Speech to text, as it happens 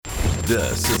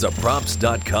This is a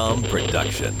Props.com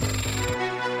production.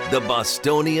 The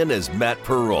Bostonian is Matt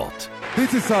Perrault.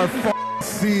 This is our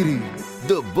city.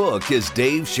 The Book is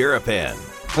Dave Sharapan.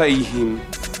 Pay him.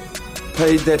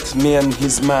 Pay that man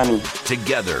his money.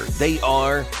 Together, they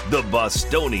are the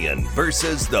Bostonian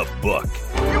versus the Book.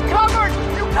 You covered!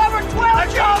 You covered 12! I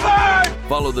covered!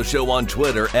 Follow the show on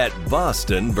Twitter at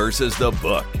Boston versus the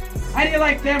Book. How do you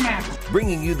like them apples?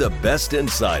 Bringing you the best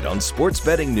insight on sports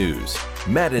betting news,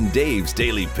 Matt and Dave's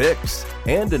daily picks,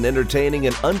 and an entertaining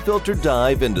and unfiltered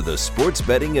dive into the sports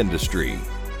betting industry.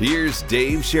 Here's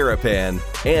Dave Sharapan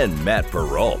and Matt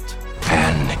Perrault.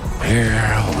 And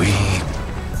here we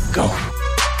go.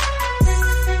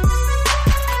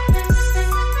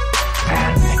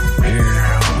 And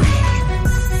here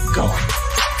we go.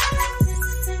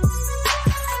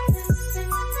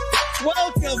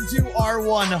 Welcome to our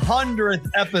 100th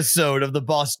episode of the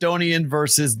Bostonian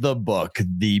versus the Book.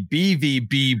 The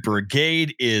BVB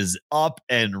Brigade is up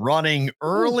and running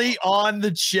early on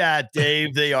the chat,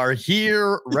 Dave. They are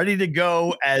here, ready to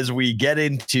go as we get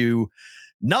into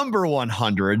number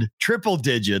 100, triple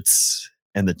digits,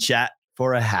 and the chat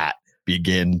for a hat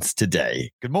begins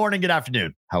today. Good morning, good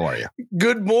afternoon. How are you?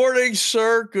 Good morning,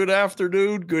 sir. Good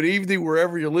afternoon, good evening,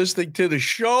 wherever you're listening to the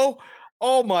show.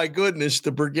 Oh my goodness,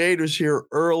 the brigade was here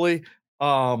early.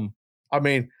 I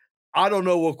mean, I don't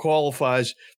know what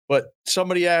qualifies, but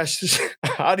somebody asked,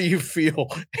 how do you feel?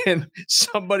 And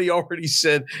somebody already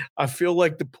said, I feel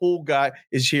like the pool guy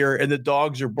is here and the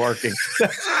dogs are barking.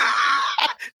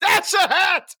 That's a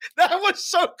hat. That was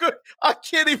so good. I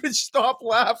can't even stop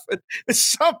laughing.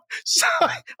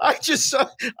 I can't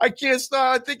stop.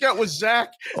 I think that was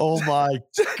Zach. Oh my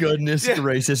goodness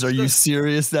gracious. Are you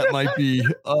serious? That might be.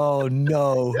 Oh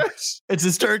no. Yes. It's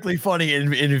hysterically funny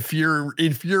and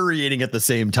infuriating at the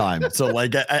same time. So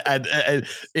like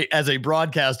as a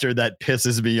broadcaster, that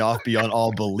pisses me off beyond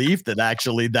all belief that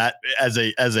actually that as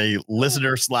a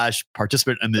listener /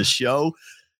 participant in this show,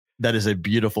 that is a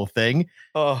beautiful thing.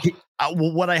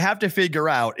 What I have to figure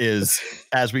out is,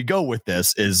 as we go with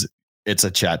this, is it's a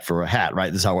chat for a hat,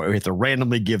 right? This is how we have to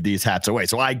randomly give these hats away.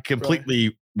 So I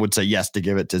completely would say yes to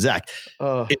give it to Zach.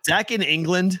 Is Zach in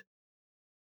England?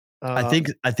 I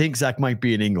think Zach might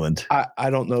be in England. I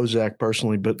don't know Zach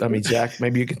personally, but I mean, Zach,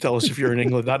 maybe you can tell us if you're in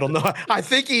England. I don't know. I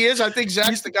think he is. I think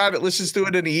Zach's the guy that listens to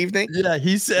it in the evening. Yeah,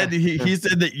 he said he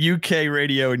said that UK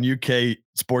radio and UK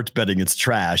sports betting is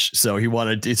trash. So he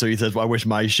wanted to, so he says, well, I wish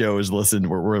my show is listened.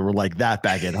 We're like that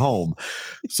back at home.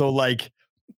 So like,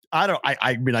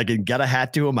 I mean, I can get a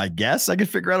hat to him. I guess I can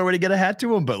figure out a way to get a hat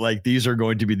to him, but like, these are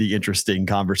going to be the interesting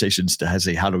conversations to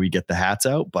say, how do we get the hats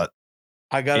out? But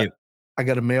I got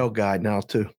a mail guy now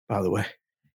too, by the way.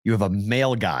 You have a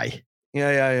mail guy.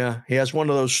 Yeah. He has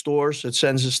one of those stores that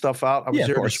sends his stuff out. I was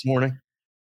there this morning.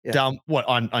 Yeah. Down what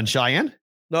on Cheyenne?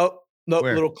 Nope,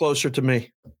 Where? a little closer to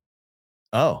me.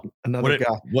 Oh, another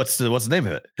guy. What's the name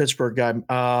of it? Pittsburgh guy.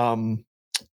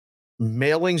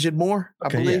 Mailings and more, I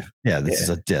believe. Yeah, this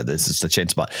is a chain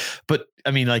spot. But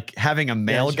I mean, like having a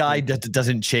mail guy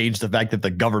doesn't change the fact that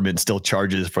the government still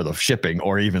charges for the shipping,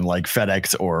 or even like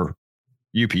FedEx or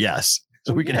UPS.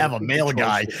 So we can have a mail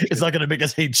guy. It's not going to make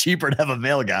us any cheaper to have a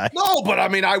mail guy. No, but I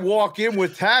mean, I walk in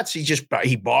with hats.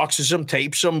 He boxes them,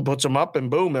 tapes them, puts them up, and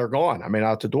boom, they're gone. I mean,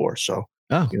 out the door. So,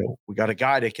 we got a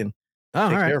guy that can take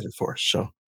care of it for us. So,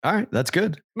 all right, that's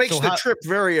good. Makes the trip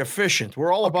very efficient.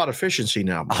 We're all about efficiency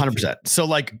now. 100%. So,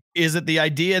 like, is it the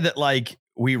idea that like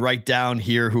we write down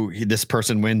here who this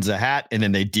person wins a hat, and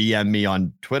then they DM me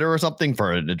on Twitter or something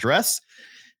for an address?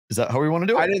 Is that how we want to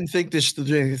do it? I didn't think this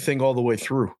thing all the way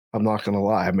through. I'm not going to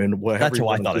lie. I mean, that's how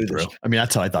I thought it through. I mean,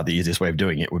 that's how I thought the easiest way of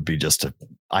doing it would be just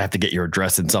I have to get your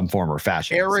address in some form or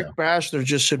fashion. Eric Bashner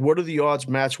just said, what are the odds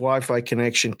Matt's Wi-Fi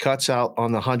connection cuts out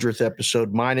on the 100th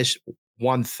episode? Minus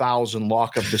 1,000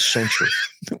 lock of the century.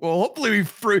 Well, hopefully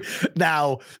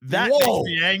now that makes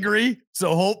me angry.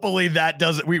 So hopefully that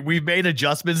doesn't, we've made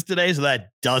adjustments today so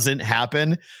that doesn't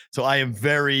happen. So I am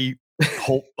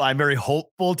I'm very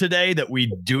hopeful today that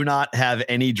we do not have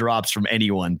any drops from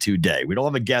anyone today. We don't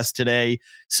have a guest today,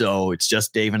 so it's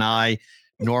just Dave and I.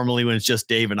 Normally, when it's just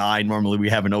Dave and I, we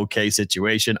have an okay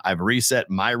situation. I've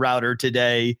reset my router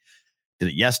today. Did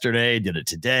it yesterday, did it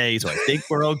today, so I think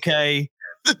we're okay.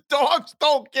 The dogs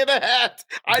don't get a hat.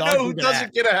 I know who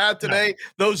doesn't get a hat today.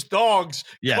 No. Those dogs.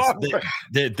 Yes,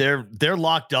 they're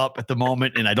locked up at the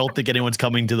moment, and I don't think anyone's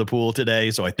coming to the pool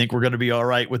today. So I think we're going to be all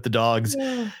right with the dogs.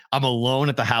 Yeah. I'm alone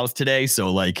at the house today,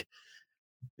 so like,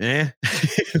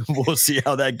 we'll see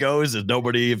how that goes. There's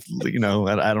nobody,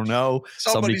 I don't know.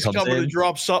 Somebody's coming to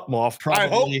drop something off.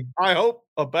 Probably. I hope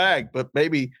a bag, but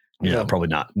maybe Yeah, No. probably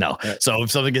not. No. Right. So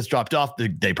if something gets dropped off,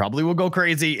 they probably will go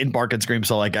crazy and bark and scream.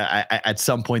 So like I at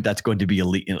some point that's going to be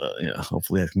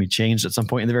hopefully that can be changed at some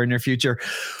point in the very near future.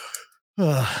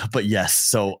 But yes,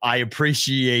 so I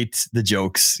appreciate the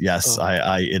jokes. Yes,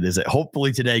 it is.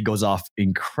 Hopefully today goes off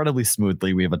incredibly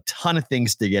smoothly. We have a ton of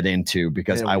things to get into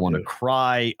because I want to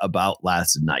cry about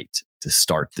last night to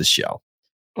start the show.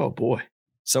 Oh boy.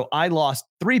 So I lost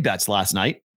 3 bets last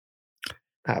night.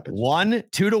 Happens.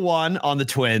 2-1 on the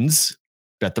Twins.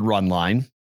 Bet the run line.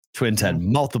 Twins had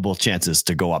multiple chances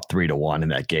to go up 3-1 in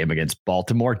that game against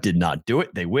Baltimore. Did not do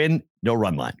it. They win. No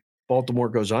run line. Baltimore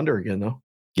goes under again, though.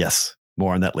 Yes.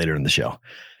 More on that later in the show.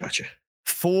 Gotcha.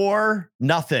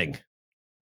 4-0.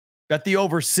 Bet the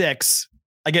over 6.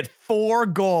 I get 4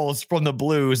 goals from the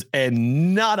Blues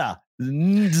and nada,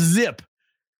 zip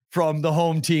from the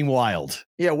home team Wild.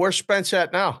 Yeah, where's Spence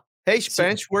at now? Hey,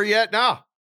 Spence, where you at now?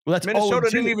 Well, that's Minnesota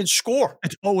didn't even score.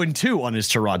 It's 0-2 on his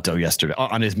Toronto yesterday,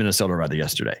 on his Minnesota rather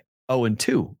yesterday.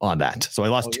 0-2 on that. So I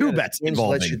lost 2 bets Twins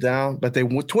involving. let you down, but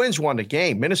Twins won the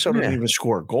game. Minnesota didn't even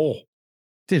score a goal.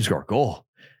 Didn't score a goal.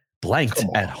 Blanked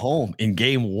at home in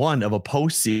game 1 of a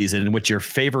postseason in which you're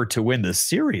favored to win the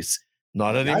series.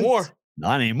 Not anymore.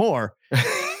 Not anymore.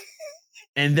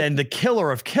 And then the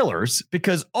killer of killers,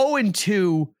 because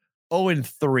 0-2,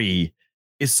 0-3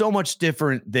 is so much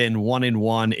different than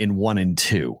 1-1 and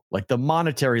 1-2. Like the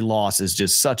monetary loss is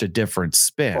just such a different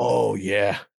spin. Oh,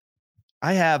 yeah.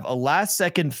 I have a last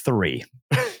second 3.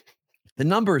 The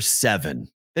number is 7.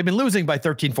 They've been losing by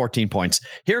 13, 14 points.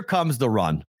 Here comes the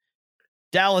run.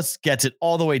 Dallas gets it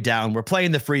all the way down. We're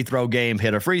playing the free throw game.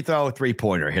 Hit a free throw,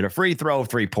 3-pointer. Hit a free throw,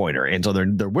 3-pointer. And so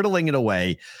they're whittling it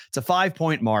away. It's a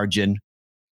 5-point margin.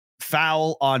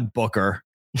 Foul on Booker.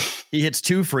 He hits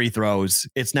 2 free throws.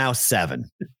 It's now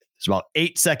 7. There's about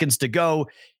 8 seconds to go.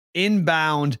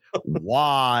 Inbound,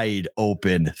 wide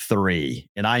open 3.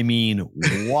 And I mean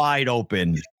wide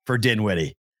open for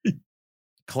Dinwiddie.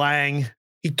 Clang.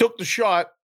 He took the shot.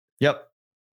 Yep.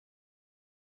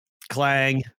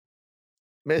 Clang.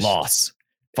 Missed. Loss.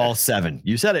 Falls 7.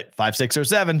 You said it. 5, 6, or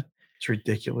 7. It's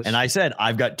ridiculous. And I said,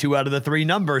 I've got 2 out of the 3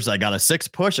 numbers. I got a 6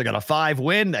 push. I got a 5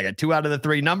 win. I got 2 out of the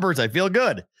 3 numbers. I feel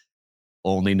good.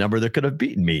 Only number that could have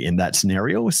beaten me in that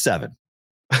scenario was 7.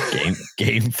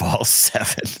 Game falls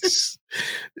 7.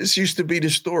 This used to be the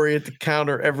story at the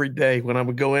counter every day when I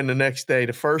would go in the next day.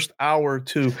 The first hour or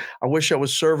 2, I wish I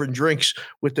was serving drinks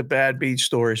with the bad beat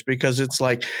stories, because it's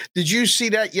like, did you see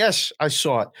that? Yes, I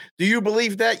saw it. Do you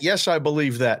believe that? Yes, I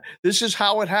believe that. This is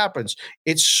how it happens.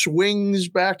 It swings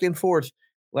back and forth.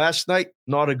 Last night,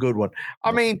 not a good one.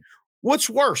 I mean, what's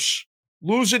worse?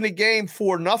 Losing the game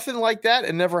for nothing like that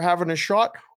and never having a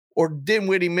shot, or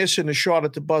Dinwiddie missing a shot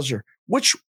at the buzzer?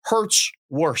 Which hurts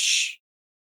worse?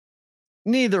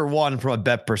 Neither one from a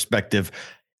bet perspective.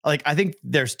 Like, I think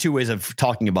there's 2 ways of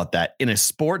talking about that. In a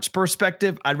sports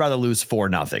perspective, I'd rather lose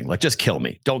 4-0. Like, just kill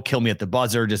me. Don't kill me at the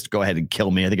buzzer. Just go ahead and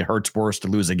kill me. I think it hurts worse to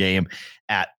lose a game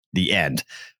at the end.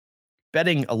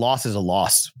 Betting a loss is a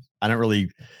loss. It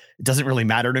doesn't really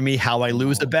matter to me how I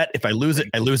lose a bet. If I lose it,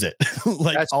 I lose it.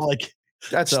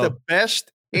 That's the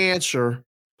best answer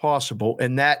possible.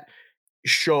 And that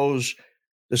shows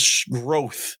the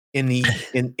growth in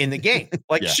the game.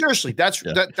 Like, seriously,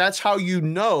 that's how you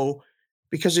know,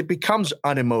 because it becomes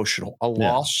unemotional. A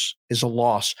loss is a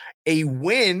loss. A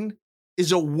win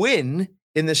is a win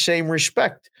in the same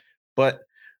respect. But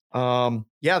from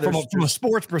a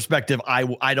sports perspective,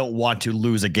 I don't want to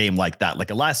lose a game like that.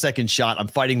 Like a last second shot, I'm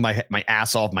fighting my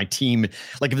ass off. My team,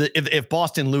 like if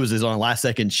Boston loses on a last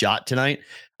second shot tonight,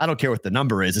 I don't care what the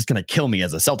number is. It's going to kill me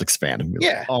as a Celtics fan.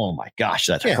 Like, oh my gosh,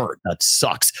 that hurt. That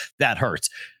sucks. That hurts.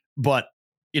 But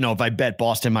if I bet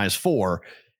Boston -4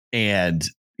 and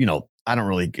I don't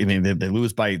really,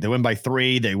 they win by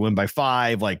 3, they win by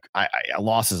 5. Like a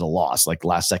loss is a loss, like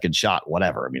last second shot,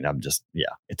 whatever. I mean, I'm just,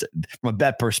 from a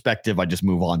bet perspective, I just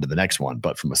move on to the next one.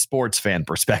 But from a sports fan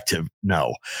perspective,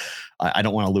 no, I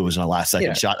don't want to lose on a last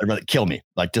second shot. I'd rather kill me.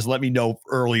 Like, just let me know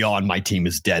early on my team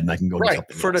is dead and I can go do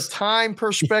something for else. The time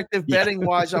perspective, betting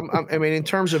wise, in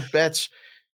terms of bets,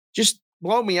 just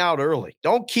blow me out early.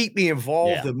 Don't keep me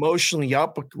involved emotionally,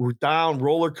 up, down,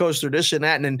 roller coaster, this and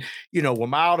that. And then,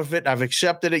 I'm out of it. I've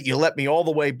accepted it. You let me all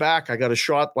the way back. I got a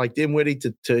shot like Dinwiddie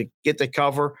to get the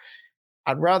cover.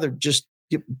 I'd rather just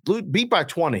beat by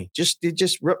 20. Just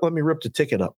let me rip the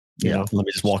ticket up. Let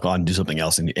me just walk on and do something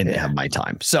else and have my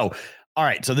time. So, all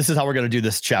right. So this is how we're going to do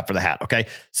this chat for the hat. Okay.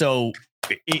 So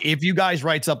if you guys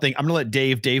write something, I'm going to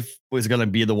let Dave was going to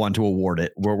be the one to award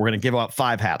it. We're going to give out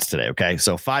 5 hats today. Okay.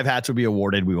 So 5 hats will be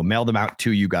awarded. We will mail them out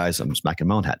to you guys. I'm smacking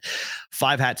my own hat.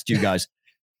 5 hats to you guys.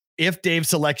 If Dave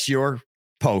selects your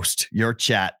post, your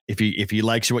chat, if he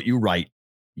likes what you write,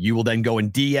 you will then go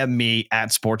and DM me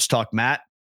at Sports Talk Matt.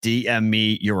 DM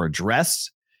me your address,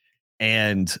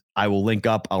 and I will link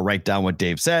up. I'll write down what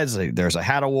Dave says. There's a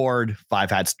hat award,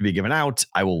 5 hats to be given out.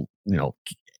 I will,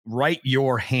 write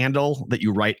your handle that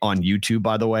you write on YouTube,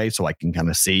 by the way, so I can kind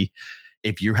of see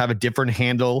if you have a different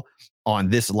handle on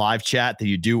this live chat that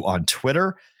you do on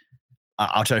Twitter.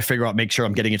 I'll try to figure out, make sure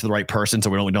I'm getting it to the right person, so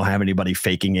we don't have anybody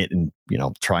faking it and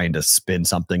trying to spin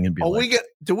something and be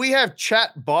do we have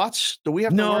chat bots? Do we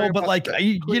have but like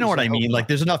you know what I mean? Like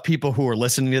there's enough people who are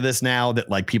listening to this now that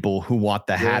like people who want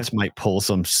the hats might pull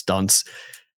some stunts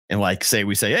and like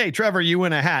we say, hey Trevor, you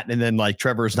win a hat, and then like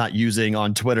Trevor's not using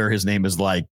on Twitter, his name is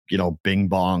like Bing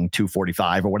Bong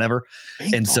 245 or whatever,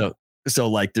 so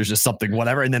like there's just something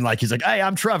whatever, and then like he's like, hey,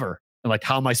 I'm Trevor, and like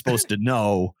how am I supposed to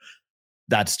know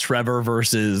that's Trevor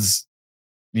versus,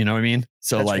 you know what I mean?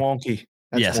 So that's like wonky.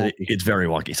 It's very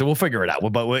wonky. So we'll figure it out.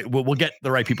 But we'll get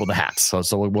the right people the hats. So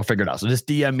we'll figure it out. So just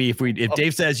DM me if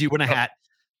Dave says you win a hat,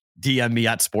 DM me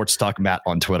at Sports Talk Matt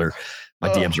on Twitter. My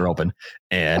DMs are open,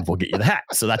 and we'll get you the hat.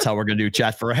 So that's how we're going to do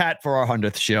chat for a hat for our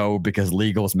 100th show, because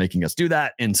legal is making us do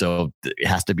that, and so it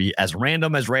has to be as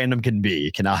random can be.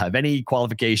 It cannot have any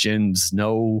qualifications,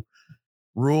 no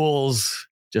rules,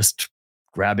 just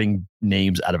grabbing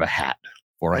names out of a hat.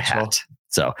 Or a hat.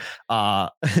 So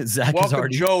Zach welcome is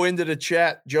already Joe into the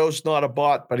chat. Joe's not a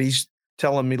bot, but he's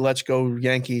telling me let's go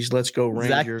Yankees, let's go Rangers.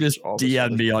 Zach just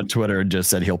DM'd me on Twitter and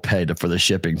just said he'll pay for the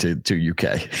shipping to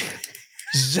UK.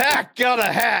 Zach got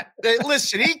a hat. Hey,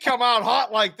 listen, he come out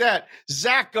hot like that.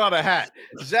 Zach got a hat.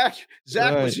 Zach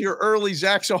was here early.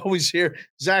 Zach's always here.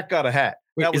 Zach got a hat.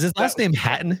 Wait, is his last name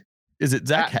Hatton? Is it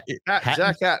Zach Hatton?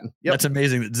 Zach Hatton. Yep. That's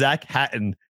amazing that Zach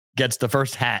Hatton gets the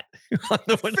first hat.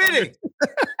 Fitting.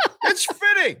 It's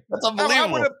fitting. That's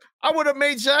unbelievable. I would have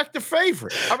made Zach the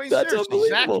favorite. I mean, that's seriously,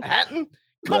 Zach Hatton.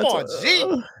 Come on,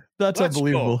 Z. That's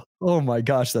unbelievable. Go. Oh my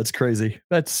gosh, that's crazy.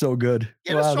 That's so good.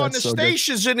 Get us on the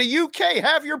stations in the UK.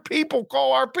 Have your people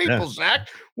call our people, Zach.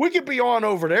 We could be on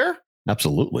over there.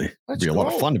 Absolutely. It'd be a lot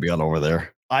of fun to be on over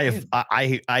there. I've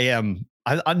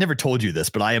never told you this,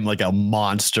 but I am like a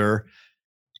monster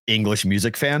English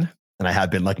music fan. And I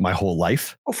have been like my whole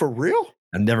life. Oh, for real?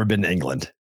 I've never been to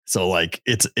England. So like,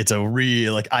 it's a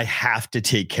real, like I have to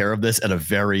take care of this at a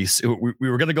very, we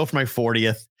were going to go for my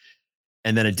 40th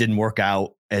and then it didn't work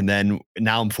out. And then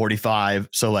now I'm 45.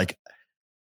 So like,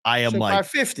 I am like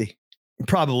 50,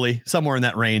 probably somewhere in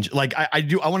that range. Like I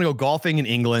want to go golfing in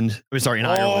England. In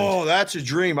Ireland. Oh, that's a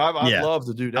dream. I'd love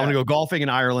to do that. I want to go golfing in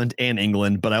Ireland and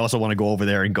England, but I also want to go over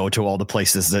there and go to all the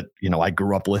places that, I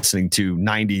grew up listening to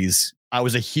 90s.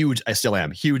 I still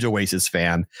am huge Oasis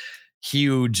fan,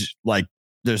 huge, like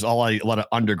there's a lot of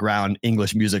underground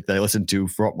English music that I listened to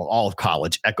for all of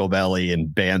college, Echo Belly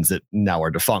and bands that now are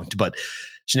defunct, but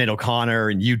Sinead O'Connor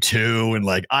and U2 and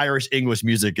like Irish English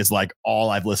music is like all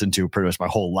I've listened to pretty much my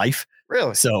whole life.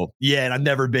 Really? So yeah. And I've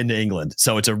never been to England.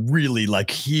 So it's a really like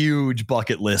huge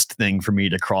bucket list thing for me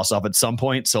to cross off at some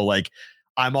point. So like,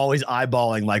 I'm always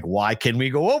eyeballing like, why can we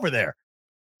go over there?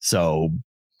 So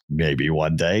maybe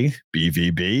one day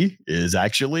BVB is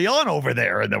actually on over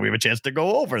there and then we have a chance to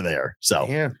go over there. So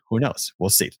who knows? We'll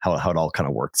see how it all kind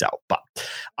of works out. But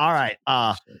all right.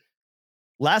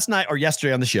 Last night or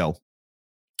yesterday on the show,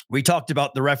 we talked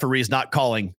about the referees not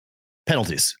calling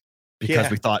penalties because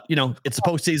we thought, it's the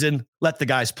postseason. Let the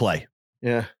guys play.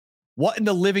 Yeah. What in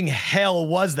the living hell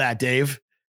was that, Dave?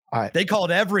 They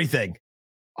called everything.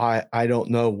 I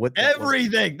don't know what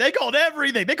everything. They called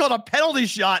everything. They called a penalty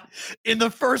shot in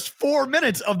the first 4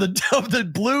 minutes of the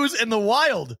Blues and the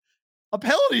Wild. A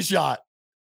penalty shot.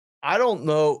 I don't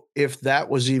know if that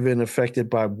was even affected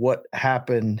by what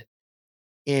happened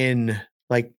in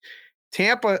like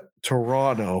Tampa,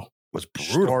 Toronto was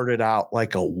brutal. Started out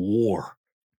like a war.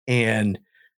 And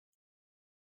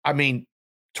I mean,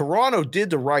 Toronto did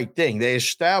the right thing. They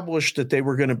established that they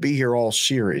were going to be here all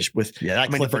series with. Yeah, that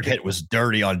Clifford hit was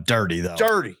dirty on dirty, though.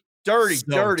 Dirty,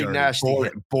 nasty.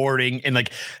 Boarding. And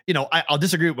like, I'll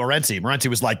disagree with Morency. Morency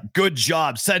was like, good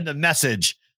job, send a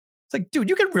message. It's like, dude,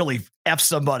 you can really F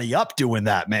somebody up doing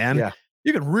that, man. Yeah.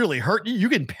 You can really hurt you. You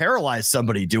can paralyze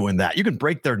somebody doing that. You can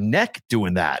break their neck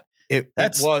doing that. It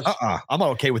was. I'm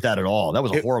not okay with that at all. That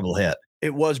was a horrible hit.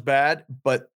 It was bad,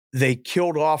 but they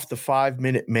killed off the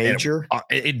 5-minute major.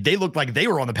 They looked like they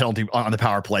were on the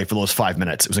power play for those 5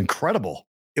 minutes. It was incredible.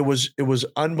 It was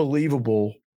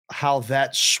unbelievable how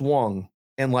that swung.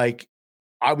 And like,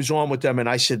 I was on with them and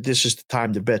I said, this is the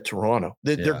time to bet Toronto.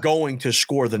 They're going to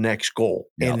score the next goal.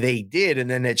 Yep. And they did. And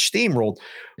then it steamrolled.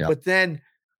 Yep. But then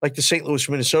like the St. Louis,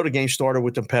 Minnesota game started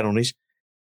with the penalties.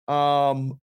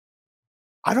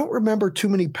 I don't remember too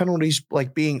many penalties,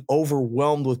 like being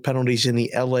overwhelmed with penalties in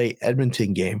the LA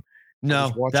Edmonton game.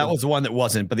 No, that was the one that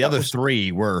wasn't. But the other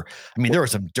three were, I mean, there were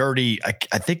some dirty,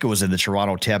 I think it was in the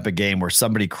Toronto Tampa game where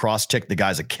somebody cross-checked the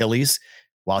guy's Achilles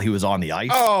while he was on the ice.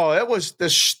 Oh, it was, the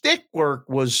stick work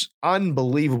was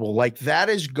unbelievable. Like, that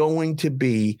is going to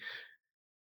be,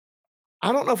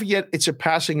 I don't know if yet it's a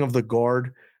passing of the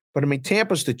guard, but I mean,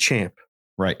 Tampa's the champ.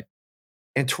 Right.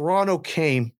 And Toronto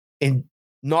came and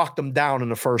knocked them down in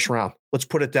the first round. Let's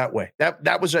put it that way.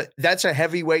 That's a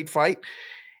heavyweight fight.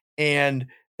 And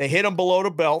they hit them below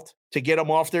the belt to get them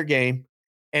off their game,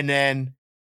 and then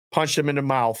punched them in the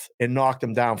mouth and knocked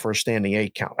them down for a standing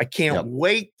 8 count. I can't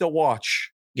wait to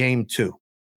watch game 2.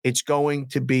 It's going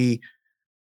to be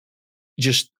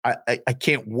just, I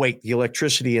can't wait. The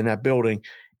electricity in that building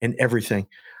and everything.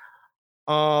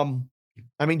 I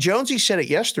mean, Jonesy said it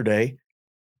yesterday.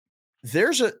 There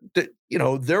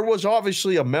was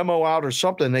obviously a memo out or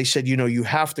something. They said, you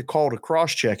have to call to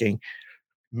cross-checking.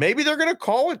 Maybe they're going to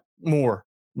call it more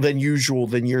than usual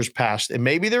than years past. And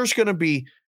maybe there's going to be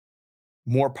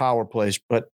more power plays,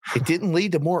 but it didn't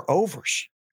lead to more overs.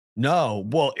 No.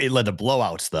 Well, it led to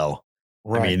blowouts, though.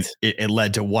 Right. I mean, it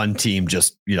led to one team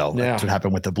just, that's what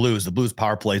happened with the Blues. The Blues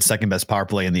power play, second best power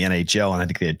play in the NHL. And I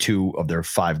think they had 2 of their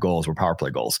 5 goals were power play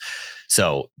goals.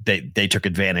 So they took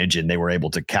advantage and they were able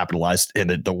to capitalize. And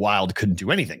the Wild couldn't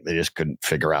do anything. They just couldn't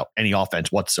figure out any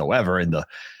offense whatsoever. And the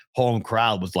home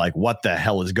crowd was like, what the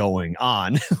hell is going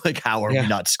on? Like, how are we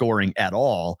not scoring at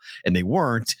all? And they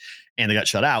weren't, and they got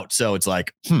shut out. So it's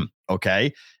like,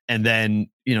 okay. And then,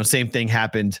 same thing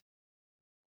happened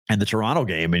in the Toronto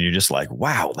game. And you're just like,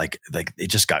 wow, like it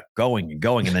just got going and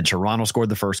going. And then Toronto scored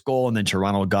the first goal, and then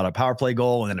Toronto got a power play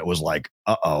goal. And then it was like,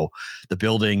 the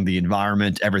building, the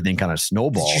environment, everything kind of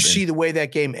snowballed. Did you see the way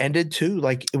that game ended too?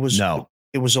 Like, it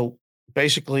was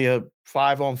basically a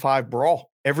 5-on-5 brawl.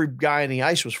 Every guy on the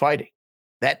ice was fighting.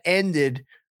 That ended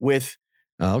with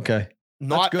not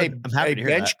a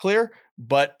bench clear,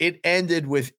 but it ended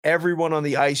with everyone on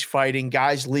the ice fighting,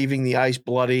 guys leaving the ice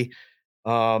bloody.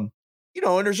 And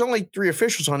there's only 3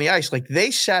 officials on the ice. Like, they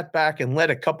sat back and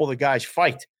let a couple of the guys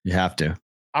fight. You have to.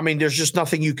 I mean, there's just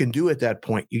nothing you can do at that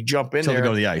point. You jump in until there. They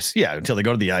go to the ice. Yeah, until they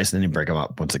go to the ice, and then you break them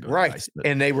up once they go to the ice.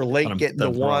 And they were late getting the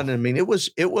one. I mean,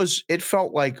 it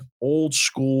felt like old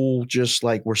school, just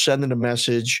like we're sending a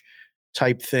message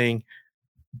type thing.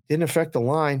 Didn't affect the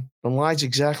line. The line's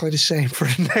exactly the same for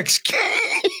the next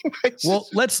game. Well,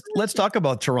 let's talk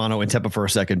about Toronto and Tampa for a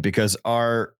second, because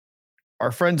our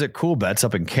friends at Cool Bets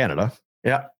up in Canada,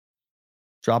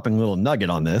 dropping a little nugget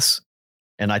on this.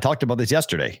 And I talked about this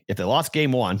yesterday. If they lost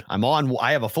game 1,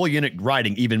 I have a full unit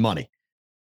riding even money.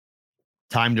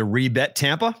 Time to rebet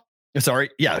Tampa.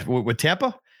 Sorry. Yeah. With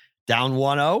Tampa down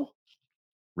 1-0,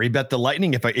 rebet the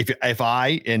Lightning.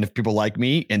 If people like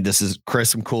me, and this is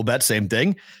Chris from Cool Bet, same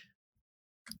thing.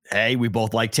 Hey, we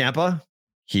both like Tampa.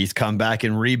 He's come back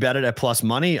and rebetted at plus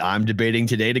money. I'm debating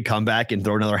today to come back and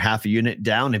throw another half a unit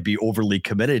down and be overly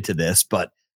committed to this,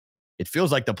 but it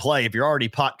feels like the play. If you're already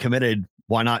pot committed,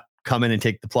 why not come in and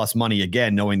take the plus money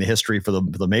again, knowing the history for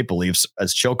the Maple Leafs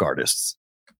as choke artists?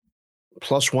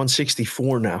 Plus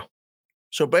 164 now.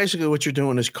 So basically what you're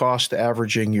doing is cost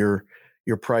averaging your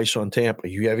price on Tampa.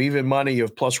 You have even money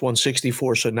of plus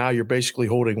 164. So now you're basically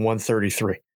holding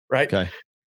 133, right? Okay.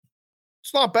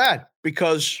 It's not bad,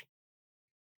 because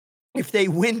if they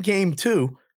win game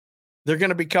 2, they're going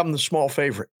to become the small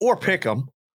favorite, or pick them.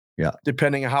 Yeah.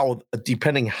 Depending how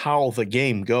the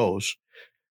game goes.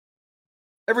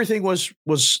 Everything was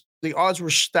the odds were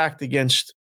stacked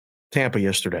against Tampa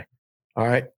yesterday. All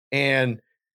right. And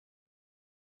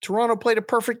Toronto played a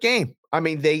perfect game. I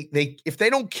mean, they if they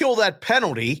don't kill that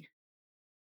penalty,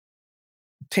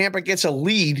 Tampa gets a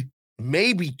lead,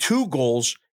 maybe 2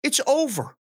 goals, it's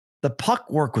over. The puck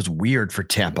work was weird for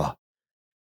Tampa.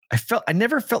 I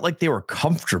never felt like they were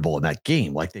comfortable in that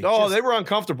game. Like they were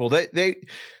uncomfortable. There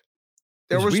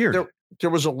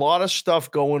was a lot of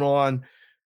stuff going on.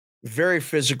 Very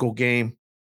physical game.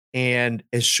 And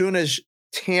as soon as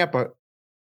Tampa,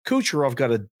 Kucherov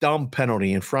got a dumb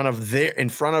penalty in front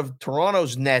of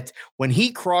Toronto's net. When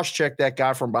he cross-checked that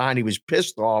guy from behind, he was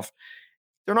pissed off.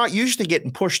 They're not used to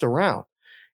getting pushed around.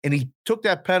 And he took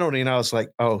that penalty, and I was like,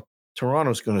 oh,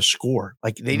 Toronto's going to score.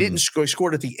 Like, they didn't score. He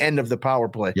scored at the end of the power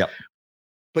play. Yep.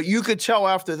 But you could tell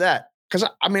after that, because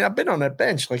I've been on that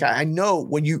bench. Like, I know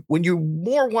when you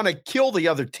more want to kill the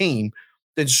other team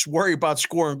than just worry about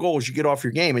scoring goals, you get off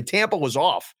your game. And Tampa was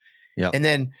off. Yeah. And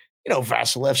then,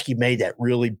 Vasilevsky made that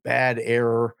really bad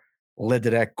error, led to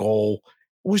that goal.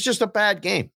 It was just a bad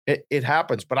game. It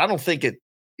happens. But I don't think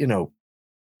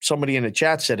somebody in the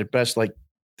chat said it best, like,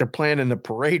 they're planning the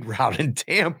parade route in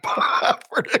Tampa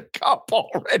for the Cup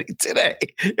already today.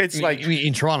 It's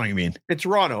in Toronto, you mean? In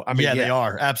Toronto. I mean, yeah, they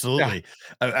are. Absolutely.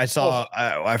 Yeah. I saw,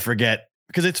 I forget,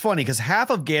 because it's funny because half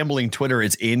of gambling Twitter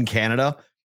is in Canada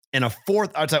and a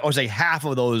fourth, I would say half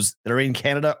of those that are in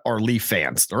Canada are Leaf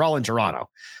fans. They're all in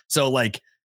Toronto. So like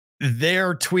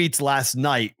their tweets last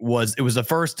night was the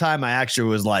first time I actually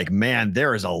was like, man,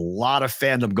 there is a lot of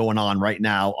fandom going on right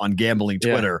now on gambling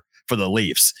Twitter for the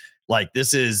Leafs. Like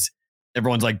this is,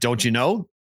 everyone's like, don't you know?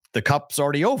 The Cup's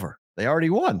already over. They already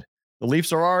won. The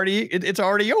Leafs are already, it's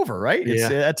already over, right?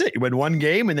 That's it. You win one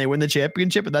game and they win the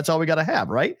championship, and that's all we got to have,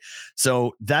 right?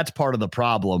 So that's part of the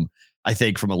problem, I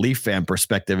think, from a Leaf fan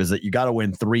perspective, is that you got to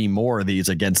win 3 more of these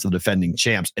against the defending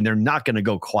champs, and they're not going to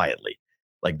go quietly.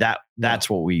 Like that. That's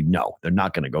what we know. They're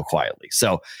not going to go quietly.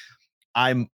 So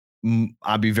I'll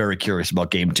be very curious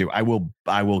about game 2. I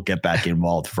will get back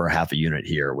involved for a half a unit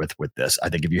here with this. I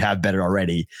think if you have bet it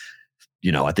already,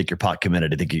 I think you're pot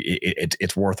committed. I think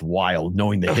it's worthwhile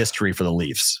knowing the history for the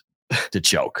Leafs to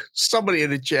choke. Somebody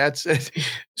in the chat said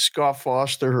Scott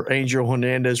Foster or Angel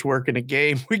Hernandez working a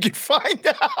game. We can find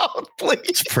out, please.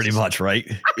 It's pretty much right.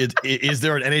 Is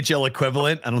there an NHL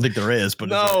equivalent? I don't think there is, but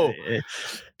no.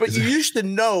 But you used to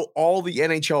know all the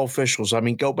NHL officials. I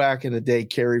mean, go back in the day,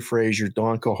 Kerry Frazier,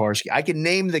 Don Koharski. I can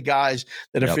name the guys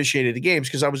that officiated the games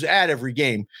because I was at every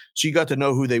game. So you got to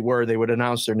know who they were. They would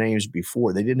announce their names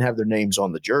before. They didn't have their names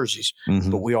on the jerseys,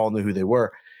 but we all knew who they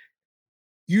were.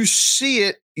 You see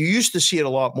it. You used to see it a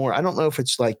lot more. I don't know if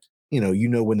it's like,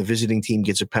 when the visiting team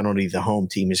gets a penalty, the home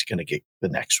team is going to get the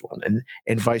next one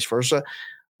and vice versa. A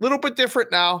little bit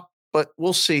different now, but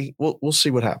we'll see. We'll see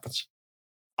what happens.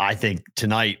 I think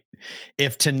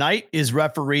if tonight is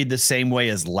refereed the same way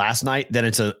as last night, then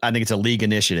I think it's a league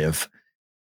initiative.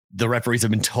 The referees have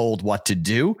been told what to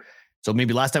do. So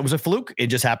maybe last night was a fluke. It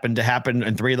just happened to happen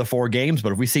in 3 of the 4 games.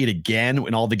 But if we see it again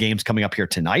in all the games coming up here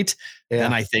tonight,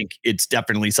 then I think it's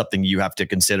definitely something you have to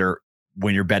consider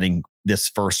when you're betting this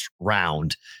first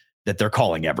round, that they're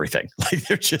calling everything. Like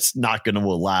they're just not going to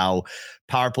allow.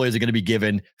 Power plays are going to be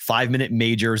given 5-minute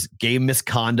majors, game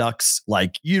misconducts.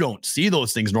 Like you don't see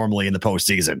those things normally in the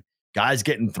postseason. Guys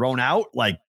getting thrown out.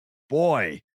 Like,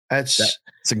 boy, that's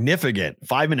significant.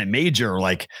 5-minute major.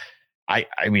 Like,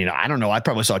 I mean, I don't know. I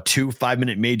probably saw 2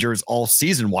 5-minute majors all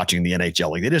season watching the NHL.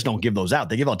 Like they just don't give those out.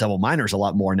 They give out double minors a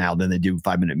lot more now than they do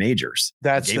 5-minute majors.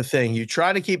 That's the thing. You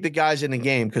try to keep the guys in the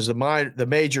game because the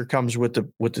major comes with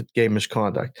the game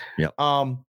misconduct. Yeah.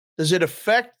 Does it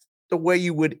affect the way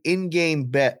you would in-game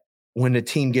bet when the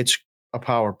team gets a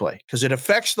power play? Because it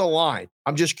affects the line.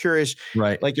 I'm just curious.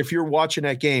 Right. Like if you're watching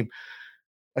that game,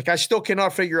 like I still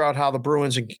cannot figure out how the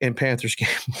Bruins and Panthers game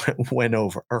went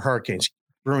over, or Hurricanes.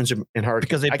 Bruins and Hurricanes.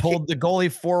 Because they pulled the goalie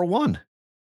 4-1.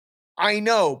 I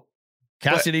know.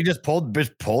 Cassidy just pulled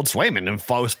Swayman, and it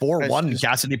was 4-1.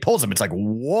 Cassidy pulls him. It's like,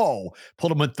 whoa.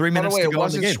 Pulled him with 3 minutes to go. It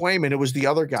wasn't Swayman. It was the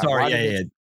other guy. Sorry,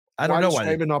 I don't know why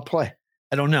Swayman not play.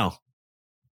 I don't know.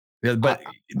 Yeah, but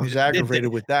I was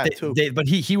aggravated with that too. But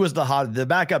he was the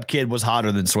backup kid was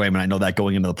hotter than Swayman. I know that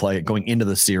going into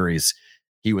the series,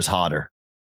 he was hotter.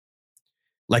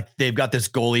 Like they've got this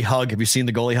goalie hug. Have you seen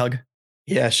the goalie hug?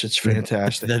 Yes, it's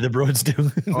fantastic. The Bruins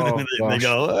do. Oh, they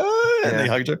go, and they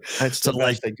hugged her. That's the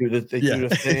best. They do the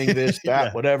thing, this,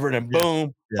 that, whatever, and then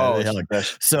boom. Yeah, it's the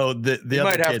best. So the you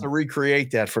might have to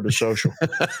recreate that for the social.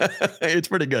 It's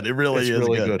pretty good. It really is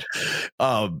really good.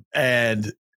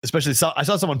 And especially I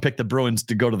saw someone pick the Bruins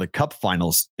to go to the Cup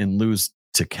finals and lose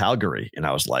to Calgary, and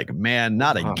I was like, man,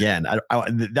 not again.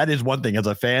 That is one thing as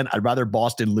a fan. I'd rather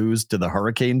Boston lose to the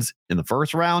Hurricanes in the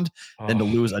first round than to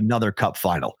lose another Cup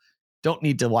final. Don't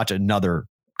need to watch another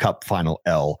Cup final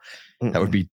L. That would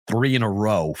be 3 in a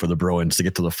row for the Bruins to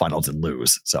get to the finals and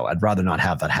lose. So I'd rather not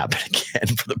have that happen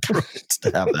again for the Bruins to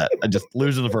have that. I just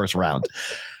lose in the first round.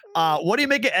 What do you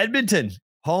make of Edmonton?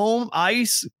 Home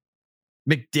ice.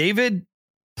 McDavid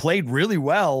played really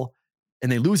well,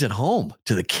 and they lose at home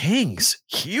to the Kings.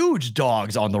 Huge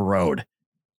dogs on the road,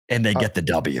 and they get the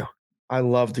W. I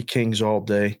love the Kings all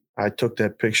day. I took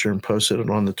that picture and posted it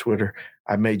on the Twitter.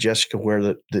 I made Jessica wear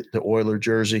the Oiler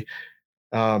jersey.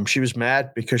 She was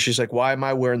mad because she's like, why am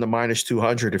I wearing the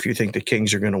 -200 if you think the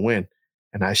Kings are going to win?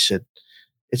 And I said,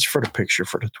 it's for the picture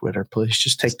for the Twitter. Please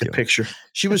just take the picture.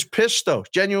 She was pissed, though,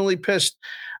 genuinely pissed.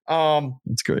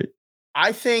 That's great.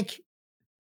 I think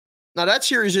now that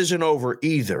series isn't over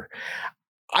either.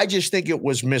 I just think it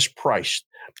was mispriced.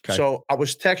 Okay. So I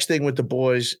was texting with the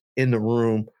boys in the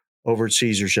room over at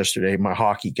Caesars yesterday, my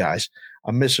hockey guys. I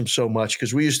miss them so much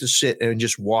because we used to sit and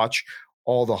just watch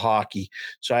all the hockey.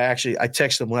 So I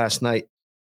texted them last night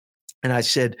and I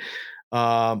said,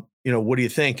 what do you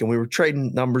think? And we were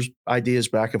trading numbers, ideas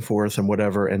back and forth and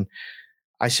whatever. And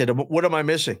I said, what am I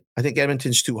missing? I think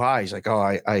Edmonton's too high. He's like, oh,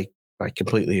 I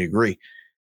completely agree.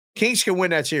 Kings can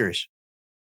win that series.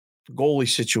 The goalie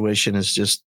situation is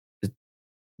just,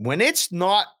 when it's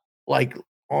not like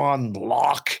on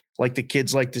lock, like the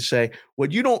kids like to say,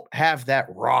 when you don't have that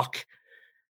rock,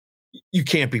 you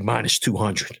can't be minus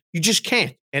 200. You just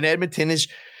can't. And Edmonton is,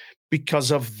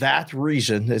 because of that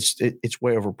reason, it's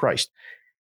way overpriced.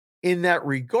 In that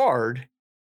regard,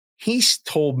 he's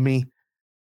told me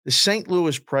the St.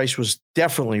 Louis price was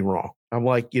definitely wrong. I'm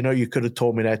like, you could have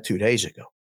told me that 2 days ago.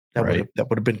 That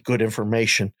would have been good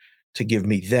information to give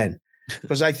me then.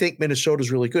 Because I think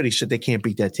Minnesota's really good. He said they can't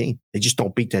beat that team. They just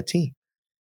don't beat that team.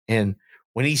 And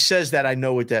when he says that, I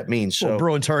know what that means. So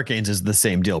Bruins Hurricanes is the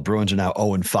same deal. Bruins are now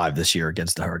 0-5 this year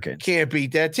against the Hurricanes. Can't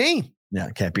beat that team. Yeah,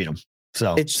 can't beat them.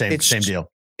 So same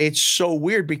deal. It's so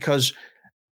weird because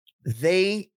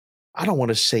they, I don't want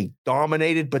to say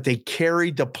dominated, but they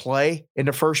carried the play in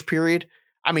the first period.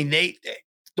 I mean,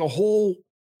 the whole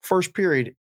first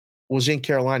period was in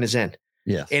Carolina's end.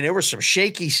 Yeah. And there were some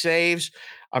shaky saves.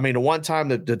 I mean, the one time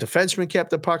the defenseman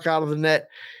kept the puck out of the net,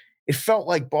 it felt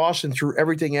like Boston threw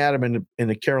everything at him, and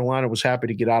the Carolina was happy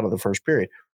to get out of the first period.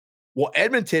 Well,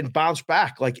 Edmonton bounced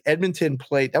back. Like, Edmonton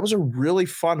played. That was a really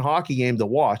fun hockey game to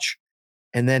watch.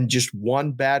 And then just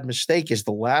one bad mistake is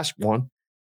the last one,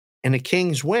 and the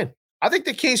Kings win. I think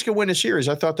the Kings can win a series.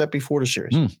 I thought that before the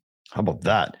series. How about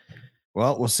that?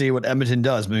 Well, we'll see what Edmonton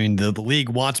does. I mean, the league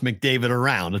wants McDavid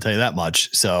around, I'll tell you that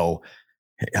much. So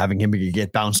having him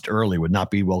get bounced early would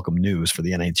not be welcome news for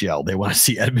the NHL. They want to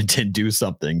see Edmonton do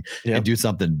something and do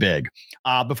something big.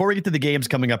 Before we get to the games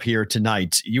coming up here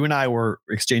tonight, you and I were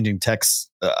exchanging texts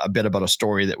a bit about a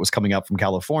story that was coming up from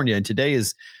California. And today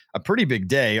is a pretty big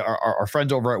day. Our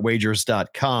friends over at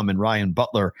wagers.com and Ryan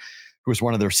Butler, who is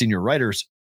one of their senior writers,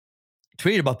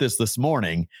 tweeted about this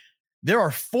morning. There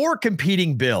are 4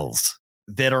 competing bills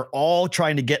that are all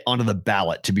trying to get onto the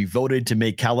ballot to be voted to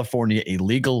make California a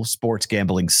legal sports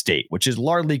gambling state, which is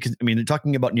largely, I mean, they're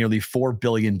talking about nearly $4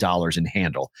 billion in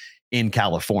handle in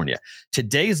California.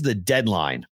 Today's the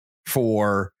deadline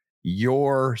for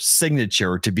your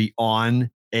signature to be on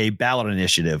a ballot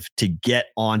initiative to get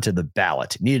onto the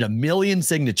ballot. Need 1 million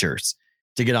signatures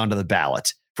to get onto the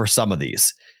ballot for some of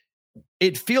these.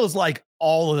 It feels like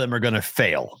all of them are going to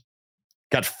fail.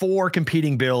 Got 4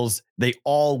 competing bills. They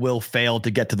all will fail to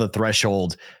get to the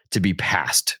threshold to be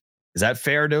passed. Is that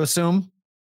fair to assume?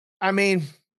 I mean,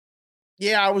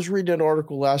 yeah, I was reading an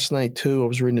article last night too. I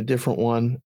was reading a different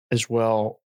one as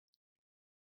well.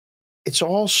 It's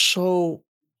all so,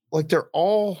 like, they're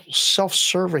all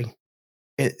self-serving.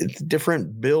 It's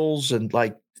different bills and,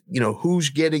 like, who's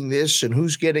getting this and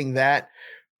who's getting that.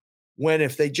 When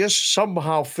if they just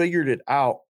somehow figured it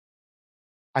out,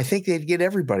 I think they'd get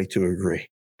everybody to agree,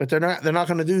 but they're not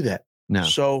going to do that. No.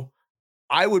 So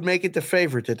I would make it the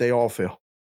favorite that they all fail.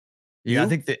 Yeah, I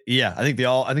think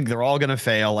they're all going to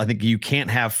fail. I think you can't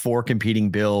have 4 competing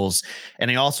bills.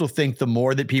 And I also think the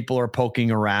more that people are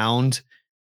poking around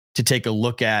to take a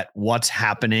look at what's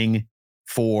happening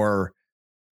for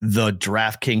the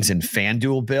DraftKings and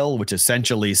FanDuel bill, which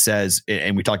essentially says,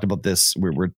 and we talked about this,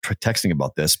 we're texting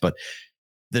about this, but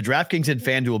the DraftKings and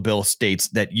FanDuel bill states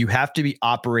that you have to be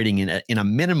operating in a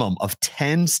minimum of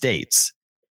 10 states.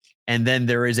 And then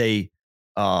there is a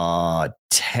 $10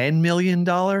 million.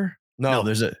 No,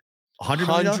 there's a $100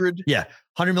 million. Yeah.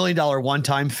 $100 million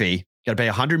one-time fee. Got to pay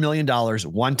 $100 million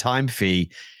one-time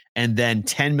fee. And then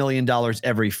 $10 million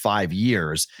every 5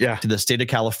 years to the state of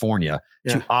California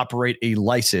to operate a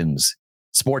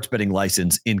sports betting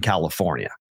license in California,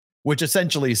 which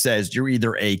essentially says you're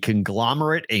either a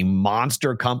conglomerate, a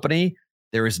monster company.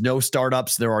 There is no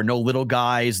startups. There are no little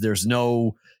guys. There's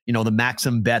no, the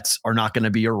Maxim bets are not going to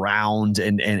be around,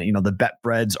 and the bet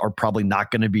breads are probably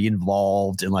not going to be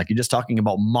involved. And, like, you're just talking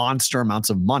about monster amounts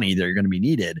of money that are going to be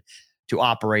needed to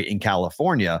operate in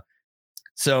California.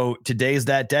 So today's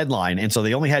that deadline. And so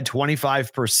they only had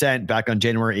 25% back on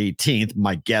January 18th.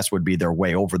 My guess would be they're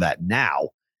way over that now.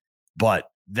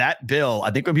 But that bill, I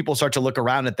think when people start to look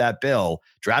around at that bill,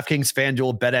 DraftKings,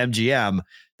 FanDuel, BetMGM,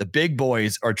 the big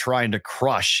boys are trying to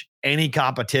crush any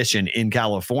competition in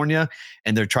California,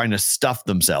 and they're trying to stuff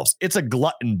themselves. It's a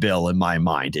glutton bill in my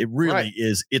mind. It really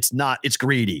is. It's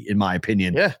greedy, in my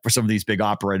opinion, for some of these big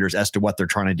operators as to what they're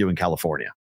trying to do in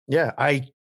California. Yeah,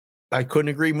 I couldn't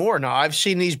agree more. Now, I've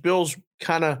seen these bills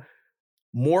kind of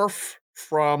morph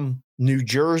from New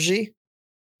Jersey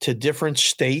to different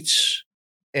states,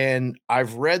 and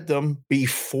I've read them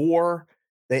before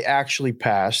they actually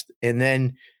passed. And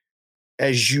then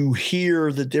as you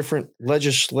hear the different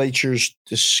legislatures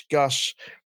discuss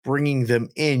bringing them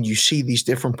in, you see these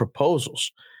different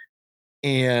proposals.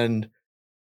 And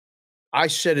I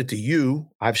said it to you,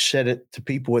 I've said it to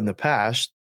people in the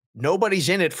past. Nobody's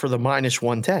in it for the minus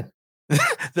 110.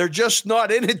 They're just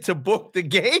not in it to book the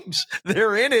games.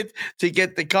 They're in it to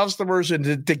get the customers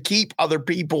and to keep other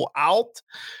people out.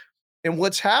 And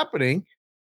what's happening,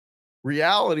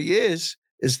 reality is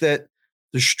that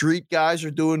the street guys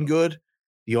are doing good.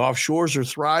 The offshores are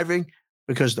thriving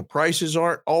because the prices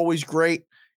aren't always great.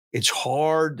 It's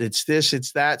hard. It's this,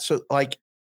 it's that. So, like,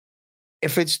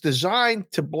 if it's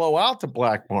designed to blow out the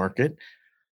black market,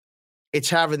 it's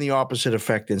having the opposite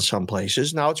effect in some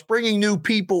places. Now, it's bringing new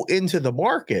people into the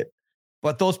market.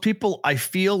 But those people, I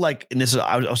feel like, and this is,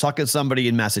 I was talking to somebody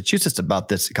in Massachusetts about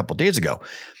this a couple of days ago.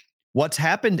 What's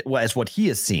happened, as what he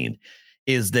has seen,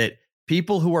 is that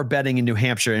people who are betting in New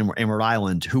Hampshire and Rhode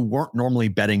Island who weren't normally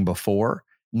betting before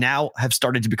now have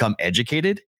started to become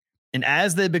educated. And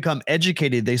as they become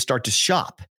educated, they start to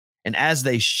shop. And as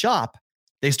they shop,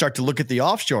 they start to look at the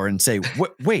offshore and say,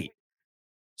 wait,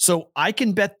 so I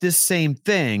can bet this same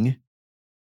thing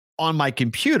on my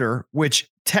computer, which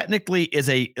technically is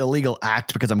a illegal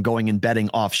act because I'm going and betting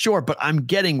offshore, but I'm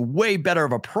getting way better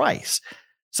of a price.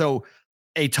 So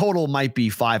a total might be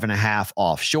 5.5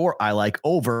 offshore. I like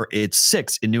over. It's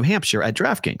 6 in New Hampshire at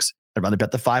DraftKings. I'd rather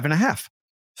bet the 5.5.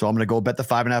 So I'm going to go bet the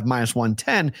 5.5 minus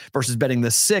 110 versus betting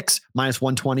the 6 minus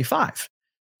 125.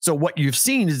 So what you've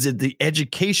seen is that the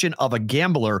education of a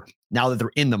gambler, now that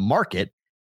they're in the market,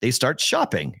 they start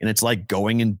shopping, and it's like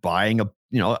going and buying a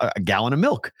gallon of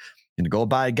milk. And to go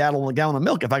buy a gallon of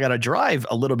milk, if I got to drive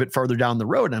a little bit further down the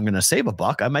road and I'm going to save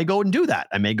 $1, I may go and do that.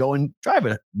 I may go and drive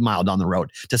a mile down the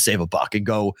road to save $1 and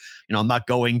go, I'm not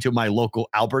going to my local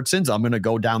Albertsons. I'm going to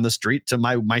go down the street to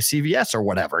my CVS or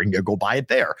whatever and go buy it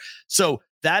there. So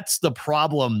that's the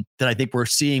problem that I think we're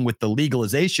seeing with the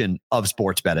legalization of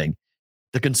sports betting.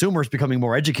 The consumer is becoming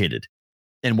more educated.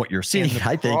 And what you're seeing,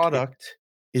 I think, product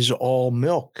is all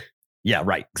milk. Yeah,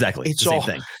 right. Exactly. It's the same all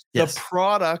thing. Yes. The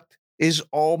product is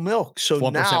all milk. So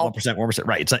 1%, now 1%, 1%.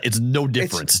 Right. It's no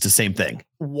difference. It's the same thing.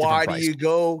 Why do you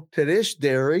go to this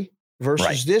dairy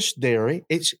versus this dairy?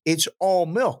 It's all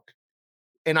milk.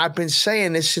 And I've been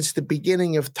saying this since the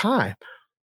beginning of time.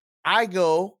 I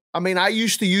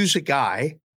used to use a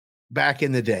guy back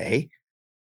in the day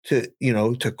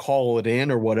to call it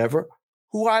in or whatever,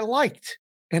 who I liked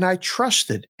and I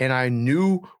trusted and I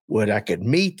knew what I could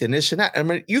meet and this and that. I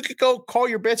mean, you could go call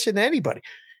your bets into anybody.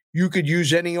 You could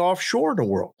use any offshore in the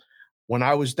world. When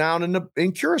I was down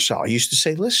in Curacao, I used to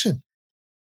say, listen,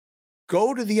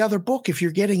 go to the other book if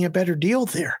you're getting a better deal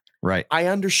there. Right. I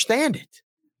understand it.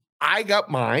 I got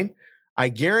mine. I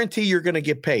guarantee you're going to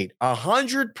get paid.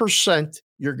 100%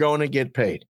 you're going to get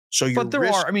paid. So but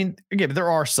there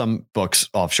are some books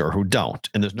offshore who don't,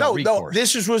 and there's no recourse.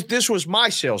 No, this was my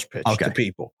sales pitch to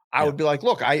people. I would be like,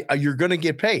 look, you're going to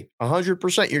get paid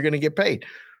 100%. You're going to get paid.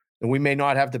 And we may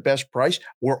not have the best price.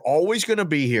 We're always going to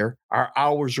be here. Our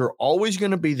hours are always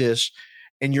going to be this.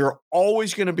 And you're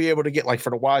always going to be able to get, like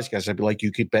for the wise guys, I'd be like,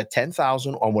 you could bet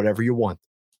 10,000 on whatever you want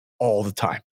all the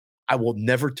time. I will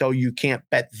never tell you can't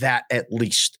bet that at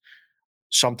least.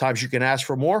 Sometimes you can ask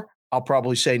for more. I'll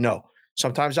probably say no.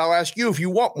 Sometimes I'll ask you if you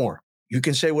want more. You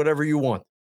can say whatever you want,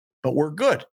 but we're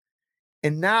good.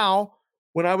 And now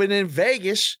when I've been in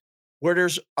Vegas, where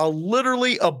there's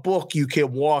literally a book, you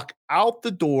can walk out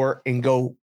the door and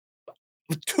go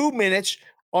 2 minutes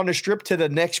on the strip to the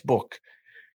next book.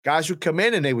 Guys would come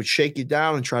in and they would shake you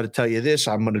down and try to tell you this,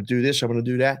 I'm going to do this, I'm going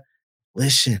to do that.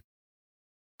 Listen,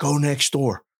 go next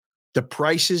door. The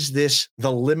price is this.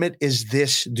 The limit is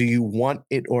this. Do you want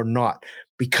it or not?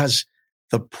 Because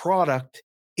the product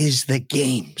is the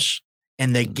games,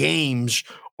 and the games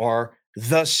are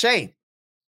the same.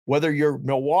 Whether you're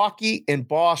Milwaukee and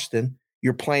Boston,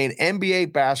 you're playing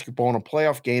NBA basketball in a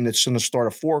playoff game that's going to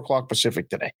start at 4:00 Pacific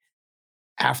today.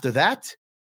 After that,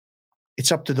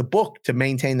 it's up to the book to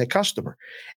maintain the customer.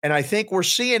 And I think we're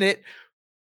seeing it.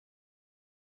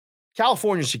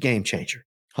 California's a game changer.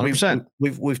 100%.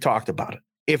 We've talked about it.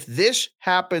 If this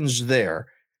happens there,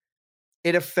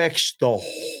 it affects the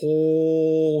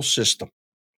whole system.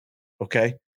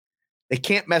 Okay? They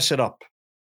can't mess it up.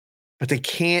 But they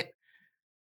can't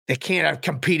have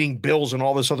competing bills and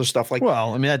all this other stuff.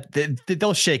 Well, I mean,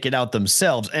 they'll shake it out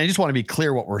themselves. And I just want to be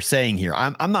clear what we're saying here.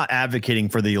 I'm not advocating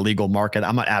for the illegal market.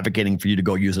 I'm not advocating for you to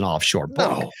go use an offshore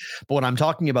book. No. But what I'm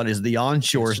talking about is the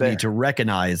onshores need to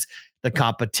recognize the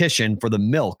competition for the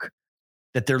milk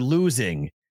that they're losing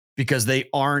because they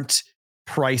aren't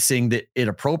pricing it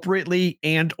appropriately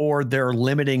and or they're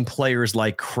limiting players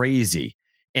like crazy.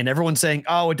 And everyone's saying,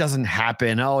 oh, it doesn't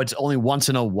happen. Oh, it's only once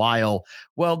in a while.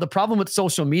 Well, the problem with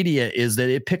social media is that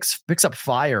it picks up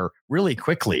fire really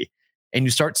quickly. And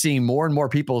you start seeing more and more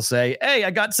people say, hey,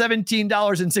 I got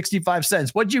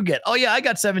 $17.65. What'd you get? Oh, yeah, I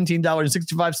got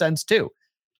 $17.65 too.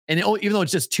 And even though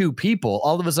it's just two people,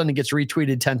 all of a sudden it gets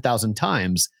retweeted 10,000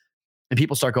 times. And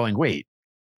people start going, wait,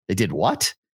 they did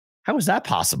what? How is that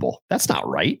possible? That's not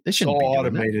right. They shouldn't be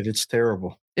automated. It's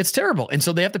terrible. It's terrible. And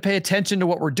so they have to pay attention to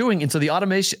what we're doing. And so the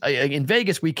automation in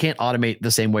Vegas, we can't automate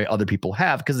the same way other people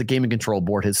have because the Gaming Control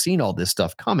Board has seen all this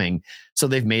stuff coming. So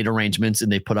they've made arrangements and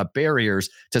they put up barriers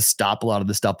to stop a lot of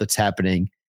the stuff that's happening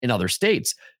in other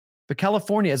states. But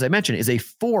California, as I mentioned, is a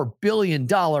 $4 billion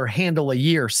handle a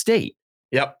year state.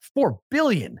 Yep. $4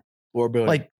 billion.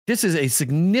 Like this is a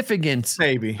significant.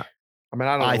 Maybe. I mean,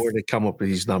 I don't know where they come up with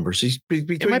these numbers.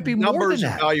 Between it might be numbers more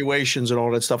than and valuations and all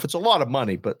that stuff. It's a lot of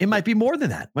money, but it might be more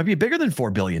than that. It might be bigger than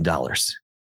 $4 billion.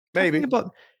 Maybe. Talking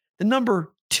about the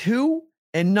number 2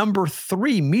 and number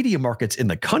 3 media markets in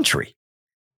the country.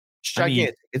 It's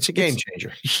gigantic. It's a game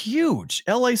changer. Huge.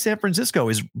 LA, San Francisco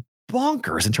is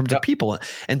bonkers in terms of people,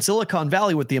 and Silicon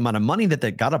Valley with the amount of money that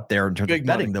they got up there in terms of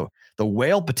betting, the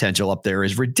whale potential up there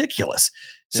is ridiculous.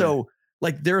 So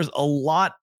like there's a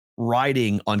lot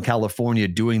riding on California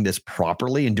doing this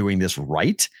properly and doing this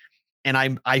right.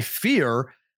 And I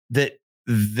fear that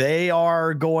they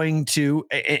are going to,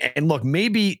 and look,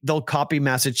 maybe they'll copy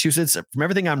Massachusetts. From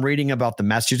everything I'm reading about the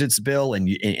Massachusetts bill, and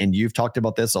you've talked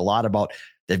about this a lot, about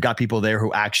they've got people there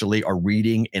who actually are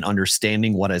reading and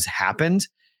understanding what has happened.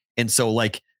 And so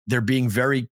like they're being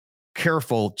very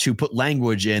careful to put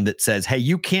language in that says, hey,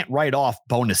 you can't write off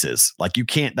bonuses. Like you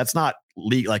can't, that's not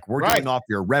legal. Like we're getting off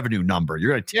your revenue number.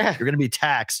 You're going to be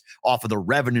taxed off of the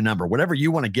revenue number. Whatever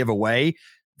you want to give away,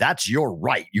 that's your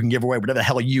right. You can give away whatever the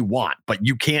hell you want, but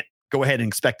you can't go ahead and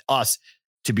expect us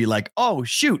to be like, oh,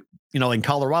 shoot. You know, in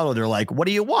Colorado, they're like, what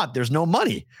do you want? There's no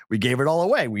money. We gave it all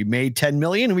away. We made 10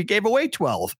 million and we gave away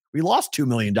 12. We lost $2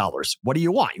 million. What do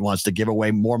you want? You want us to give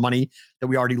away more money that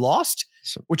we already lost?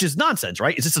 Which is nonsense,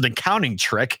 right? It's just an accounting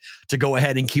trick to go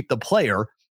ahead and keep the player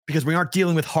because we aren't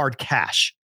dealing with hard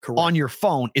cash. Correct. On your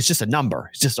phone. It's just a number.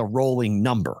 It's just a rolling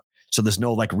number. So there's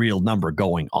no like real number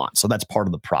going on. So that's part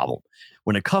of the problem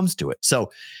when it comes to it.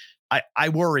 So I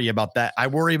worry about that. I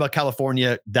worry about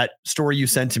California. That story you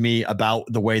sent to me about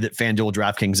the way that FanDuel,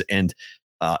 DraftKings, and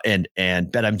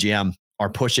BetMGM are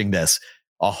pushing this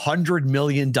 $100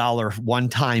 million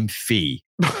one-time fee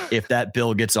if that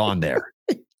bill gets on there.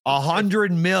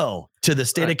 $100 million to the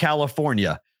state of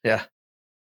California. Yeah.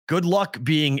 Good luck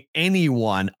being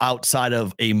anyone outside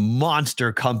of a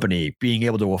monster company being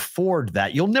able to afford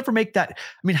that. You'll never make that.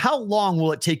 I mean, how long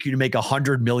will it take you to make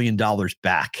 $100 million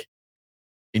back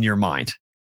in your mind?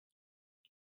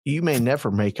 You may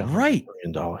never make $100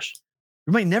 million.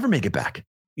 You might never make it back.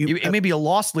 It may be a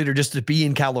loss leader just to be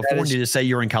in California to say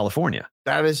you're in California.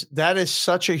 That is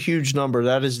such a huge number.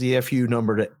 That is the FU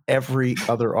number to every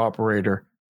other operator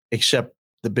except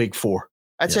the big four.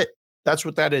 That's it. That's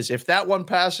what that is. If that one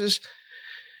passes,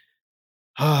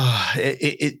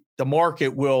 the market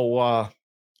will.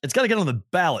 It's got to get on the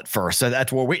ballot first. So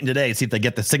that's what we're waiting today to see if they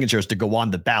get the signatures to go on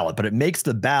the ballot. But it makes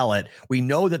the ballot. We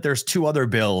know that there's 2 other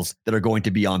bills that are going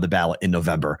to be on the ballot in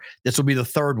November. This will be the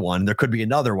 3rd one. There could be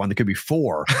another one. There could be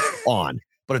 4 on.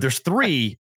 But if there's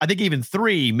 3, I think even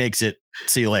 3 makes it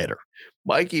see you later.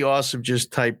 Mikey Awesome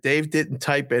just typed. Dave didn't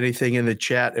type anything in the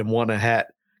chat and won a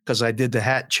hat because I did the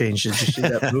hat change. Did you see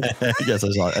that move? Yes,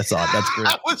 I saw it. That's great.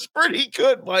 That was pretty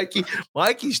good, Mikey.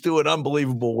 Mikey's doing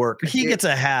unbelievable work. He gets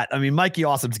a hat. I mean, Mikey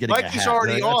Awesome's getting a hat. Mikey's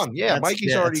already on. Yeah,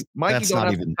 Mikey's already. Mikey don't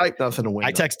have to type nothing to win.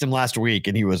 I texted him last week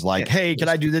and he was like, hey, can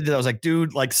I do this? I was like,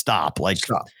 dude, like, stop. Like,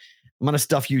 stop. I'm going to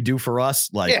stuff you do for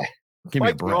us. Like, give me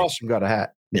a break. Awesome got a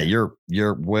hat. Yeah, you're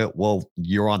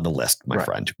on the list, my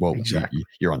friend. Well, exactly.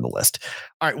 You're on the list.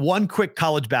 All right, one quick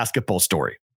college basketball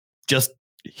story. Just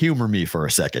humor me for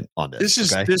a second on this.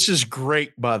 This is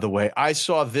great, by the way. I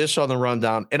saw this on the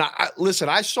rundown, and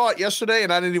I saw it yesterday,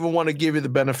 and I didn't even want to give you the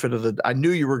benefit of I knew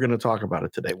you were going to talk about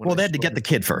it today. Well, they had to get the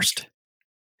kid first.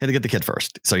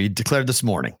 So you declared this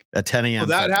morning at 10 a.m. Well,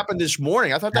 that happened this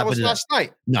morning. I thought that was last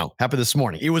night. No, happened this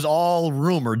morning. It was all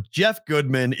rumored. Jeff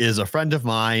Goodman is a friend of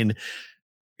mine.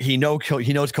 He knows Coach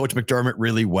McDermott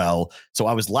really well. So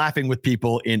I was laughing with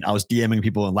people I was DMing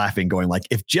people and laughing, going like,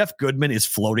 if Jeff Goodman is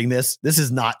floating this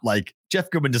is not like,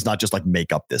 Jeff Goodman does not just like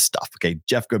make up this stuff. Okay.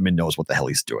 Jeff Goodman knows what the hell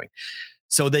he's doing.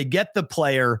 So they get the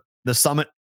Summit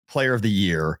Player of the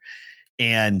Year,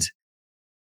 and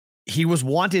he was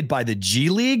wanted by the G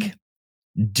League,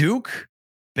 Duke,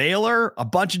 Baylor, a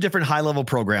bunch of different high-level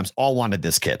programs, all wanted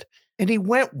this kid. And he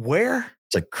went where?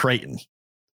 It's like Creighton.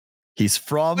 He's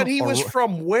from But he was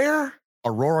from where?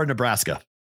 Aurora, Nebraska.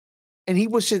 And he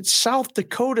was at South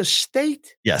Dakota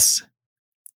State? Yes.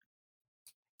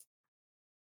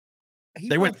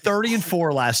 They went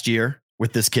 30-4 last year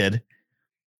with this kid.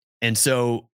 And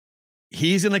so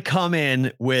he's going to come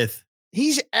in with.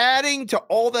 He's adding to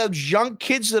all those young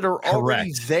kids that are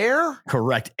already there?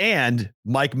 Correct. And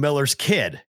Mike Miller's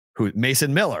kid,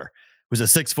 Mason Miller, who's a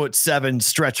 6'7"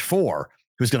 stretch 4,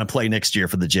 who's going to play next year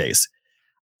for the Jays.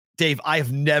 Dave, I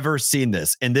have never seen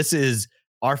this. And this is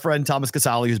our friend Thomas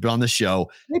Casale, who's been on the show.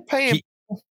 Are they paying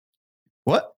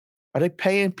what? Are they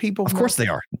paying people? Of course they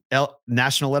are.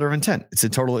 National letter of intent. It's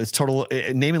total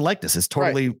name and likeness. It's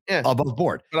totally above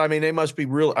board. But I mean, they must be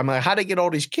real. I mean, how do they get all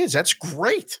these kids? That's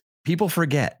great. People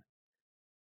forget.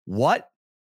 What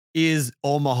is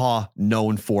Omaha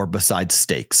known for besides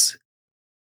steaks?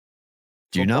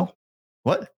 Do you know?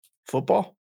 What?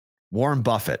 Football? Warren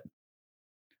Buffett.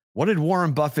 What did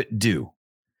Warren Buffett do?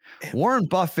 Warren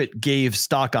Buffett gave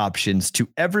stock options to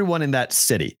everyone in that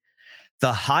city.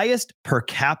 The highest per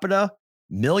capita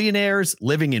millionaires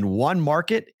living in one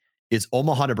market is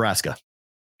Omaha, Nebraska,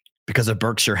 because of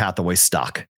Berkshire Hathaway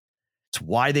stock. It's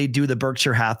why they do the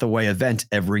Berkshire Hathaway event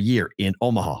every year in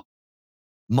Omaha.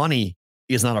 Money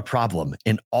is not a problem.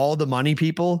 And all the money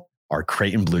people are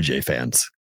Creighton Blue Jay fans.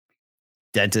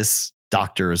 Dentists,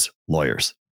 doctors,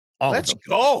 lawyers. Let's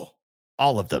go.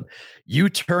 All of them. You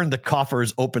turn the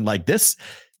coffers open like this.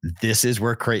 This is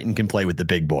where Creighton can play with the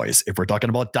big boys. If we're talking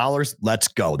about dollars, let's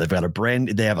go. They've got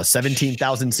they have a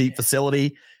 17,000 seat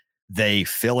facility. They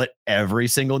fill it every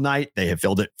single night. They have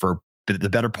filled it for the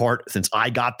better part since I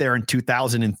got there in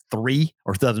 2003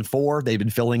 or 2004. They've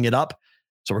been filling it up.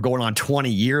 So we're going on 20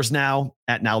 years now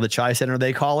at the Chi Center,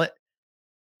 they call it.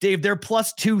 Dave, they're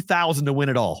plus 2,000 to win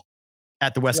it all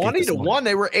at the Westgate. 20-1.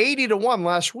 They were 80-1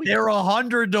 last week. They were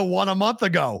 100-1 a month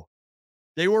ago.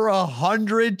 They were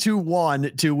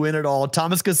 100-1 to win it all.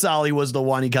 Thomas Casale was the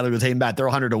one. He kind of goes, hey, Matt, they're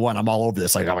 100-1. I'm all over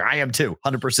this. Like, I am too,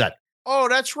 100%. Oh,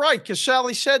 that's right.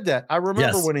 Casale said that. I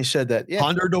remember when he said that. Yeah.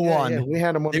 100-1. Yeah, we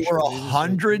had him on They were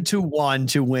 100-1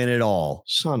 to win it all.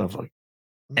 Son of a.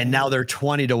 And now they're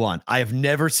 20-1. I have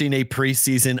never seen a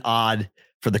preseason odd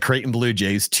for the Creighton Blue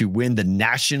Jays to win the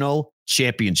national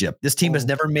championship. This team has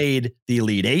never made the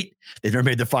Elite Eight. They've never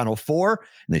made the Final Four.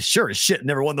 And they sure as shit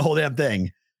never won the whole damn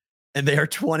thing. And they are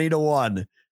 20-1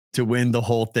 to win the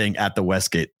whole thing at the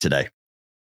Westgate today.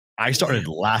 I started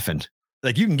laughing.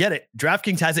 Like, you can get it.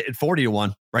 DraftKings has it at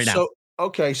 40-1 right now. So,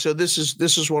 okay. So this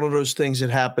is one of those things that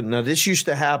happened. Now, this used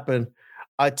to happen.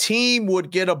 A team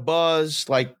would get a buzz.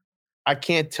 Like, I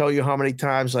can't tell you how many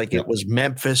times, like it was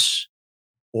Memphis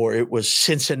or it was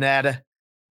Cincinnati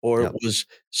or it was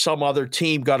some other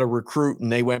team got a recruit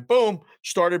and they went, boom,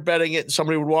 started betting it. And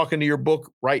somebody would walk into your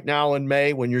book right now in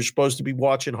May when you're supposed to be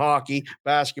watching hockey,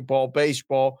 basketball,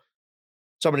 baseball.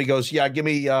 Somebody goes, yeah, give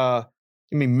me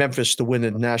Memphis to win the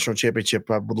national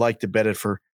championship. I would like to bet it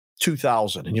for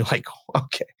 2,000. And you're like,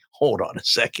 okay, hold on a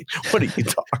second. What are you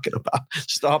talking about?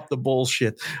 Stop the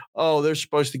bullshit. Oh, they're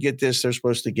supposed to get this. They're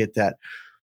supposed to get that.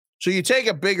 So you take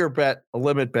a bigger bet, a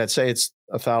limit bet, say it's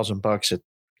 $1,000 at,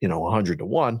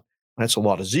 100-1. That's a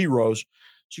lot of zeros.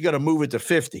 So you got to move it to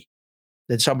 50.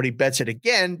 Then somebody bets it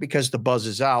again because the buzz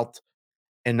is out.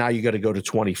 And now you got to go to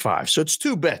 25. So it's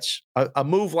two bets. A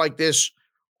move like this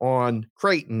on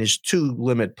Creighton is two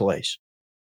limit plays.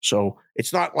 So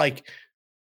it's not like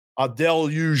a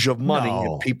deluge of money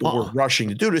and people were rushing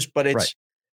to do this, but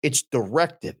it's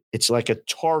directed. It's like a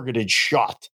targeted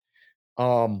shot.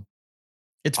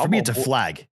 It's a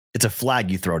flag. It's a flag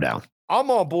you throw down. I'm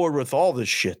on board with all this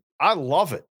shit. I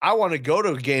love it. I want to go to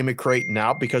a game at Creighton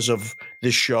now because of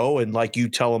this show and like you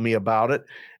telling me about it.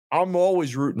 I'm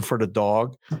always rooting for the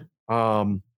dog.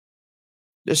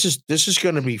 This is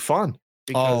going to be fun.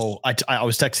 I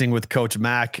was texting with Coach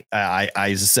Mack.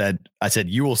 I said,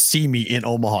 you will see me in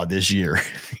Omaha this year.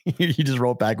 He just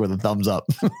wrote back with a thumbs up.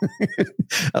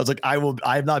 I was like, I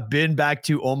have not been back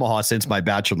to Omaha since my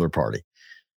bachelor party.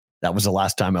 That was the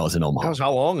last time I was in Omaha. That was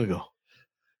how long ago?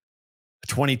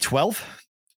 2012.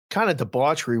 Kind of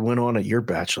debauchery went on at your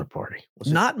bachelor party.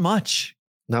 Not much.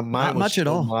 Not much at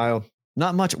all. Mild.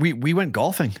 Not much. We went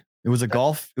golfing. It was a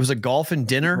golf and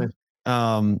dinner.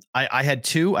 I had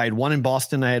two. I had one in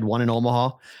Boston. I had one in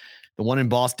Omaha. The one in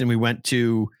Boston, we went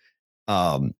to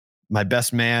my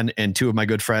best man and two of my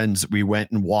good friends. We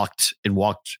went and walked,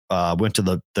 went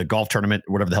to the golf tournament,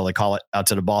 whatever the hell they call it,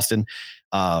 outside of Boston.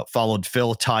 Followed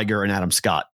Phil, Tiger, and Adam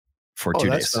Scott. for 2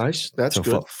 days. That's nice. That's so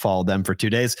good. Followed them for 2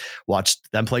 days,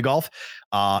 watched them play golf.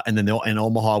 And then in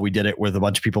Omaha, we did it with a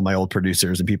bunch of people, my old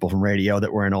producers and people from radio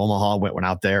that were in Omaha, went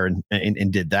out there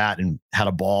and did that and had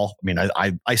a ball. I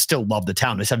mean, I still love the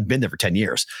town. I just haven't been there for 10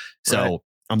 years. So right.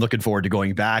 I'm looking forward to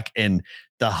going back. And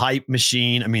the hype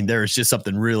machine, I mean, there's just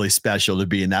something really special to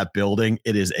be in that building.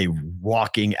 It is a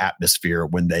rocking atmosphere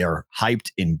when they are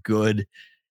hyped and good.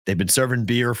 They've been serving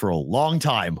beer for a long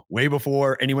time, way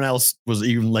before anyone else was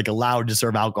even like allowed to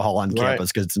serve alcohol on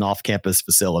campus, because it's an off-campus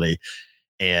facility.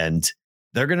 And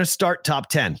they're going to start top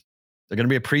 10. They're going to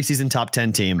be a preseason top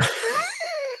 10 team.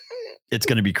 It's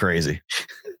going to be crazy.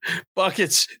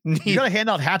 Buckets. You got to hand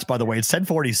out hats, by the way. It's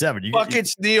 10:47.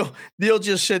 Buckets. Neil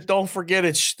just said, don't forget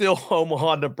it's still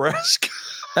Omaha, Nebraska.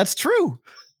 That's true.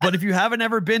 But if you haven't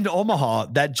ever been to Omaha,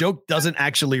 that joke doesn't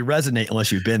actually resonate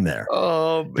unless you've been there.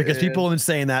 Oh, man. Because people have been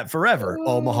saying that forever.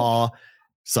 Omaha,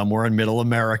 somewhere in middle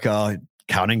America,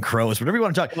 Counting Crows, whatever you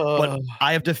want to talk. But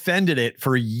I have defended it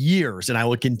for years, and I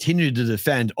will continue to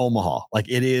defend Omaha. Like,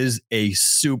 it is a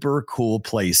super cool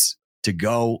place to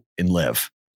go and live.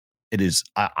 It is.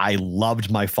 I loved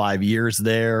my 5 years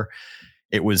there.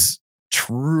 It was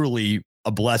truly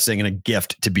a blessing and a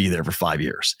gift to be there for 5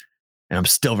 years. And I'm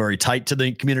still very tight to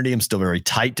the community. I'm still very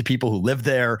tight to people who live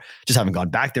there. Just haven't gone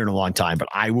back there in a long time, but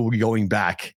I will be going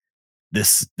back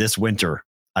this winter.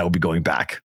 I will be going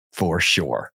back for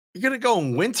sure. You're going to go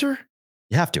in winter?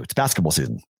 You have to. It's basketball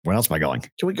season. Where else am I going?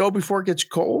 Can we go before it gets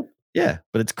cold? Yeah,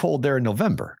 but it's cold there in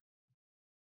November.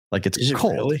 Like, it's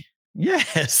cold. Really?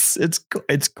 Yes,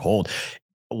 it's cold.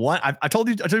 I told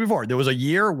you before, there was a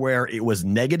year where it was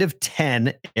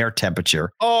 -10 air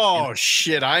temperature. Oh,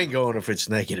 shit. I ain't going if it's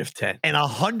 -10. And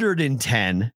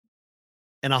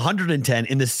 110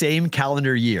 in the same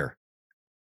calendar year.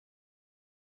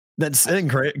 That's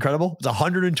incredible. It's a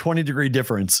 120-degree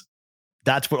difference.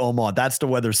 That's what Omaha, that's the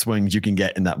weather swings you can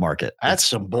get in that market. That's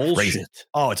some bullshit. Crazy.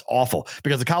 Oh, it's awful,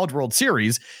 because the College World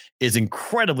Series is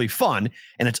incredibly fun,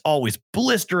 and it's always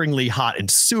blisteringly hot and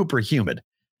super humid.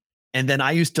 And then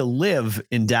I used to live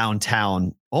in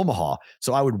downtown Omaha,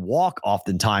 so I would walk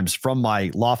oftentimes from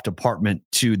my loft apartment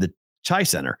to the Chi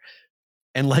Center.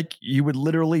 And like, you would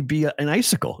literally be an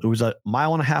icicle. It was a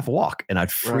 1.5 mile walk, and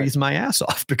I'd freeze my ass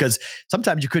off, because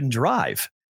sometimes you couldn't drive.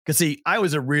 Because see, I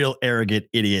was a real arrogant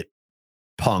idiot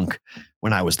punk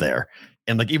when I was there.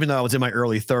 And like, even though I was in my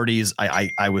early 30s,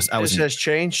 I was. This has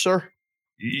changed, sir.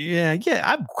 Yeah,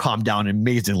 I've calmed down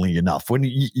amazingly enough. When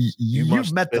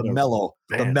you've met the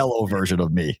mellow version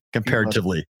of me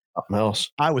comparatively. Something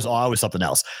else. I was something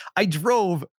else. I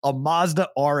drove a Mazda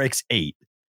RX-8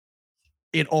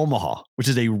 in Omaha, which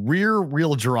is a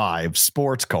rear-wheel drive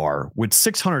sports car with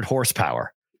 600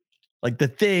 horsepower. Like, the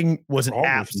thing was an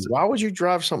absolute. Why would you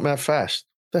drive something that fast?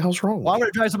 What the hell's wrong? Why would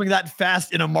I drive something that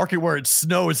fast in a market where it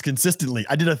snows consistently?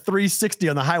 I did a 360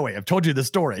 on the highway. I've told you the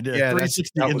story. I did a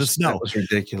 360 in the snow. That was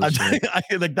ridiculous. That's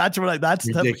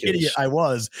the type of idiot I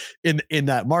was in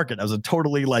that market. I was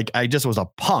I just was a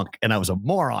punk, and I was a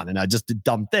moron, and I just did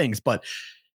dumb things. But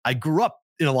I grew up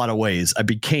in a lot of ways. I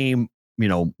became,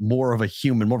 more of a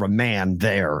human, more of a man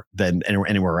there than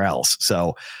anywhere else.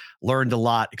 So learned a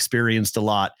lot, experienced a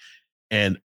lot,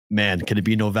 and man, can it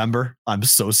be November? I'm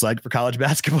so psyched for college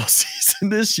basketball season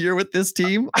this year with this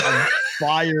team. I'm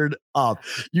fired up.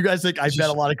 You guys think I bet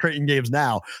a lot of Creighton games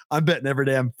now? I'm betting every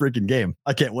damn freaking game.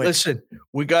 I can't wait. Listen,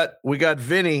 we got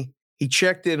Vinny. He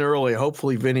checked in early.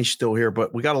 Hopefully Vinny's still here,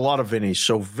 but we got a lot of Vinny's.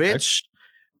 So Vince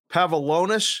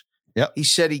Pavlonis, he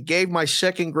said he gave my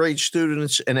second grade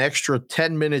students an extra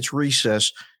 10 minutes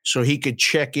recess so he could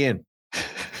check in.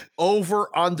 Over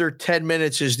under 10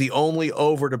 minutes is the only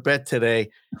over to bet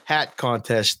today. Hat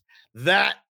contest.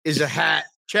 That is a hat.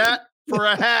 Chat for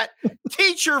a hat.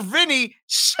 Teacher Vinny,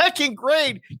 second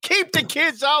grade. Keep the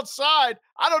kids outside.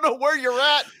 I don't know where you're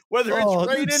at, whether it's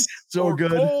raining or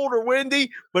cold or windy,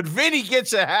 but Vinny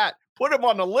gets a hat. Put him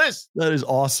on the list. That is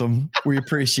awesome. We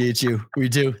appreciate you. We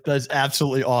do. That's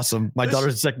absolutely awesome. My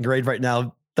daughter's in second grade right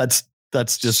now. That's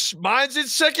just. Mine's in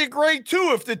second grade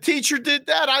too. If the teacher did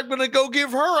that, I'm going to go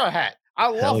give her a hat. I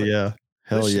love it.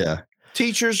 Hell yeah.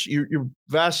 Teachers, you're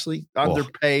vastly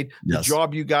underpaid. The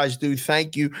job you guys do.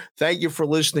 Thank you. Thank you for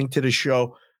listening to the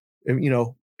show. And,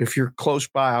 if you're close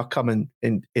by, I'll come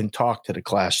and talk to the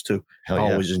class too. I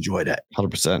always enjoy that.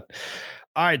 100%.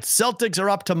 All right. Celtics are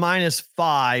up to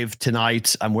 -5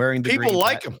 tonight. I'm wearing the People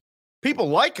like them. People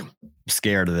like them. I'm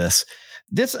scared of this.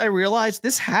 I realized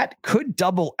this hat could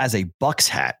double as a Bucks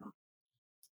hat.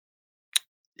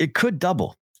 It could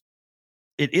double.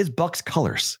 It is Bucks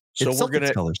colors. So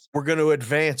we're going to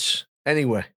advance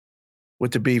anyway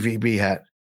with the BVB hat.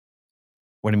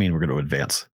 What do you mean we're going to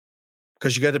advance?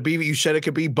 Because you got to be. You said it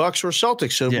could be Bucks or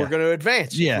Celtics, so we're going to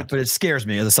advance. Yeah, but it scares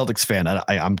me as a Celtics fan.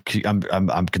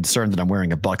 I'm concerned that I'm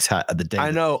wearing a Bucks hat at the day. I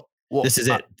know. Well, this is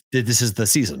it. This is the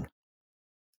season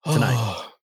tonight.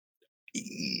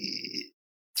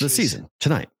 It's the season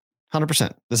tonight.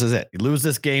 100%. This is it. You lose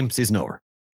this game, season over.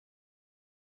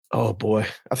 Oh boy,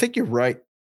 I think you're right.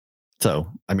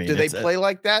 So I mean, do they play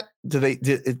like that? Do they?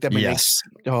 Yes.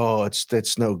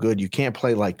 That's no good. You can't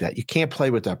play like that. You can't play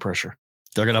with that pressure.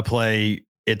 They're going to play.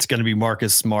 It's going to be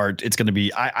Marcus Smart. It's going to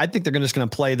be, I think they're just going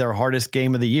to play their hardest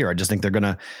game of the year. I just think they're going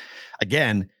to,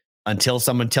 again, until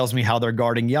someone tells me how they're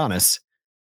guarding Giannis,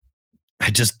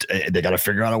 they got to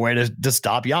figure out a way to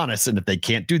stop Giannis. And if they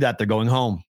can't do that, they're going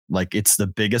home. Like, it's the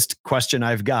biggest question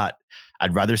I've got.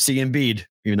 I'd rather see Embiid,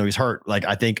 even though he's hurt. Like,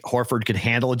 I think Horford could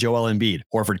handle Joel Embiid.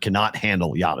 Horford cannot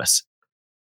handle Giannis.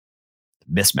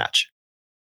 Mismatch.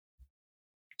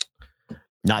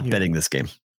 Not betting this game.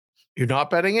 You're not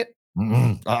betting it?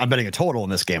 Mm-hmm. I'm betting a total in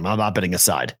this game. I'm not betting a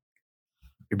side.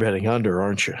 You're betting under,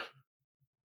 aren't you?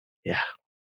 Yeah.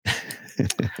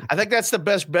 I think that's the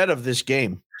best bet of this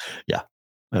game. Yeah,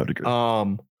 I would agree.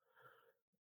 I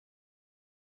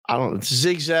don't know. It's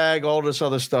zigzag, all this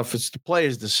other stuff. It's the play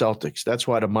is the Celtics. That's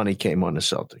why the money came on the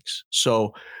Celtics.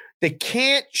 So they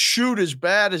can't shoot as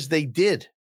bad as they did.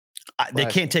 They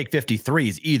can't take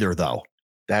 53s either, though.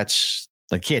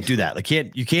 They can't do that.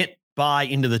 You can't buy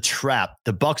into the trap.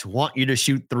 The Bucks want you to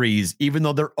shoot threes, even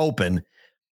though they're open.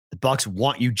 The Bucks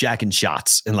want you jacking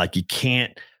shots, and you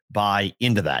can't buy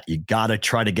into that. You got to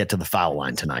try to get to the foul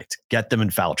line tonight. Get them in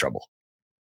foul trouble.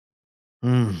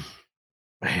 Man.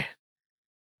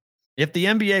 If the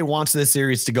NBA wants this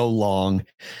series to go long,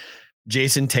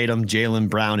 Jason Tatum, Jaylen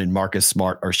Brown, and Marcus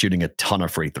Smart are shooting a ton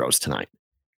of free throws tonight.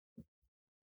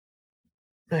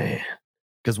 Man.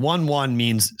 Because 1-1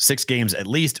 means 6 games at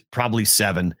least, probably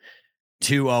 7.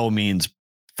 2-0 means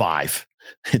 5.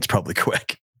 It's probably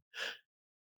quick.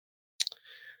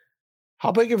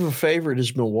 How big of a favorite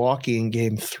is Milwaukee in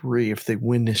game 3 if they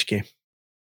win this game?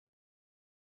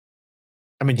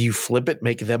 I mean, do you flip it,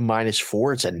 make them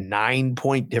 -4? It's a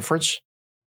 9-point difference.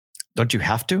 Don't you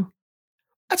have to?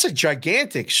 That's a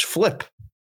gigantic flip.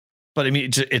 But I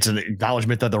mean, it's an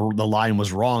acknowledgement that the line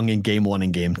was wrong in game 1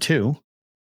 and game 2.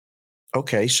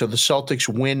 Okay, so the Celtics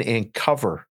win and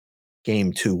cover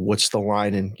game 2. What's the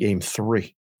line in game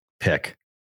 3? Pick.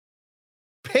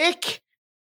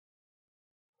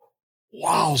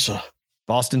 Wowza.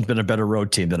 Boston's been a better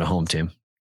road team than a home team. I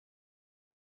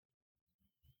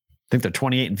think they're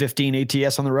 28-15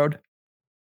 ATS on the road.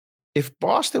 If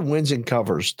Boston wins and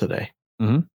covers today,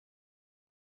 can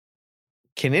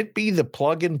it be the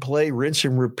plug and play, rinse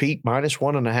and repeat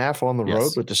 -1.5 on the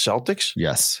road with the Celtics?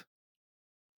 Yes.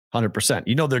 100%.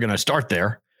 You know they're going to start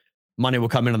there. Money will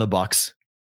come into the Bucks.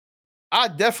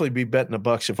 I'd definitely be betting the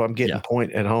Bucks if I'm getting a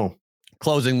point at home.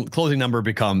 Closing number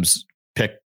becomes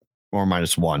pick or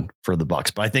 -1 for the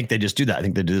Bucks. But I think they just do that. I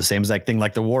think they do the same exact thing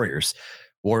like the Warriors.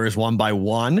 Warriors won by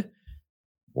 1.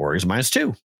 Warriors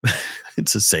 -2.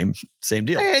 It's the same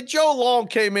deal. Hey, Joe Long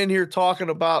came in here talking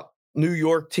about New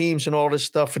York teams and all this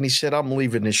stuff, and he said, I'm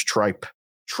leaving this tripe.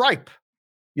 Tripe.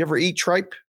 You ever eat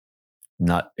tripe?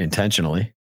 Not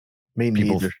intentionally. Me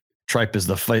neither. Tripe is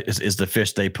the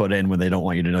fish they put in when they don't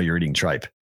want you to know you're eating tripe.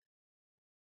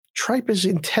 Tripe is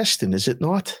intestine, is it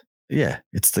not? Yeah,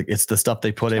 it's the stuff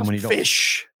they put in when you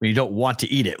don't want to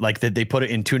eat it. Like they put it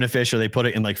in tuna fish, or they put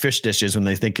it in fish dishes when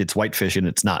they think it's white fish and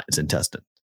it's not. It's intestine.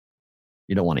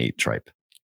 You don't want to eat tripe.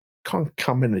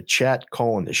 Come in the chat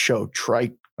calling the show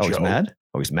tripe. Oh, Joe. He's mad?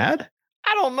 Oh, he's mad?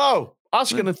 I don't know. I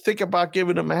was going to think about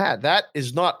giving him a hat. That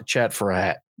is not a chat for a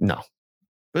hat. No,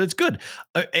 but it's good.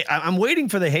 I'm waiting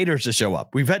for the haters to show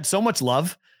up. We've had so much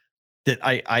love that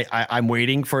I'm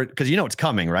waiting for it because it's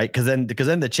coming, right? Because then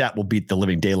the chat will beat the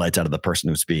living daylights out of the person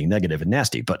who's being negative and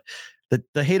nasty. But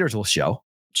the haters will show.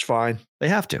 It's fine. They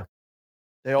have to.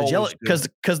 They always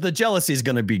because the jealousy is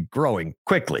going to be growing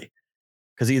quickly.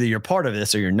 Because either you're part of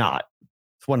this or you're not.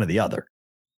 It's one or the other.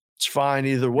 It's fine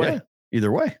either way. Yeah,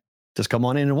 either way. Just come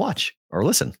on in and watch or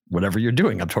listen. Whatever you're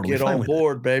doing, I'm totally fine with it. Get on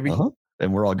board, baby.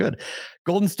 And we're all good.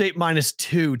 Golden State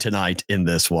 -2 tonight in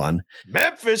this one.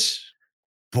 Memphis.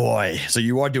 Boy, so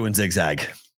you are doing zigzag.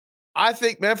 I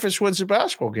think Memphis wins the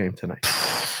basketball game tonight.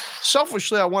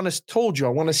 Selfishly, I want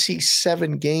to see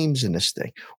 7 games in this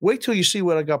thing. Wait till you see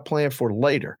what I got planned for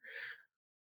later.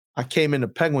 I came into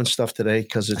Penguin stuff today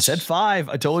because I said 5.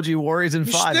 I told you Warriors in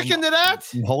 5. Sticking to that?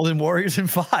 I'm holding Warriors in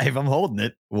 5. I'm holding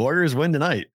it. Warriors win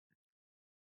tonight.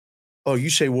 Oh, you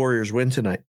say Warriors win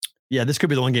tonight? Yeah, this could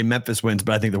be the one game Memphis wins,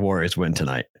 but I think the Warriors win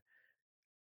tonight.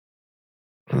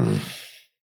 Well,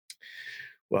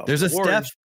 there's a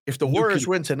If the Warriors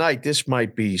win tonight, this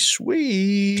might be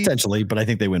sweet. Potentially, but I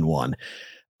think they win one.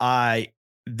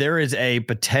 There is a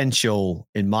potential,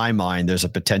 in my mind, there's a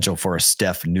potential for a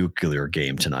Steph nuclear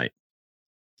game tonight.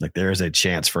 Like there is a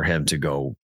chance for him to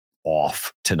go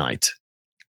off tonight.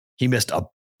 He missed a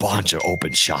bunch of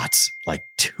open shots, like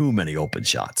too many open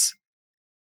shots.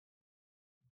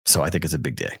 So I think it's a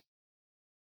big day.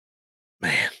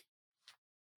 Man.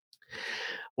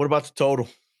 What about the total?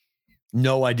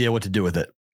 No idea what to do with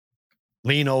it.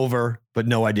 Lean over, but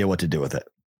no idea what to do with it.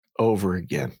 Over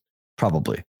again.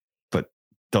 Probably, but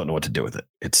don't know what to do with it.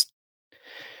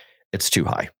 It's too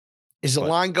high. Is the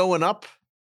line going up?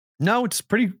 No, it's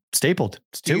pretty stapled.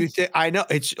 It's do you think? I know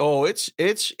it's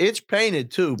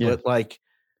painted too, but like,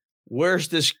 where's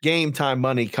this game time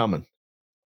money coming?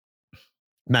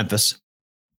 Memphis.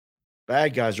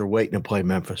 Bad guys are waiting to play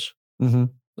Memphis. Mm-hmm.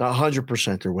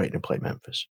 100% they're waiting to play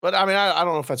Memphis. But I mean, I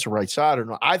don't know if that's the right side or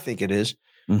not. I think it is.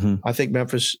 Mm-hmm. I think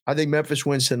Memphis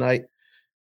wins tonight.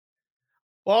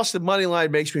 Boston money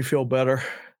line makes me feel better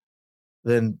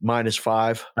than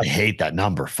 -5. I hate that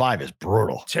number. 5 is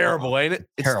brutal. Terrible, ain't it?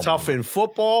 It's tough in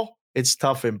football. It's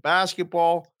tough in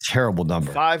basketball. Terrible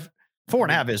number.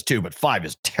 4.5 is too, but 5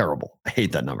 is terrible. I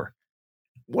hate that number.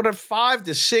 What a 5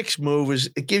 to 6 move is,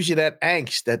 it gives you that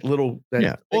angst, that thing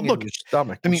in your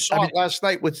stomach. I mean, saw it last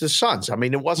night with the Suns. I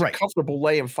mean, it wasn't comfortable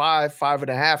laying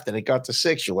 5.5. Then it got to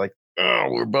 6. You're like, oh,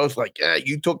 we were both like, yeah,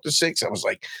 you took the 6. I was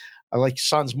like, I like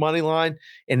Suns money line.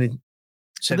 And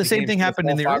so the same thing happened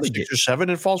in the early game. 6 or 7,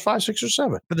 and falls 5, 6 or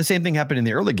 7. But the same thing happened in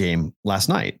the early game last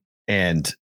night. And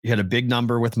you had a big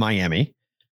number with Miami.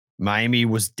 Miami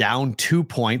was down 2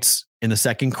 points in the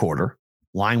second quarter.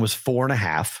 Line was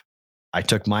 4.5. I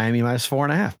took Miami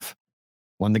 -4.5.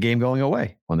 Won the game going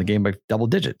away. Won the game by double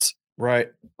digits. Right.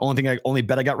 Only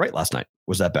bet I got right last night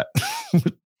was that bet.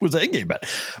 Was an in-game bet.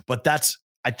 But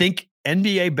I think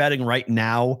NBA betting right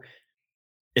now,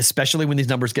 especially when these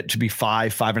numbers get to be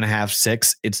 5, 5.5,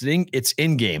 6, it's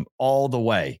in-game all the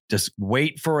way. Just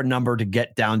wait for a number to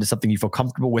get down to something you feel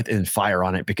comfortable with and fire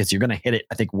on it, because you're going to hit it,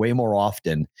 I think, way more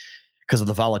often because of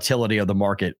the volatility of the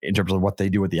market in terms of what they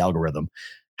do with the algorithm.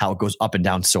 How it goes up and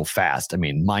down so fast. I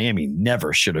mean, Miami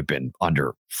never should have been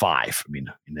under 5. I mean,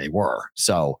 they were.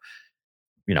 So,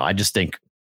 I just think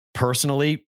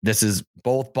personally, this is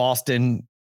both Boston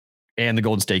and the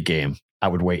Golden State game. I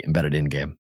would wait and bet it in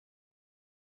game.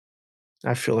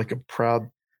 I feel like a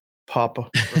proud papa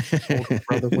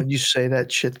brother when you say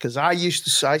that shit, because I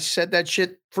said that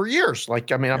shit for years.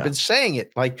 Like, I mean, I've been saying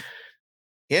it. Like,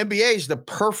 the NBA is the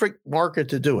perfect market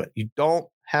to do it. You don't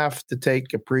have to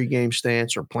take a pregame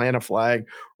stance or plant a flag.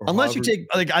 Unless you take,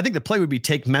 I think the play would be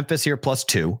take Memphis here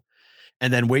 +2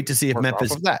 and then wait to see if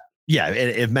Memphis. Yeah.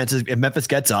 If Memphis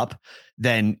gets up,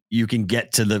 then you can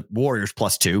get to the Warriors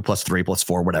 +2, +3,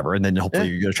 +4, whatever. And then hopefully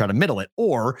you're going to try to middle it,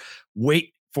 or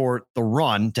wait for the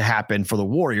run to happen for the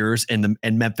Warriors and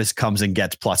Memphis comes and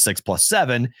gets +6,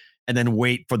 +7, and then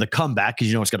wait for the comeback,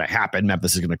 because what's going to happen.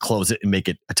 Memphis is going to close it and make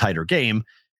it a tighter game.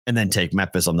 And then take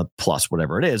Memphis on the plus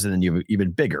whatever it is, and then you have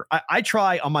even bigger. I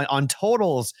try on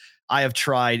totals. I have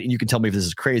tried, and you can tell me if this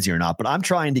is crazy or not, but I'm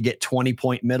trying to get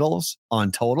 20-point middles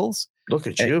on totals. Look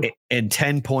at you. And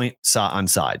 10-point on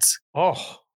sides.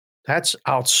 Oh, that's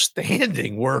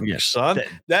outstanding work, son.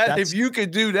 That if you could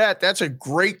do that, that's a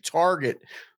great target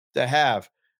to have.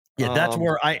 Yeah, that's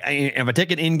where if I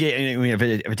take an in-game, if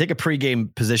I take a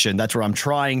pregame position, that's where I'm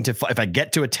trying to. If I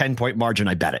get to a 10-point margin,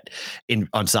 I bet it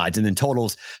on sides, and then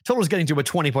totals getting to a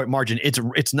 20-point margin.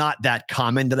 It's not that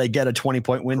common that I get a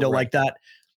 20-point window like that,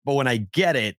 but when I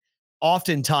get it,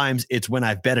 oftentimes it's when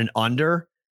I've bet an under,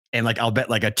 and like I'll bet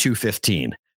like a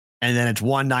 215, and then it's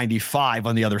 195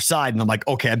 on the other side, and I'm like,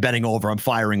 okay, I'm betting over. I'm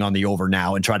firing on the over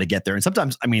now and try to get there. And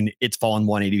sometimes, I mean, it's fallen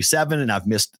 187, and I've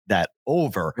missed that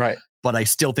over. Right. But I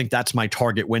still think that's my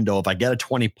target window. If I get a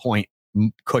 20-point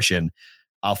cushion,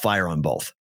 I'll fire on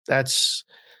both. That's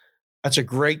a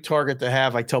great target to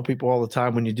have. I tell people all the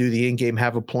time, when you do the in-game,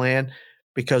 have a plan,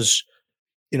 because,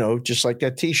 just like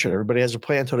that T-shirt, everybody has a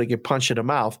plan until they get punched in the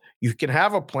mouth. You can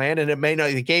have a plan, and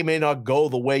the game may not go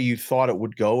the way you thought it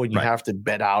would go, and you have to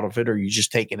bet out of it, or you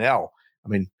just take an L. I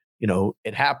mean,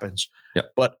 it happens.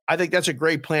 Yep. But I think that's a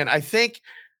great plan. I think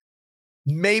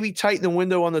maybe tighten the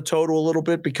window on the total a little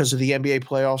bit because of the NBA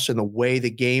playoffs and the way the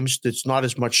games, it's not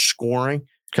as much scoring.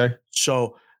 Okay.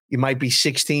 So it might be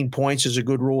 16 points is a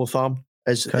good rule of thumb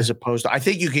as opposed to, I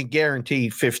think you can guarantee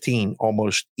 15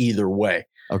 almost either way.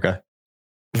 Okay.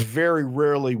 Very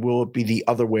rarely will it be the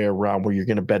other way around, where you're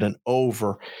going to bet an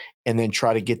over and then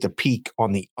try to get the peak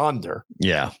on the under.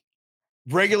 Yeah.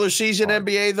 Regular season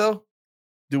NBA though,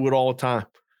 do it all the time.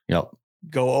 Yep.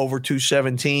 Go over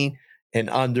 217 and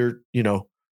under,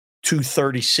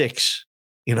 236,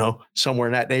 somewhere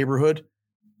in that neighborhood,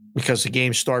 because the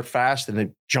games start fast and they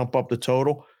jump up the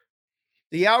total.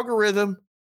 The algorithm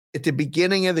at the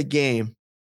beginning of the game,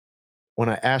 when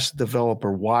I asked the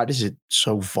developer, why is it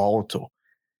so volatile?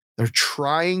 They're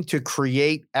trying to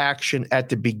create action at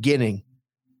the beginning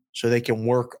so they can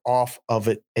work off of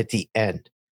it at the end.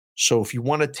 So if you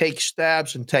want to take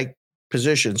stabs and take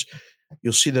positions,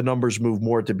 you'll see the numbers move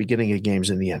more at the beginning of games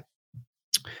than the end.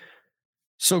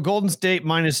 So Golden State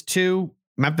 -2.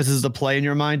 Memphis is the play in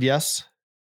your mind, yes?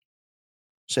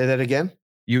 Say that again?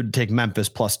 You'd take Memphis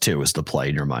 +2 as the play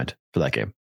in your mind for that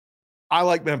game. I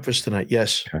like Memphis tonight,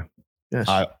 yes. Okay. Yes.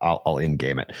 I'll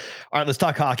in-game it. All right, let's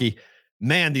talk hockey.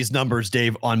 Man, these numbers,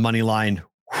 Dave, on money line,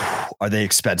 are they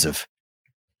expensive?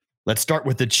 Let's start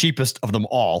with the cheapest of them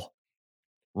all.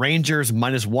 Rangers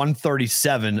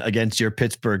 -137 against your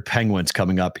Pittsburgh Penguins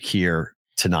coming up here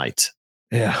tonight.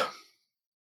 Yeah.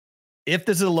 If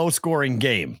this is a low-scoring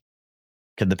game,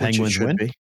 can the Penguins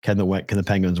win? Can the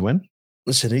Penguins win?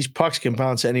 Listen, these pucks can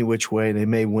bounce any which way. They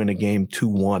may win a game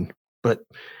 2-1, but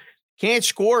can't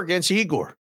score against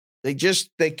Igor. They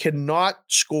cannot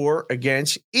score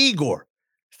against Igor.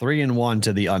 3-1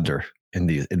 to the under in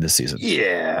the season.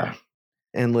 Yeah.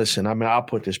 And listen, I'll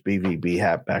put this BVB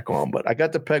hat back on, but I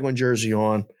got the Penguin jersey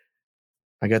on.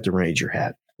 I got the Ranger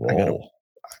hat.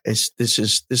 This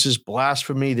is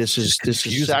blasphemy. This is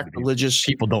sacrilegious.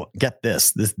 People don't get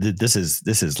this. This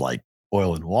is like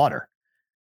oil and water.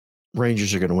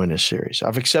 Rangers are going to win this series.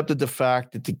 I've accepted the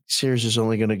fact that the series is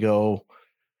only going to go.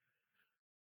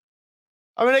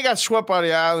 They got swept by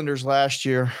the Islanders last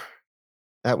year.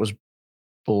 That was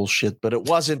bullshit, but it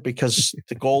wasn't because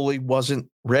the goalie wasn't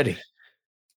ready.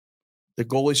 The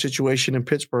goalie situation in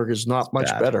Pittsburgh is not much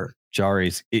better.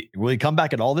 Jari's, will he come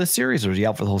back at all this series, or is he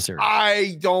out for the whole series?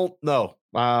 I don't know.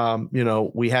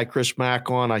 We had Chris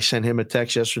Mack on. I sent him a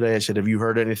text yesterday. I said, have you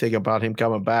heard anything about him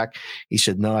coming back? He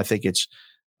said, no, I think it's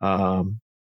the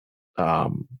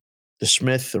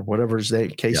Smith or whatever his name,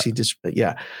 Casey.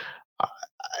 Yeah.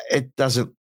 It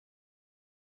doesn't.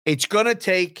 It's going to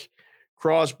take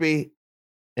Crosby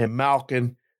and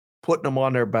Malkin putting them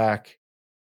on their back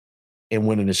and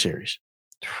winning the series.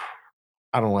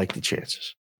 I don't like the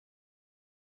chances.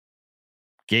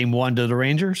 Game 1 to the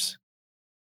Rangers?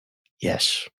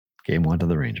 Yes. Game 1 to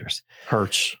the Rangers.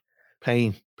 Hurts.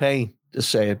 Pain to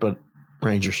say it, but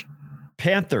Rangers.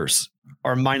 Panthers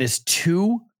are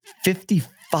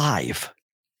 -255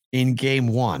 in game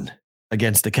 1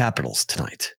 against the Capitals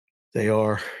tonight. They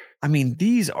are.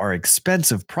 These are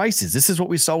expensive prices. This is what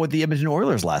we saw with the Edmonton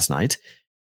Oilers last night.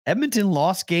 Edmonton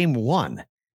lost game 1.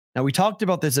 Now, we talked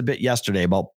about this a bit yesterday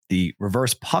about the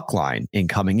reverse puck line in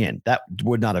coming in. That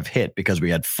would not have hit because we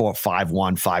had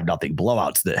 5-1, 5-0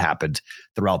 blowouts that happened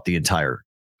throughout the entire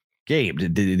game,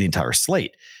 the entire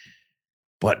slate.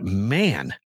 But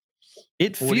man,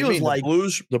 it feels like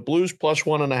the Blues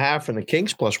 +1.5 and the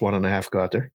Kings +1.5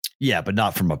 got there. Yeah, but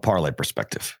not from a parlay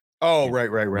perspective. Oh, right.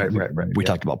 We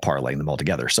talked about parlaying them all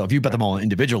together. So if you bet them all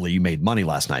individually, you made money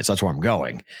last night. So that's where I'm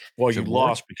going. Well, you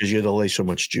lost because you had to lay so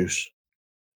much juice.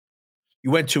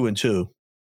 You went 2-2.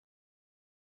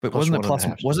 But wasn't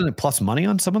it plus money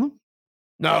on some of them?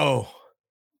 No.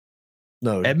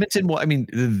 Edmonton,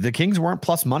 the Kings weren't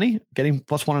plus money, getting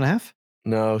 +1.5?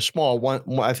 No, small one.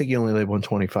 I think you only laid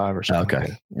 125 or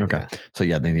something. Okay. So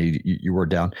yeah, then you were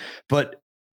down. But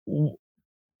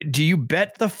do you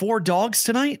bet the 4 dogs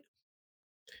tonight?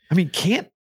 Can't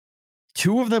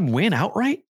 2 of them win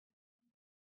outright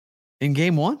in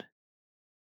game 1?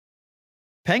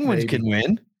 Penguins can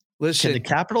win. Listen, can the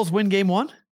Capitals win game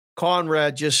 1?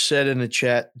 Conrad just said in the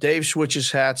chat, Dave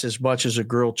switches hats as much as a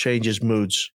girl changes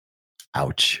moods.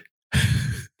 Ouch.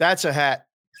 That's a hat.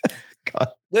 God.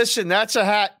 Listen, that's a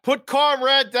hat. Put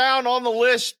Conrad down on the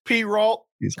list, P-Roll.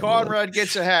 Conrad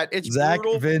gets a hat. It's Zach,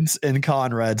 brutal. Vince, and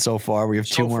Conrad so far. We have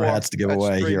 2 more hats to give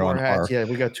away here on our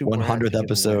we got 2 100th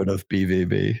episode of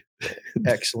BVB.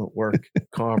 Excellent work,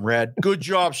 Conrad. Good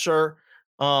job, sir.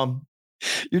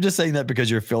 You're just saying that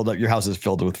because you're filled up. Your house is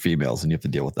filled with females, and you have to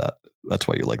deal with that. That's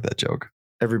why you like that joke.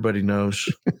 Everybody knows.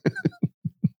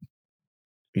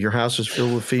 Your house is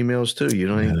filled with females too. You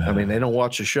don't. They don't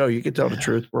watch the show. You can tell the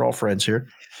truth. We're all friends here.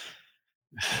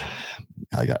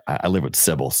 I live with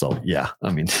Sybil, so yeah.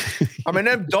 Them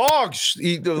dogs.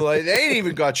 They ain't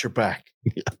even got your back.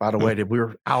 Yeah. By the way,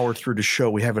 we're an hour through the show.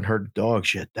 We haven't heard the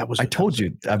dogs yet. I told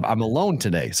you I'm alone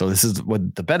today, so this is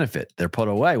what the benefit. They're put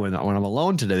away when I'm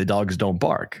alone today. The dogs don't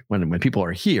bark. When people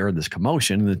are here, there's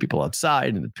commotion, and there's people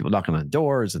outside, and there's people knocking on the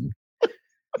doors, and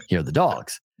hear the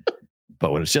dogs.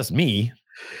 But when it's just me,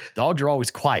 Dogs are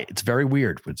always quiet. It's very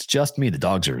weird. It's just me. The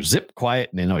dogs are zip quiet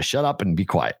and they know to shut up and be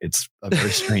quiet. It's a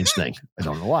very strange thing. I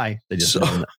don't know why. They just know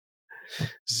that.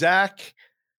 Zach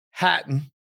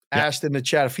Hatton asked in the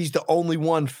chat if he's the only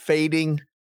one fading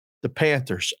the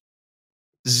Panthers.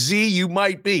 Z, you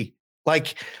might be.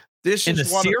 Like, this in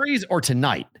is the series or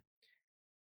tonight?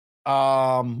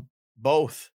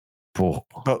 Both. Cool.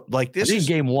 But like this is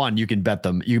game one. You can bet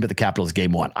them. You can bet the Capitals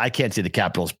game one. I can't see the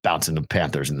Capitals bouncing the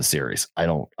Panthers in the series. I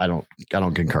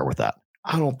don't concur with that.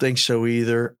 I don't think so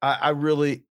either. I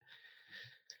really.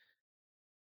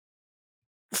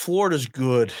 Florida's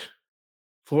good.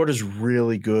 Florida's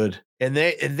really good. And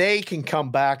they can come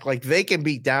back. Like, they can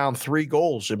be down 3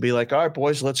 goals and be like, all right,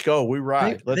 boys, let's go. We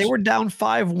ride. They were down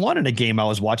 5-1 in a game I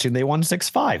was watching. They won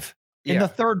 6-5 in the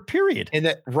third period. And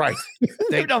that right.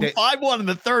 They were down 5-1 in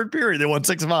the third period. They won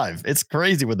 6-5. It's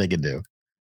crazy what they can do.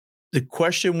 The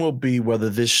question will be whether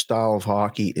this style of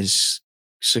hockey is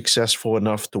successful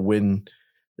enough to win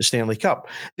the Stanley Cup.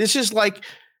 This is like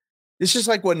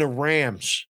when the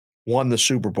Rams won the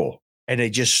Super Bowl. And they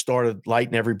just started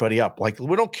lighting everybody up. Like,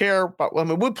 we don't care about, I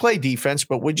mean, we play defense,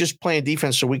 but we're just playing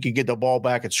defense so we could get the ball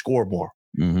back and score more.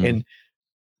 Mm-hmm. And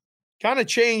kind of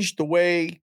changed the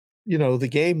way, the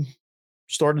game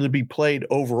started to be played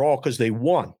overall because they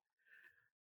won.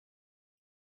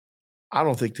 I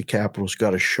don't think the Capitals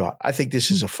got a shot. I think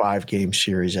this is a 5-game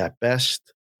series at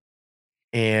best.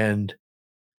 And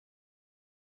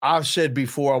I've said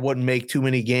before I wouldn't make too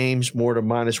many games more than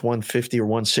minus 150 or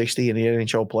 160 in the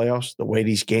NHL playoffs, the way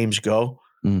these games go.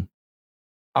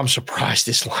 I'm surprised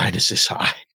this line is this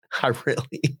high. I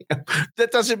really am. That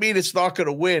doesn't mean it's not going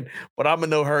to win, but I'm in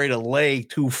no hurry to lay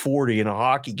 240 in a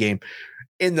hockey game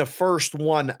in the first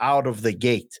one out of the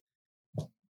gate.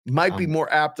 Might be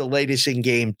more apt to lay this in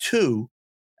game 2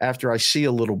 after I see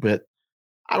a little bit.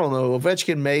 I don't know.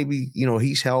 Ovechkin, maybe,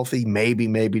 he's healthy. Maybe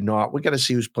not. We got to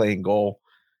see who's playing goal.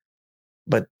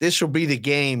 But this will be the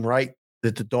game, right,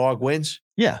 that the dog wins?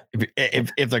 Yeah.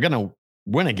 If they're going to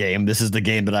win a game, this is the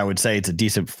game that I would say it's a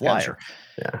decent flyer.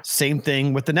 Yeah. Same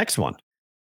thing with the next one.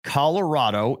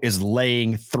 Colorado is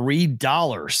laying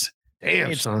 $3.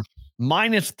 Damn, son.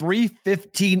 Minus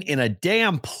 315 in a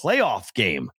damn playoff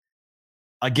game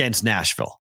against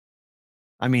Nashville.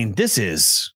 I mean, this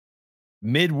is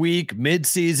midweek,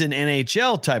 midseason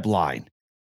NHL type line.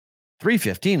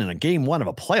 315 in a game 1 of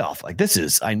a playoff. Like, this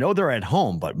is, I know they're at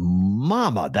home, but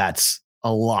mama, that's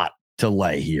a lot to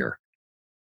lay here.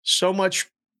 So much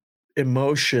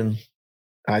emotion,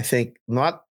 I think,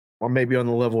 not, or maybe on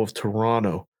the level of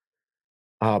Toronto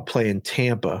playing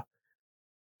Tampa,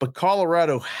 but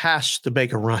Colorado has to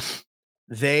make a run.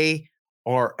 They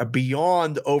are a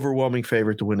beyond overwhelming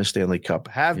favorite to win a Stanley Cup,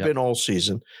 have been all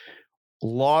season. A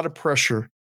lot of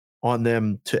pressure on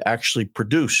them to actually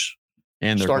produce.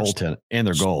 And their goaltender and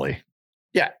their goalie.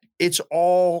 Yeah, it's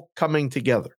all coming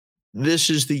together.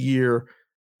 This is the year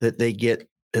that they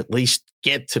at least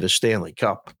get to the Stanley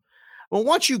Cup. Well,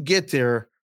 once you get there,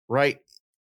 right,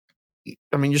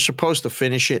 I mean, you're supposed to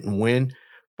finish it and win,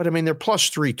 but I mean, they're plus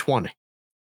 320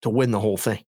 to win the whole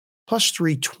thing. Plus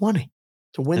 320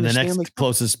 to win and the next Stanley Cup.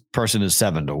 Closest person is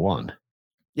 7-1.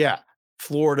 Yeah.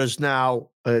 Florida's now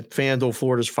at FanDuel.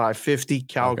 Florida's 550.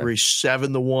 Calgary's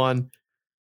 7-1.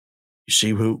 You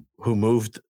see who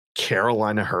moved?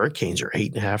 Carolina Hurricanes are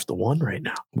 8.5-1 right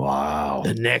now. Wow.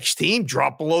 The next team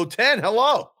dropped below 10.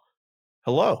 Hello.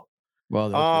 Well,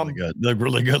 they looked really good. They looked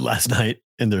really good last night,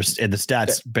 and the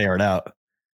stats bear it out.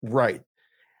 Right.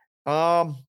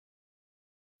 I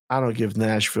don't give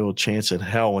Nashville a chance in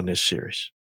hell in this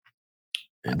series.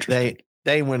 They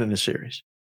ain't winning the series.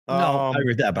 No, I agree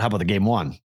with that. But how about the game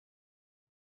 1?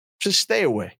 Just stay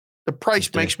away. The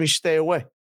price makes me stay away.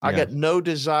 I got no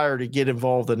desire to get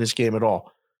involved in this game at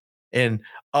all. And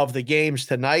of the games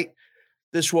tonight,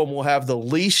 this one will have the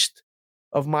least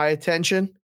of my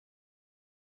attention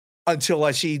until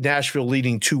I see Nashville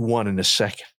leading 2-1 in the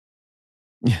second.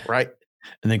 Right?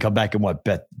 And then come back and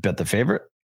bet the favorite?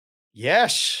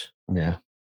 Yes. Yeah.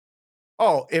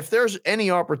 Oh, if there's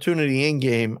any opportunity in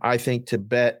game, I think to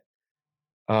bet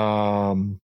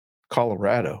Colorado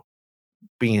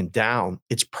being down,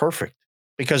 it's perfect.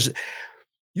 Because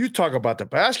you talk about the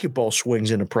basketball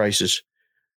swings in the prices.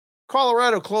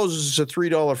 Colorado closes as a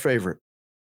 $3 favorite.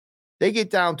 They get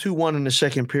down 2-1 in the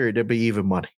second period, they'll be even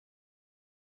money.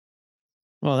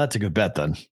 Well, that's a good bet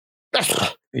then.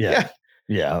 Yeah.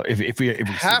 If we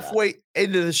halfway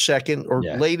into the second or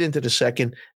late into the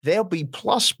second, they'll be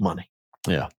plus money.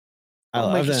 Yeah.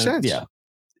 That'll make sense. Yeah.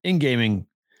 In gaming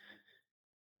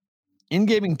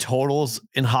totals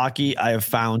in hockey, I have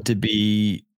found to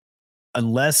be,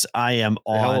 unless I am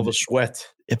on a hell of a sweat.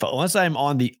 unless I'm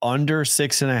on the under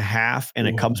 6.5 and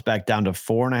it comes back down to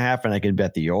 4.5 and I can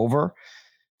bet the over.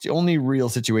 It's the only real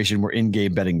situation where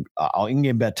in-game betting, I'll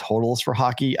in-game bet totals for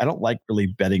hockey. I don't like really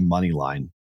betting money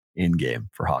line in-game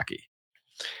for hockey.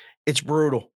 It's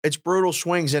brutal. It's brutal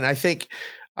swings. And I think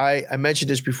I mentioned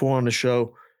this before on the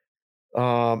show.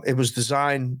 It was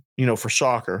designed, for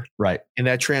soccer. Right. And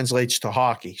that translates to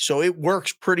hockey. So it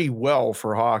works pretty well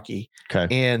for hockey. Okay.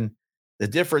 And the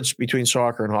difference between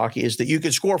soccer and hockey is that you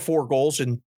can score 4 goals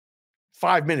in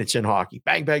 5 minutes in hockey.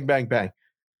 Bang, bang, bang, bang.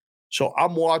 So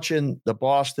I'm watching the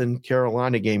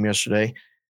Boston-Carolina game yesterday.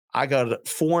 I got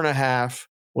 4.5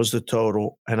 was the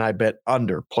total, and I bet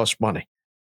under plus money.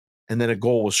 And then a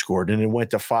goal was scored, and it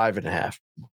went to 5.5.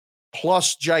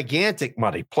 Plus gigantic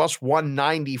money, plus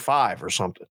 195 or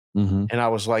something. Mm-hmm. And I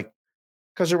was like,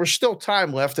 because there was still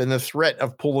time left, and the threat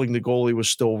of pulling the goalie was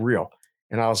still real.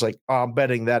 And I was like, oh, I'm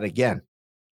betting that again.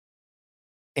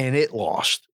 And it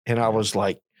lost. And I was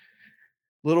like,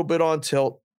 a little bit on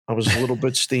tilt. I was a little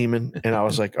bit steaming. And I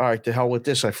was like, all right, to hell with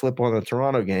this. I flip on the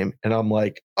Toronto game. And I'm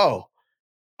like, oh,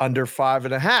 under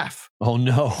 5.5. Oh,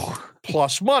 no.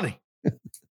 Plus money.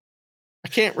 I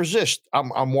can't resist.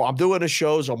 I'm doing the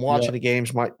shows. I'm watching the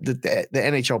games. The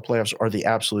NHL playoffs are the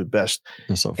absolute best.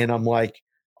 And I'm like,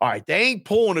 all right, they ain't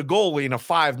pulling a goalie in a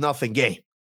 5-0 game.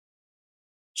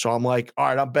 So I'm like, all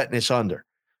right, I'm betting this under.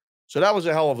 So that was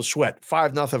a hell of a sweat.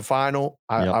 5-0 final.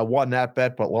 I won that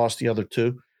bet, but lost the other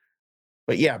 2.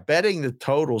 But yeah, betting the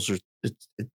totals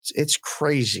it's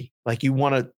crazy. Like you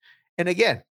want to, and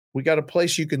again, we got a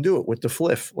place you can do it with the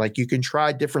Fliff. Like you can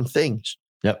try different things.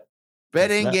 Yep.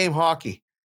 Bet in-game hockey.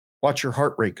 Watch your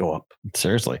heart rate go up.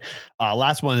 Seriously.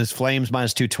 Last one is Flames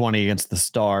minus 220 against the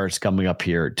Stars coming up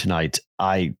here tonight.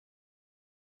 I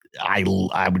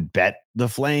would bet the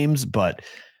Flames, but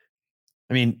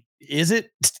I mean, is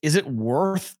it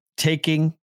worth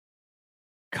taking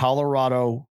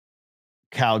Colorado,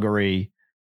 Calgary,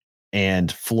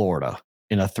 and Florida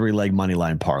in a 3-leg money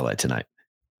line parlay tonight?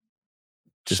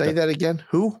 Say that again.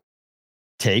 Who?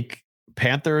 Take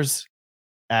Panthers,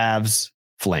 Avs,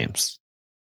 Flames.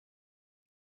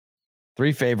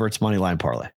 3 favorites money line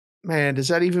parlay. Man,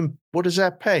 what does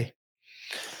that pay?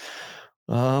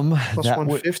 Plus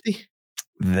 150?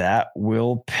 That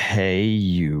will pay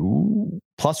you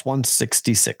plus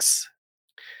 166.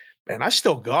 Man, I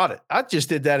still got it. I just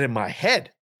did that in my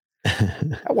head.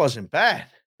 That wasn't bad.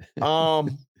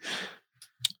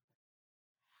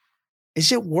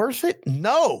 Is it worth it?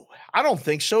 No, I don't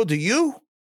think so. Do you?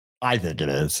 I think it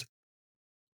is.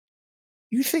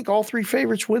 You think all 3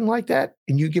 favorites win like that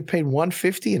and you get paid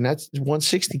 150 and that's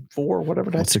 164,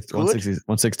 whatever that's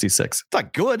 166. It's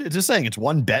not good. It's just saying it's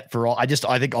one bet for all. I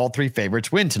think all 3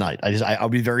 favorites win tonight. I'll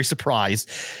be very surprised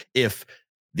if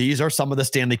these are some of the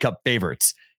Stanley Cup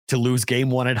favorites to lose game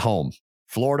 1 at home.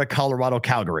 Florida, Colorado,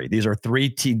 Calgary. These are 3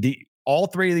 teams. All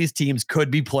 3 of these teams could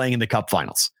be playing in the Cup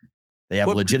finals. They have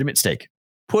a legitimate stake.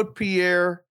 Put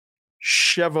Pierre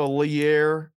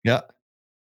Chevalier. Yeah.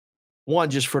 One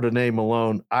just for the name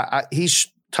alone. He's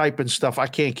typing stuff. I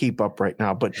can't keep up right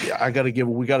now, but we got to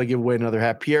give away another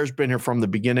hat. Pierre's been here from the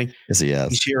beginning. Yes, he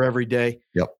has. He's here every day.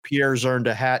 Yep. Pierre's earned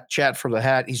a hat. Chat for the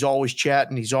hat. He's always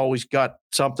chatting. He's always got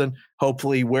something.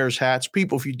 Hopefully he wears hats.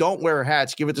 People, if you don't wear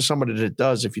hats, give it to somebody that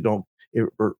does. If you don't,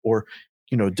 or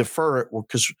defer it,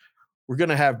 because we're going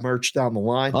to have merch down the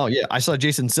line. Oh yeah. I saw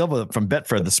Jason Silva from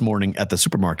Betfred this morning at the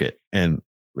supermarket and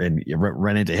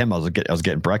ran into him. I was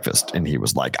getting breakfast and he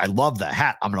was like, I love that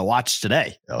hat. I'm going to watch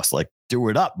today. I was like, do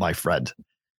it up, my friend.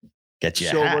 Get you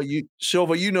a hat.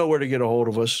 Silva, you know where to get a hold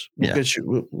of us. We'll get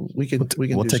you. We can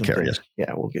take care of you.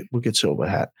 Yeah, we'll get Silva a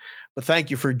hat. But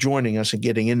thank you for joining us and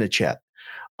getting in the chat.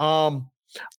 I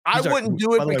wouldn't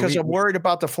do it because I'm worried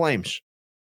about the Flames.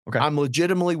 Okay. I'm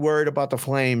legitimately worried about the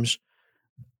Flames.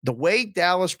 The way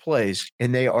Dallas plays,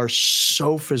 and they are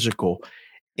so physical,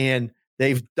 and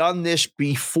they've done this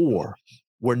before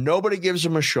where nobody gives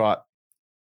them a shot.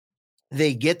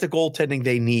 They get the goaltending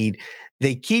they need.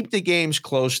 They keep the games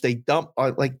close. They dump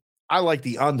I like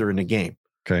the under in the game.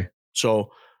 Okay.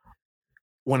 So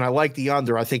when I like the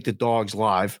under, I think the dog's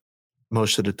live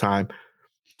most of the time.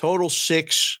 Total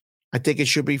 6. I think it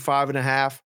should be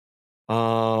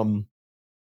 5.5.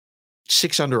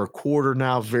 6 under a quarter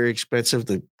now is very expensive.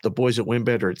 The boys at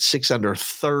WinBet are at 6 under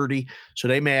 30. So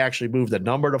they may actually move the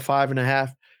number to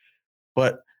 5.5.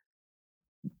 But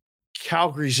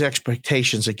Calgary's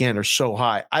expectations, again, are so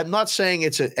high. I'm not saying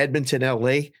it's an Edmonton,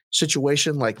 LA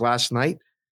situation like last night,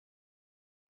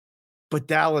 but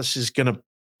Dallas is going to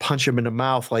punch him in the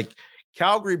mouth. Like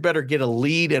Calgary better get a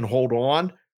lead and hold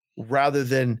on rather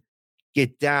than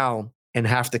get down and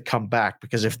have to come back.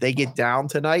 Because if they get down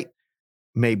tonight,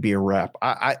 may be a wrap.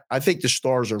 I think the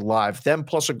Stars are live. Them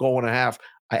plus a goal and a half.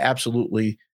 I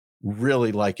absolutely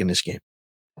really like in this game.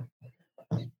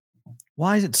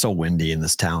 Why is it so windy in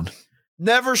this town?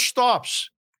 Never stops.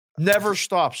 Never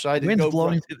stops.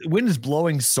 Wind is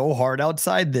blowing so hard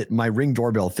outside that my Ring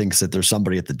doorbell thinks that there's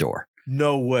somebody at the door.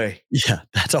 No way. Yeah,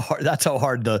 that's how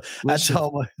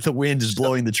the wind is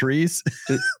blowing the trees.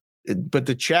 But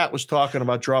the chat was talking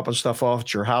about dropping stuff off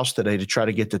at your house today to try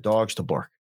to get the dogs to bark.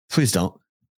 Please don't.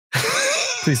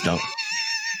 Please don't.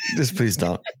 Just please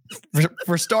don't.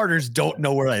 For starters, don't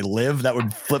know where I live. That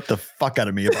would flip the fuck out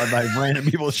of me if I have random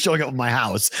people showing up at my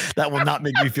house. That will not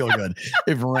make me feel good.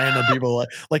 If random people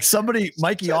like somebody,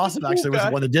 Mikey Awesome actually was the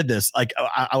one that did this. Like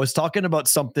I was talking about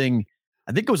something,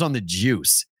 I think it was on the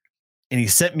juice, and he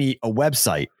sent me a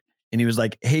website, and he was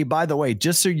like, "Hey, by the way,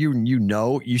 just so you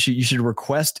know, you should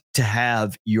request to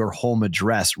have your home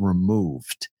address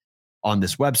removed on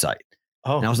this website."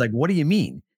 Oh, and I was like, "What do you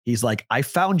mean?" He's like, "I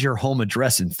found your home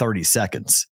address in 30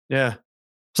 seconds. Yeah.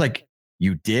 It's like,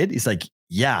 "You did?" He's like,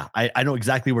 "Yeah, I know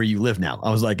exactly where you live now." I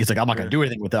was like, "It's like, I'm not going to do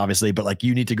anything with it, obviously, but like,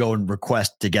 you need to go and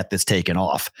request to get this taken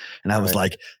off." And I was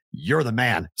like, "You're the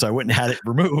man." So I went and had it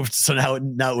removed. So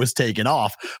now it was taken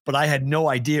off, but I had no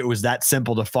idea it was that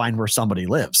simple to find where somebody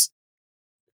lives.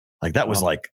 Like that was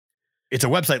like, it's a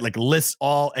website, like lists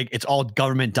all, it's all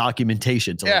government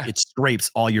documentation. So like, it scrapes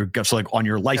all your, so like on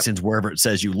your license, wherever it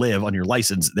says you live on your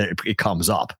license, it comes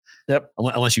up. Yep.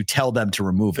 Unless you tell them to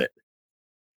remove it.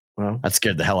 Well, that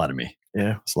scared the hell out of me.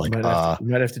 Yeah. It's like, you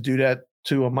might have to do that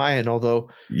too on my end. Although,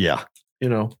 yeah, you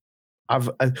know,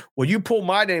 when you pull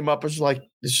my name up, it's like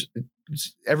it's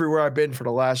everywhere I've been for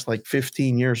the last like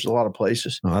 15 years, a lot of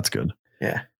places. Oh, that's good.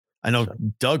 Yeah. I know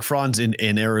Doug Franz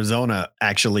in Arizona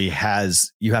actually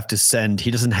you have to send, he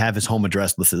doesn't have his home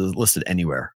address listed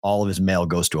anywhere. All of his mail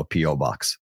goes to a P.O.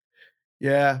 box.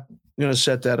 Yeah. I'm going to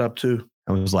set that up too.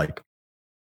 I was like,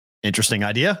 interesting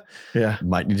idea. Yeah.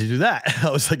 Might need to do that.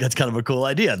 I was like, that's kind of a cool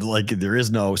idea. Like there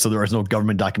is no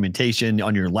government documentation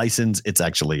on your license. It's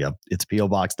actually it's P.O.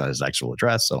 box, not his actual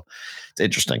address. So it's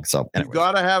interesting. So anyways. You've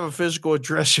got to have a physical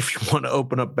address if you want to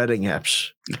open up betting apps.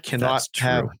 You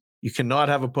cannot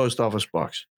have a post office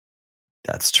box.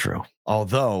 That's true.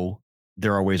 Although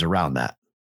there are ways around that.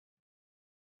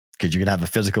 Because you can have a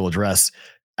physical address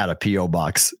at a P.O.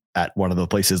 box at one of the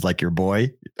places like your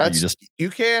boy. You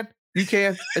can.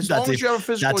 As long as you have a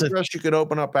physical address, you can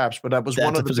open up apps. But that was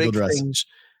one of the big things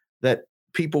that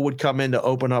people would come in to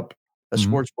open up a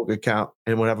sportsbook account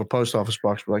and would have a post office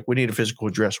box. We're like, we need a physical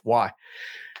address. Why?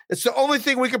 It's the only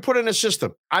thing we can put in a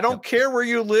system. I don't care where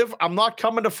you live. I'm not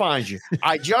coming to find you.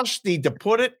 I just need to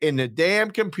put it in the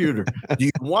damn computer. Do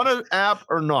you want an app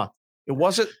or not? It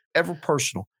wasn't ever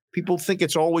personal. People think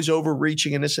it's always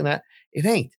overreaching and this and that. It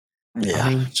ain't. Yeah. I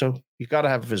mean, so you got to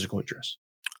have a physical address.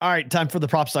 All right, time for the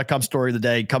props.com story of the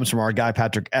day. It comes from our guy,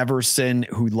 Patrick Everson,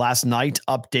 who last night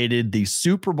updated the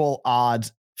Super Bowl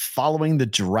odds following the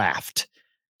draft.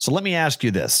 So let me ask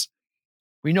you this.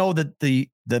 We know that the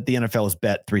NFL is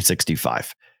bet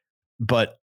 365,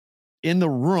 but in the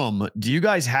room, do you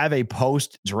guys have a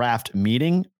post-draft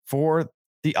meeting for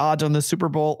the odds on the Super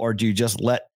Bowl, or do you just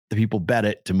let the people bet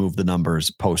it to move the numbers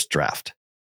post-draft?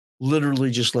 Literally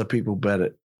just let people bet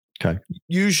it. Okay.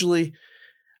 Usually,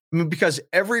 I mean, because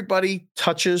everybody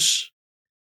touches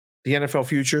the NFL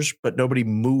futures, but nobody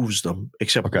moves them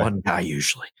except one guy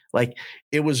usually. Like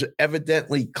it was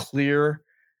evidently clear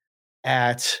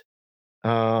at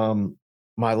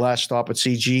my last stop at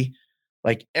CG.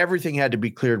 Like everything had to be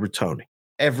cleared with Tony.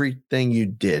 Everything you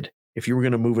did. If you were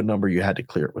going to move a number, you had to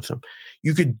clear it with him.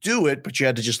 You could do it, but you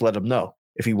had to just let him know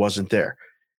if he wasn't there.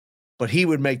 But he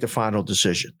would make the final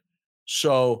decision.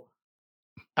 So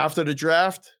after the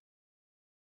draft,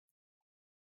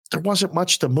 there wasn't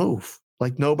much to move.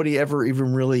 Like nobody ever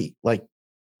even really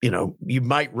you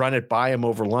might run it by him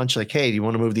over lunch. Like, hey, do you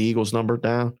want to move the Eagles number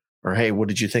down? Or, hey, what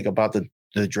did you think about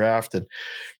the draft? And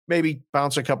maybe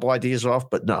bounce a couple ideas off.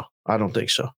 But no, I don't think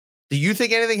so. Do you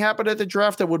think anything happened at the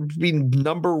draft that would be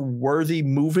number worthy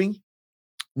moving?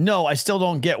 No, I still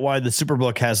don't get why the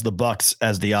Superbook has the Bucks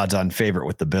as the odds-on favorite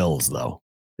with the Bills, though.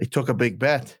 They took a big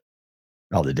bet.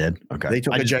 Oh, they did? Okay. They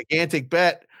took a gigantic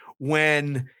bet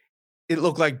when it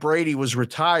looked like Brady was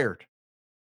retired.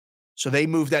 So they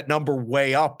moved that number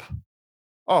way up.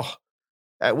 Oh,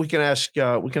 we can ask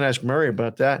Murray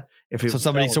about that. They had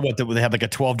like a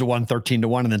 12-1,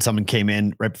 13-1, and then someone came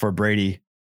in right before Brady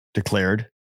declared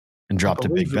and dropped a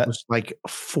big bet. It was like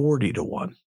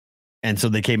 40-1. And so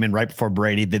they came in right before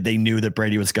Brady. They knew that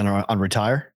Brady was going to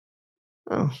unretire.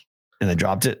 Oh, and they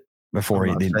dropped it before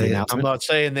the announcement. I'm not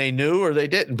saying they knew or they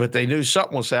didn't, but they knew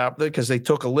something was happening because they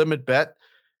took a limit bet.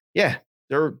 Yeah,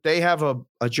 They have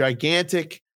a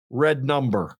gigantic red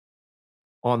number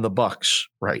on the Bucks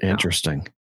right now Interesting.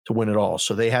 to win it all.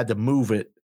 So they had to move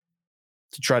it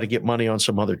to try to get money on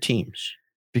some other teams.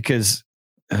 Because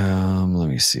let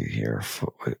me see here.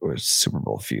 Super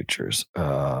Bowl futures.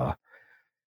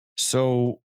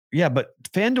 So yeah, but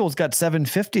FanDuel's got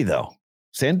 750 though.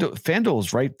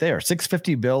 FanDuel's right there.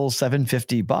 650 bills,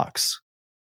 750 bucks.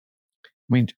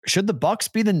 I mean, should the Bucks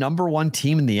be the number one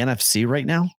team in the NFC right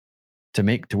now to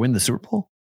win the Super Bowl?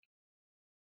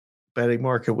 Betting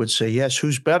market would say yes.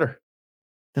 Who's better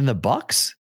than the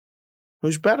Bucks?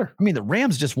 Who's better? I mean, the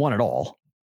Rams just won it all.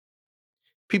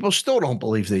 People still don't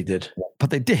believe they did. But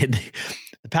they did.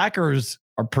 The Packers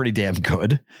are pretty damn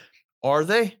good. Are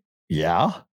they?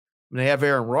 Yeah. They have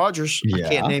Aaron Rodgers. Yeah. I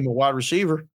can't name a wide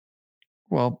receiver.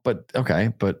 Well, but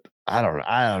okay. But I don't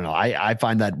know. I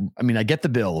find that, I mean, I get the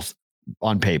Bills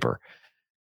on paper,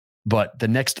 but the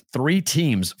next three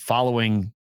teams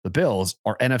following the Bills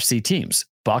are NFC teams: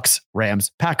 Bucks,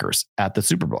 Rams, Packers at the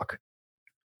Superbook.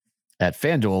 At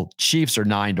FanDuel, Chiefs are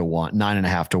 9-1,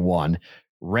 9.5 to 1.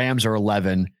 Rams are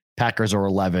 11. Packers are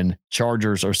 11.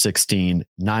 Chargers are 16.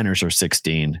 Niners are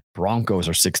 16. Broncos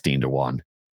are 16 to 1.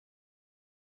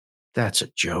 That's a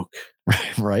joke.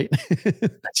 Right?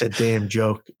 That's a damn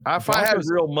joke. If I had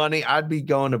real money, I'd be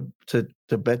going to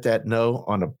bet that no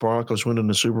on the Broncos winning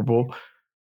the Super Bowl.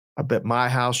 I bet my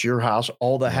house, your house,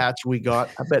 all the hats we got.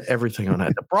 I bet everything on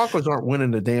that. The Broncos aren't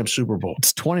winning the damn Super Bowl.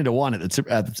 It's 20 to 1 at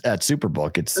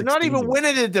Superbook. They're not even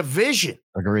winning the division.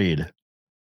 Agreed.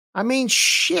 I mean,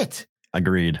 shit.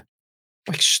 Agreed.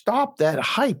 Like, stop that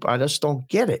hype. I just don't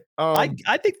get it. I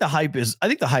think the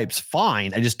hype's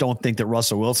fine. I just don't think that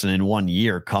Russell Wilson in 1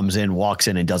 year comes in, walks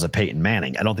in, and does a Peyton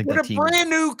Manning. I don't think that team. Brand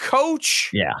new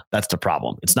coach. Yeah, that's the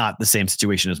problem. It's not the same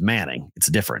situation as Manning. It's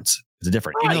a difference. It's a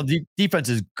different. Right. Even though the defense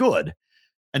is good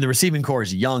and the receiving core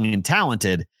is young and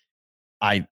talented,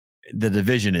 the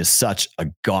division is such a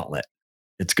gauntlet.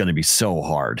 It's going to be so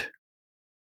hard.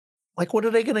 Like, what are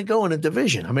they going to go in a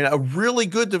division? I mean, a really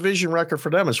good division record for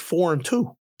them is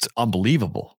 4-2. It's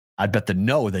unbelievable. I bet they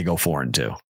go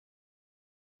 4-2.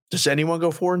 Does anyone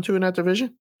go 4-2 in that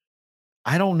division?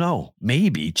 I don't know.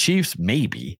 Maybe Chiefs,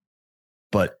 maybe,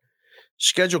 but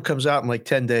schedule comes out in like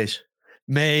 10 days.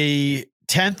 May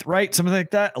 10th, right? Something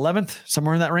like that. 11th,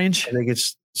 somewhere in that range. I think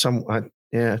it's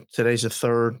today's the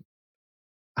 3rd.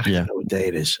 I don't know what day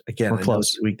it is. Again, we're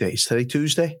close. Weekdays. Today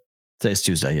Tuesday? Today's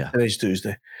Tuesday, yeah. Today's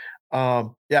Tuesday. I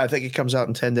think it comes out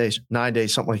in 10 days, 9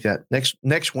 days, something like that.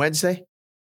 Next Wednesday,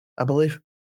 I believe.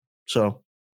 So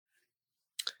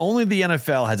only the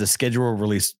NFL has a schedule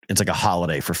release. It's like a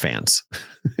holiday for fans.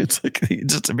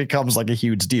 It becomes like a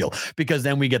huge deal because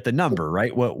then we get the number,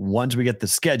 right? Well, once we get the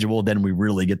schedule, then we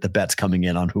really get the bets coming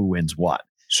in on who wins what.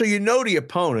 So you know the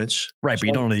opponents. Right, but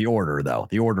you don't know the order, though.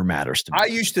 The order matters to me. I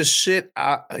used to sit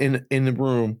in the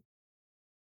room,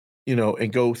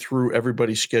 and go through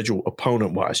everybody's schedule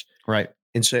opponent-wise. Right.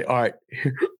 And say, all right,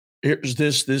 here's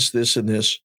this, and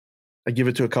this. I give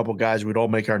it to a couple guys. We'd all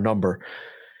make our number.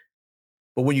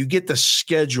 But when you get the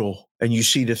schedule and you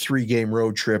see the 3-game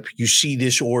road trip, you see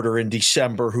this order in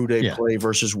December, who they play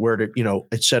versus where to,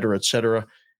 et cetera, et cetera.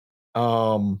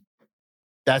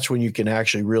 That's when you can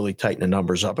actually really tighten the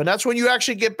numbers up. And that's when you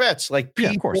actually get bets. Like,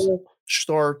 people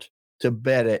start to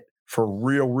bet it for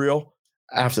real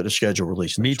after the schedule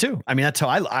release. Me too. I mean, that's how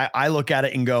I look at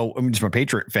it and go, just from a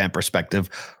Patriot fan perspective,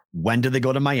 when do they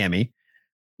go to Miami?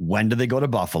 When do they go to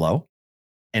Buffalo?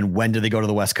 And when do they go to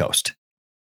the West Coast?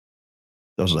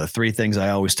 Those are the three things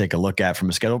I always take a look at from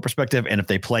a schedule perspective. And if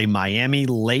they play Miami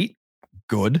late,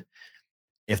 good.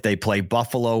 If they play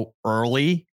Buffalo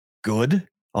early, good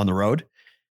on the road.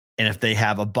 And if they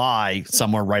have a bye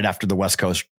somewhere right after the West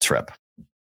Coast trip,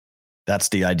 that's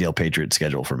the ideal Patriot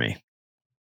schedule for me.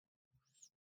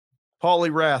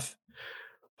 Paulie Rath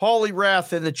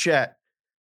in the chat.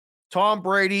 Tom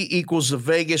Brady equals the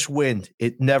Vegas wind.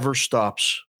 It never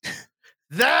stops.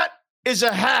 That is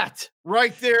a hat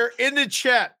right there in the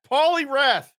chat. Paulie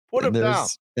Rath, put him down.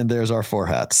 And there's our 4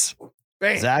 hats.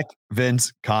 Bam. Zach,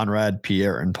 Vince, Conrad,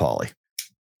 Pierre, and Paulie.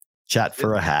 Chat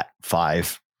for a hat.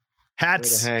 5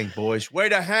 hats. Way to hang, boys. Way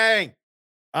to hang.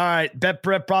 All right. Bet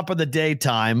prep prop of the day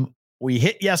time. We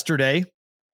hit yesterday.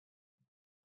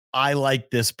 I like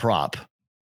this prop.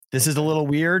 This is a little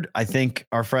weird. I think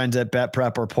our friends at Bet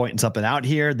Prep are pointing something out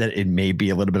here that it may be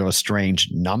a little bit of a strange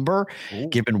number,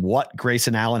 given what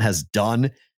Grayson Allen has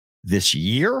done this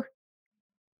year.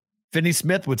 Finney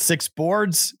Smith with 6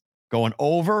 boards going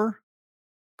over.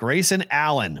 Grayson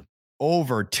Allen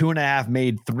over 2.5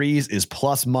 made threes is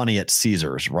plus money at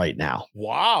Caesars right now.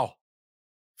 Wow.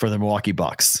 For the Milwaukee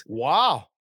Bucks. Wow.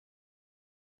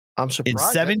 I'm surprised.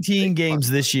 In 17 games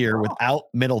this year without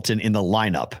Middleton in the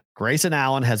lineup, Grayson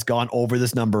Allen has gone over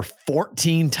this number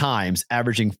 14 times,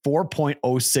 averaging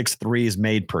 4.06 threes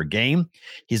made per game.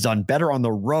 He's done better on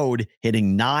the road,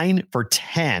 hitting 9 for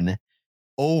 10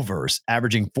 overs,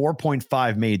 averaging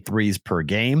 4.5 made threes per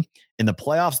game. In the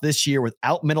playoffs this year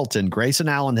without Middleton, Grayson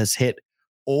Allen has hit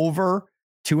over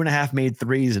 2.5 made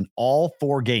threes in all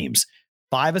 4 games.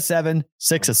 5 of 7,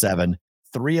 6 of 7,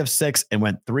 3 of 6, and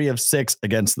went 3 of 6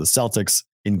 against the Celtics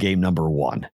in game number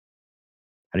 1. How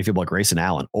do you feel about Grayson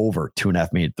Allen over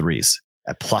 2.5 made threes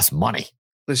at plus money?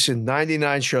 Listen,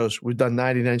 99 shows. We've done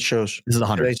 99 shows. This is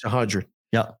 100. Today's 100.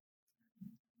 Yeah.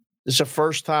 This is the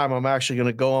first time I'm actually going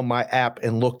to go on my app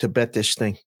and look to bet this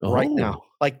thing right now.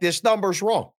 Like, this number's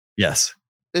wrong. Yes.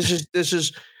 This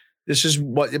is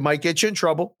what it might get you in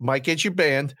trouble, might get you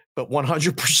banned, but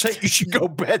 100% you should go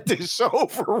bet this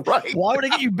over, right? Why would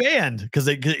it get you banned? Because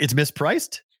it's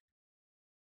mispriced?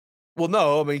 Well,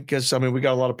 no, we got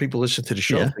a lot of people listen to the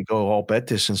show. Yeah. They go, I'll bet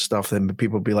this and stuff. Then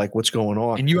people be like, what's going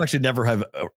on? And you actually never have.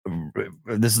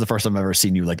 This is the first time I've ever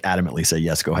seen you like adamantly say,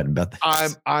 yes, go ahead and bet this.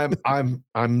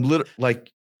 I'm literally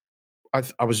like,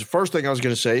 I was the first thing I was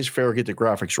going to say is Farrah get the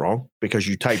graphics wrong because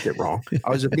you typed it wrong.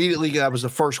 That was the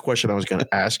first question I was going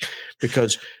to ask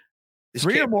because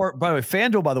 3 or more, by the way,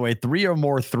 FanDuel, by the way, 3 or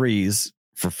more threes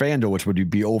for FanDuel, which would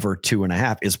be over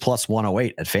 2.5 is plus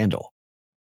 108 at FanDuel.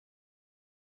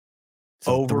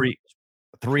 So over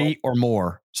three or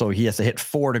more. So he has to hit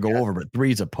 4 to go over, but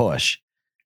 3 is a push.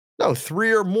 No,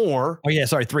 3 or more. Oh yeah.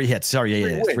 Sorry. 3 hits. Sorry.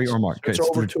 Yeah. 3 or more. It's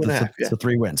over 2.5. So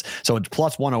 3 wins. So it's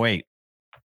plus 108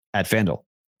 at FanDuel.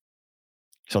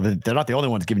 So they're not the only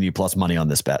ones giving you plus money on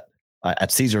this bet.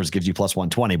 At Caesars gives you plus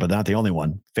 120, but they're not the only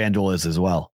one. FanDuel is as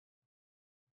well.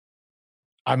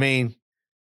 I mean,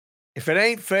 if it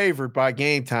ain't favored by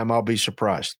game time, I'll be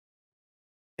surprised.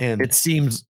 And it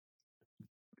seems,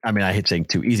 I mean, I hate saying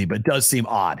too easy, but it does seem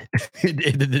odd.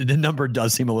 The number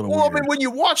does seem a little weird. I mean, when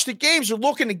you watch the games, you're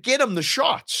looking to get him the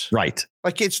shots. Right.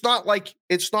 Like it's not like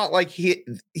he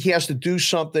has to do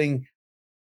something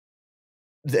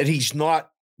that he's not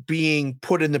being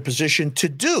put in the position to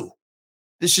do.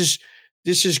 This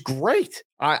is great.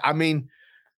 I mean,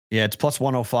 yeah, it's plus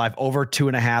 105. Over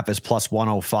 2.5 is plus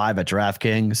 105 at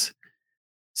DraftKings.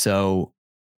 So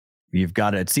you've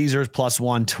got it at Caesars plus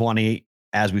 120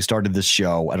 as we started this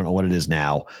show. I don't know what it is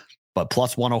now, but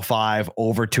plus 105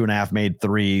 over 2.5 made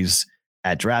threes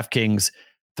at DraftKings,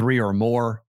 3 or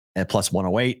more at plus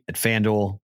 108 at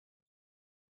FanDuel,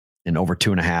 and over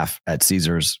 2.5 at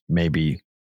Caesars, maybe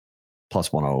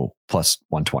plus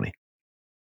 120.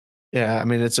 Yeah, I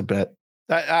mean, it's a bet.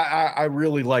 I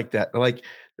really like that. Like,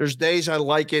 there's days I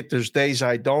like it. There's days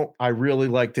I don't. I really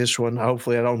like this one.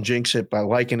 Hopefully I don't jinx it by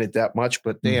liking it that much.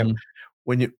 But damn,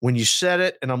 when you said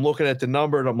it and I'm looking at the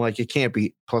number and I'm like, it can't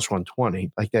be plus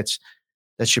 120. Like that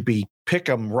should be pick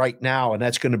 'em right now. And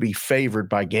that's going to be favored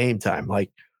by game time.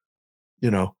 Like,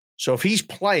 so if he's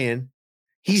playing,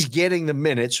 he's getting the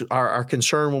minutes. Our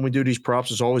concern when we do these props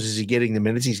is always, is he getting the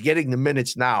minutes? He's getting the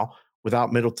minutes now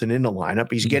without Middleton in the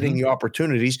lineup. He's getting the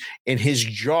opportunities, and his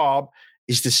job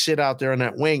is to sit out there on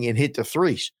that wing and hit the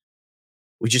threes.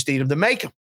 We just need him to make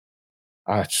them.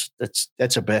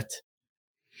 That's a bet.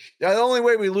 The only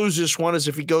way we lose this one is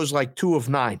if he goes like 2 of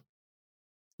 9.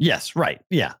 Yes, right.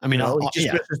 Yeah. I mean, he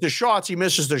just misses the shots. He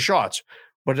misses the shots.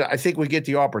 But I think we get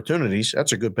the opportunities.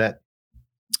 That's a good bet.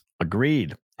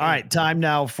 Agreed. All right, time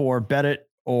now for Bet It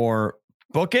or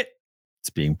Book It. It's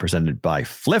being presented by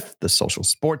Fliff, the social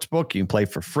sports book. You can play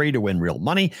for free to win real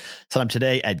money. Sign up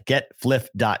today at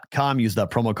getfliff.com. Use the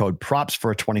promo code PROPS for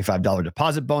a $25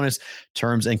 deposit bonus.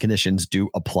 Terms and conditions do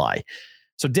apply.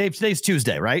 So, Dave, today's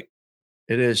Tuesday, right?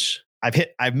 It is.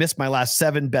 I've missed my last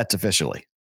 7 bets officially.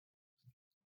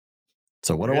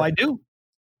 So what do I do?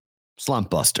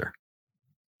 Slump Buster.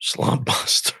 Slump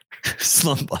Buster.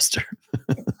 Slump Buster.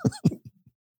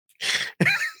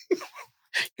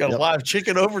 Got a live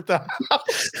chicken over the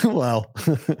house. Well,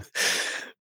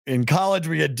 in college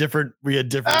we had different. They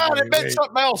meant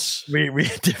something else. We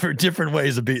had different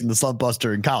ways of beating the Slump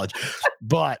Buster in college,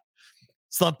 but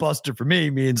Slump Buster for me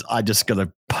means I just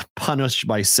gonna punish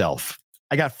myself.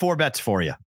 I got 4 bets for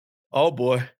you. Oh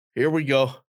boy, here we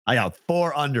go. I got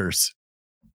 4 unders.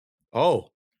 Oh,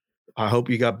 I hope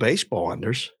you got baseball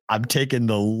unders. I'm taking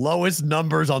the lowest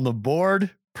numbers on the board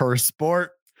per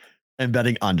sport and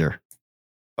betting under.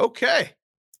 Okay.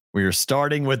 We are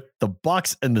starting with the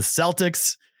Bucks and the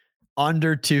Celtics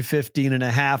under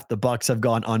 215.5. The Bucks have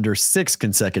gone under 6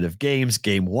 consecutive games.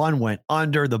 Game 1 went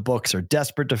under. The books are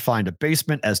desperate to find a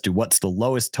basement as to what's the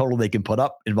lowest total they can put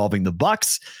up involving the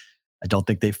Bucks. I don't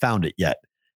think they found it yet.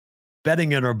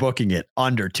 Betting it or booking it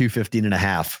under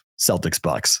 215.5. Celtics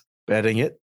Bucks. Betting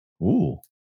it. Ooh.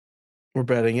 We're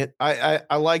betting it.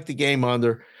 I like the game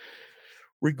under,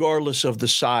 regardless of the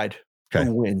side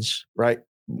who wins, right?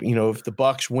 If the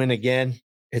Bucks win again,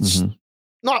 it's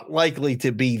not likely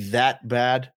to be that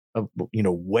bad,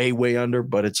 way, way under,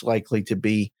 but it's likely to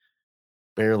be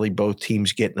barely both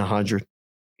teams getting 100.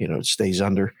 It stays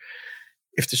under.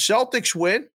 If the Celtics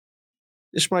win,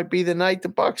 this might be the night the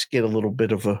Bucks get a little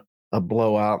bit of a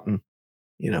blowout and,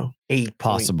 8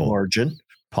 possible margin.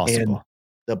 Possible. And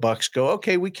the Bucks go,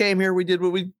 okay, we came here. We did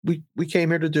what we came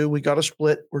here to do. We got a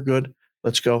split. We're good.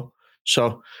 Let's go.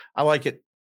 So I like it.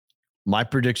 My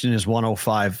prediction is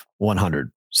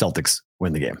 105-100. Celtics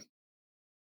win the game.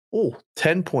 Oh,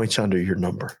 10 points under your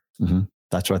number. Mm-hmm.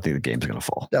 That's where I think the game's going to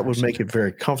fall. That would make it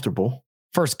very comfortable.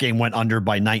 First game went under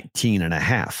by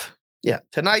 19.5. Yeah.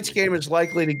 Tonight's game is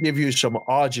likely to give you some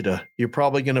agita. You're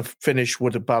probably going to finish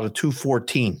with about a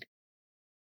 214.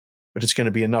 But it's going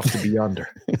to be enough to be under.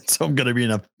 So I'm going to be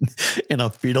in a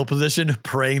fetal position,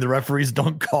 praying the referees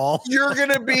don't call. You're going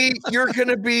to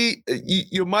be.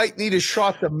 You might need a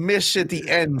shot to miss at the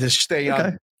end to stay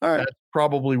under. All right. That's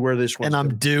probably where this one. And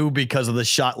I'm due because of the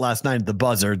shot last night at the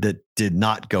buzzer that did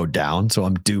not go down. So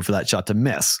I'm due for that shot to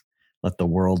miss. Let the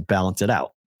world balance it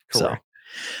out. Correct.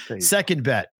 So second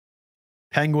bet,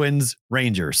 Penguins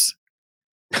Rangers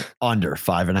under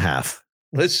 5.5.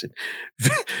 Listen,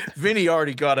 Vinny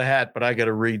already got a hat, but I got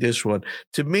to read this one.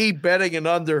 To me, betting an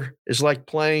under is like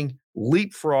playing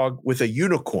leapfrog with a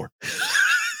unicorn.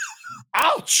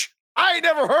 Ouch! I ain't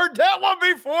never heard that one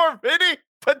before, Vinny,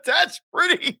 but that's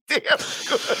pretty damn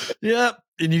good. Yep.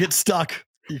 And you get stuck.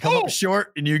 You come up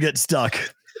short and you get stuck.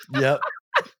 Yep.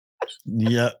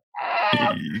 Yep.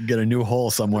 You get a new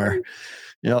hole somewhere.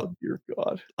 Yep. Oh, dear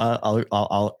God.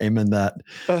 I'll amen that.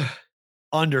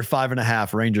 Under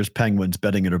 5.5, Rangers, Penguins,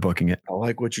 betting it or booking it. I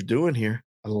like what you're doing here.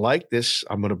 I like this.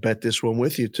 I'm going to bet this one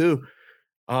with you too.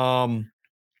 What'd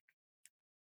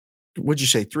you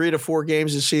say? 3 to 4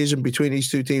 games this season between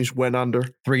these two teams went under.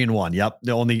 3-1. Yep.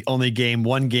 The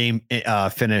one game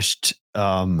finished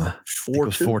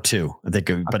 4-2. I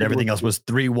think, but everything else was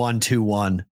 3-1,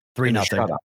 2-1,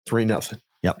 3-0. 3-0.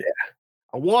 Yep. Yeah.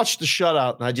 I watched the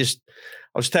shutout and I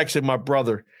was texting my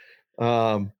brother.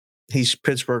 He's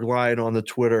Pittsburgh Lion on the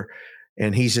Twitter,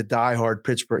 and he's a diehard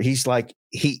Pittsburgh. He's like,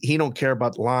 he don't care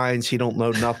about lines. He don't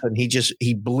know nothing.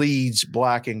 He bleeds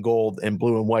black and gold and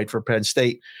blue and white for Penn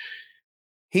State.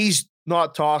 He's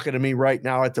not talking to me right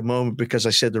now at the moment because I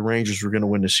said the Rangers were going to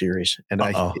win the series. And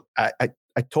I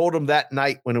told him that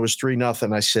night when it was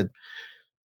 3-0, I said,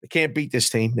 they can't beat this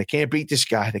team. They can't beat this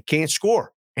guy. They can't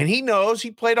score. And he knows.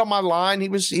 He played on my line. He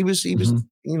was,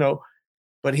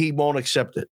 but he won't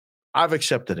accept it. I've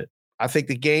accepted it. I think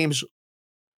the games,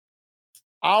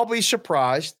 I'll be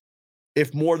surprised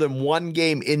if more than one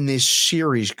game in this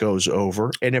series goes over.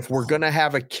 And if we're going to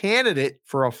have a candidate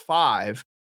for a 5,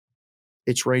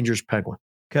 it's Rangers Penguin.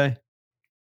 Okay.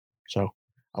 So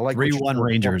I like 3-1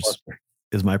 Rangers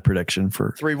is my prediction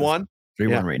for 3-1.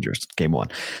 3-1 Rangers, game 1.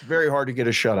 Very hard to get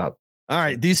a shutout. All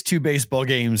right. These two baseball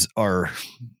games are,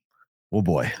 oh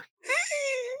boy.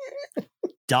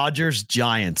 Dodgers,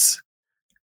 Giants.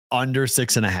 Under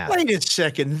 6.5. Wait a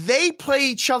second. They play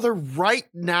each other right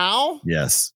now?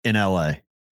 Yes, in LA.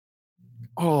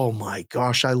 Oh my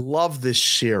gosh, I love this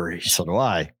series. So do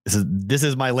I. This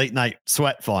is my late night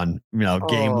sweat fun,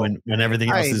 game when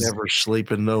everything else is never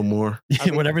sleeping no more.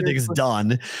 When everything is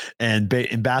done and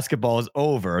basketball is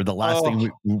over. The last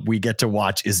thing we get to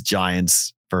watch is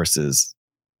Giants versus,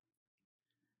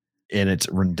 and it's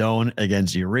Rendon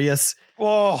against Urias.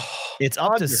 Oh, it's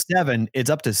up to 7. It's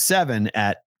up to 7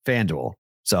 at FanDuel.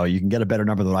 So you can get a better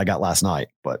number than I got last night,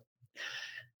 but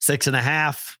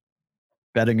 6.5,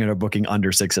 betting it or booking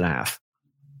under 6.5.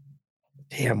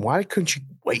 Damn, why couldn't you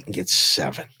wait and get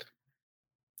 7?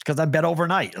 Because I bet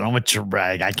overnight. I don't want to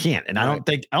brag. I can't. And I don't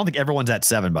think everyone's at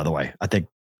 7, by the way. I think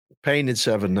Payne at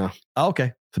 7 now. Oh,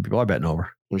 okay. So people are betting over.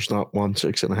 There's not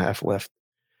 6.5 left.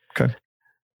 Okay.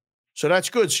 So that's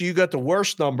good. So you got the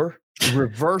worst number,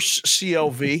 reverse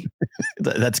CLV.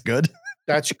 That's good.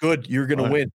 That's good. You're going to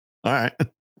win. All right.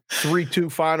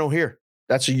 3-2 final here.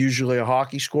 That's usually a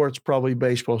hockey score. It's probably a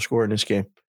baseball score in this game.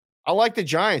 I like the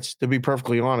Giants, to be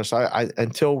perfectly honest. I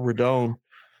until Rendon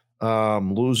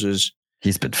loses.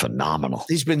 He's been phenomenal.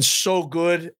 He's been so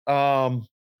good. Wow.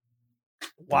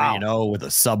 3-0 with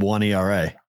a sub-1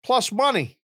 ERA. Plus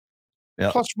money.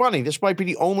 Yep. Plus money. This might be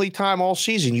the only time all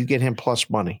season you get him plus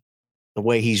money, the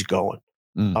way he's going.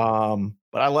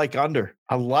 But I like under.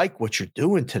 I like what you're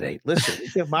doing today. Listen,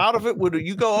 you come out of it with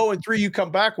you go 0-3, you come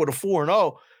back with a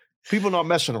 4-0. People not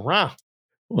messing around.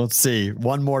 Let's see.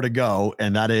 One more to go,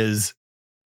 and that is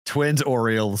Twins,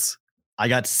 Orioles. I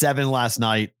got 7 last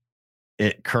night.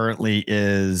 It currently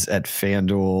is at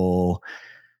FanDuel.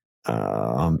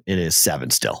 It is 7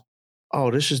 still. Oh,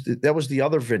 that was the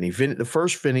other Vinny. The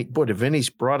first Vinny. Boy, the Vinny's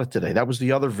brought it today. That was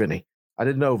the other Vinny. I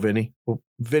didn't know Vinny. Well,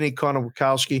 Vinny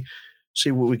Konowakowski.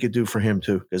 See what we could do for him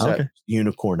too, because that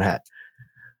unicorn hat.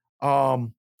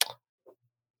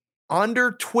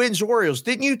 Under Twins, Orioles.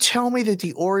 Didn't you tell me that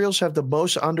the Orioles have the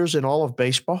most unders in all of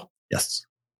baseball? Yes.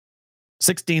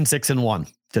 16,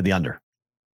 6-1 to the under.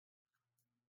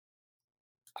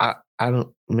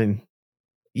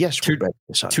 Yes,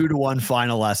 2-1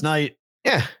 final last night.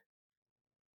 Yeah.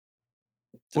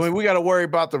 We got to worry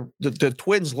about the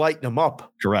Twins lighting them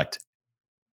up. Correct.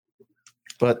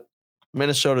 But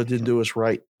Minnesota didn't do us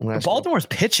right. Baltimore's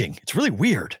pitching. It's really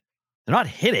weird. They're not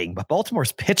hitting, but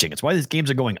Baltimore's pitching. It's why these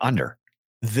games are going under.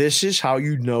 This is how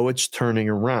you know it's turning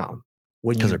around.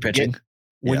 Because they're pitching.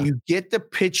 When you get the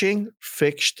pitching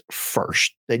fixed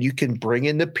first, then you can bring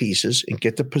in the pieces and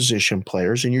get the position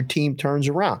players, and your team turns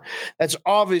around. That's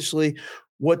obviously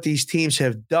what these teams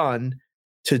have done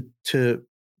to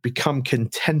become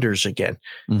contenders again.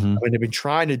 Mm-hmm. I mean, they've been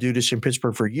trying to do this in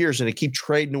Pittsburgh for years, and they keep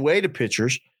trading away the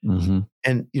pitchers. Mm-hmm.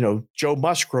 And, Joe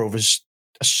Musgrove is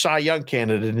a Cy Young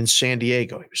candidate in San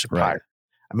Diego. He was a Pirate.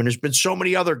 I mean, there's been so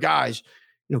many other guys.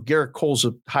 Garrett Cole's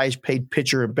the highest paid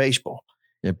pitcher in baseball.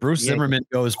 Yeah, Bruce Zimmerman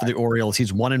goes for the Orioles.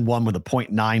 He's 1-1 with a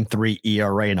 .93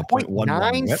 ERA and a .11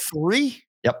 whip. 0.93?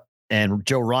 Yep. And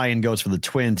Joe Ryan goes for the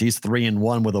Twins. He's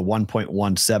 3-1 with a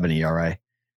 1.17 ERA,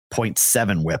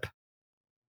 0.7 whip.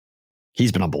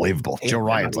 He's been unbelievable. Joe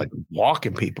Ryan's like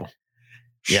walking people.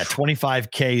 Yeah,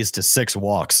 25 Ks to 6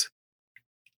 walks.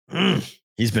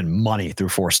 He's been money through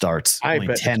 4 starts. I only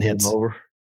bet 10 hits. Over.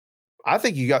 I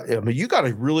think you got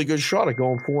a really good shot at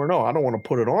going 4-0. I don't want to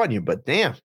put it on you, but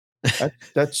damn.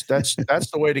 That's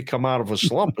the way to come out of a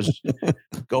slump is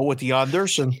go with the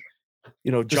unders and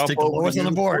just jump take over the lowest on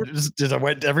the board. Just I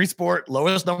went every sport,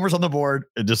 lowest numbers on the board,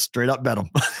 and just straight up bet them.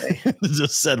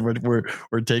 Just said we're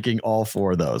taking all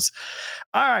 4 of those.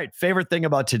 All right, favorite thing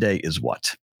about today is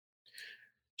what?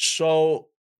 So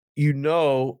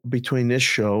between this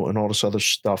show and all this other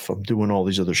stuff, I'm doing all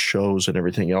these other shows and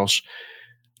everything else.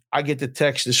 I get the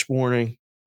text this morning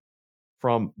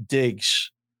from Diggs.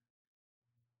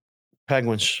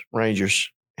 Penguins, Rangers,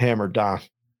 hammer down, ?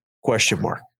 I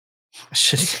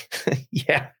said,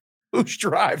 yeah, who's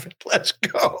driving? Let's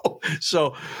go.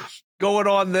 So going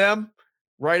on them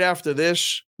right after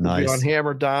this, we'll be on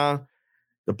hammer down.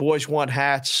 The boys want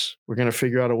hats. We're going to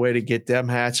figure out a way to get them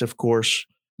hats, of course.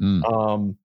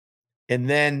 And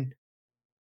then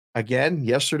again,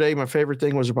 yesterday, my favorite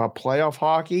thing was about playoff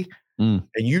hockey. And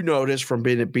you notice from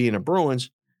being a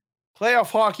Bruins,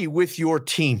 playoff hockey with your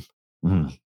team.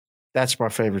 That's my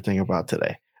favorite thing about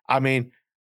today. I mean,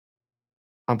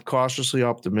 I'm cautiously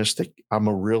optimistic. I'm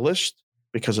a realist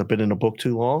because I've been in a book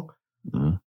too long.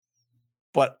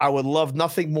 But I would love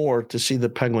nothing more to see the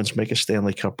Penguins make a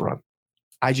Stanley Cup run.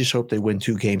 I just hope they win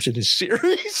 2 games in this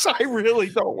series. I really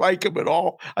don't like them at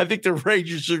all. I think the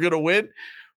Rangers are going to win.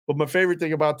 But my favorite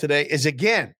thing about today is,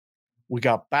 again, we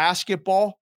got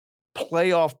basketball,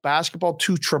 playoff basketball,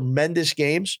 2 tremendous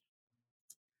games.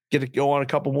 Get to go on a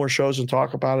couple more shows and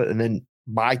talk about it. And then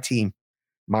my team,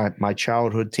 my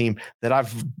childhood team that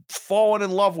I've fallen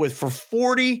in love with for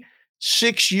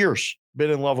 46 years,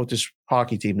 been in love with this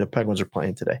hockey team the Penguins are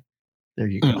playing today. There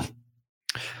you go.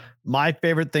 My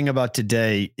favorite thing about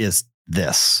today is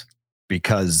this,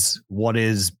 because what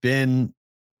has been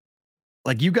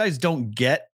like, you guys don't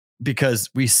get, because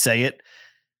we say it,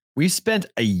 we spent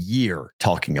a year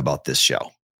talking about this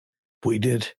show. We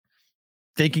did.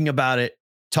 Thinking about it,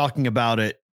 talking about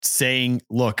it, saying,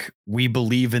 look, we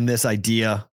believe in this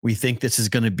idea. We think this is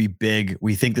going to be big.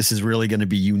 We think this is really going to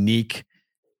be unique.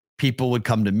 People would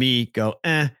come to me, go,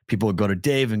 People would go to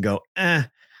Dave and go, No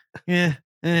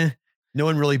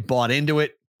one really bought into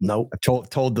it. Nope. I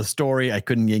told the story. I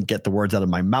couldn't even get the words out of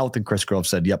my mouth. And Chris Grove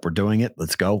said, yep, we're doing it.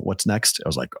 Let's go. What's next? I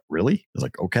was like, really? I was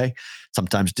like, okay.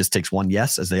 Sometimes it just takes one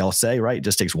yes, as they all say, right? It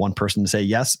just takes one person to say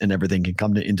yes and everything can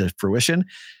come into fruition.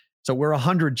 So we're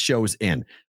 100 shows in.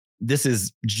 This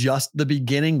is just the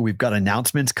beginning. We've got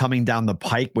announcements coming down the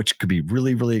pike, which could be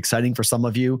really, really exciting for some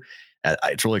of you.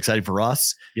 It's really exciting for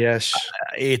us. Yes.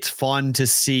 It's fun to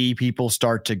see people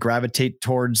start to gravitate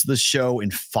towards the show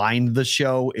and find the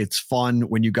show. It's fun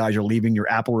when you guys are leaving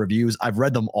your Apple reviews. I've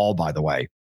read them all, by the way.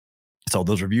 So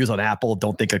those reviews on Apple,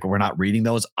 don't think like we're not reading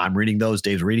those. I'm reading those.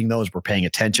 Dave's reading those. We're paying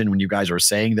attention when you guys are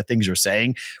saying the things you're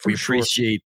saying. We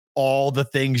appreciate all the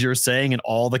things you're saying and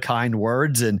all the kind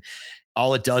words. And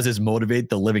all it does is motivate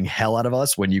the living hell out of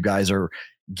us when you guys are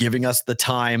giving us the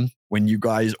time, when you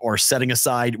guys are setting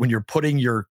aside, when you're putting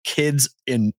your kids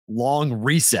in long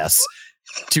recess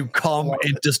to come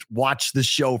and just watch the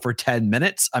show for 10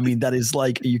 minutes. I mean, that is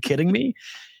like, are you kidding me?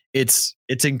 It's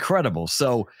incredible.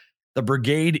 So the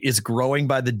brigade is growing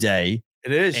by the day.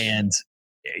 It is. And,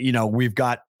 we've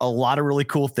got a lot of really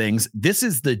cool things. This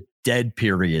is the dead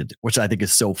period, which I think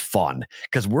is so fun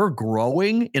because we're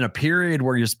growing in a period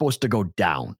where you're supposed to go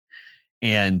down.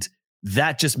 And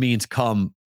that just means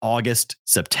come August,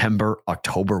 September,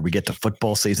 October, we get to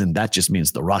football season. That just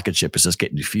means the rocket ship is just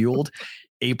getting fueled.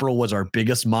 April was our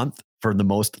biggest month for the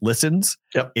most listens.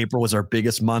 Yep. April was our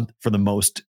biggest month for the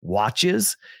most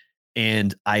watches.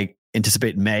 And I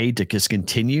anticipate May to just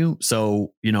continue.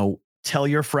 So, tell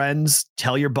your friends,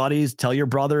 tell your buddies, tell your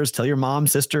brothers, tell your mom,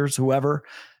 sisters, whoever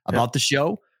about the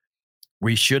show.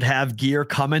 We should have gear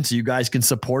coming so you guys can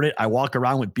support it. I walk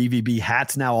around with BVB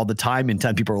hats now all the time, and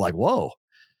 10 people are like, whoa.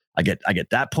 I get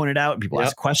that pointed out, and people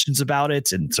ask questions about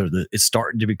it. And so it's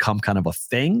starting to become kind of a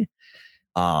thing.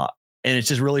 And it's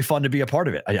just really fun to be a part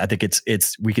of it. I think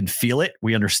we can feel it.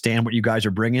 We understand what you guys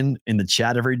are bringing in the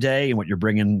chat every day and what you're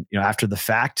bringing, after the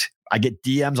fact. I get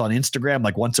DMs on Instagram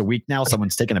like once a week now.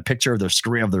 Someone's taking a picture of their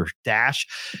screen of their dash.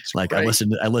 It's like, great.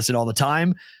 I listen all the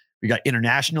time. We got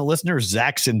international listeners.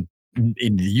 Zach's in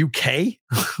the UK,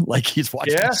 like he's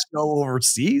watching the show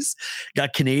overseas.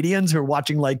 Got Canadians who are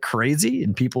watching like crazy,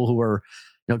 and people who are,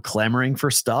 clamoring for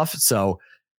stuff. So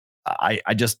I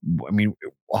mean,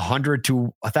 100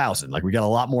 to 1,000. Like we got a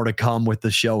lot more to come with the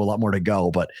show, a lot more to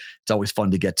go, but it's always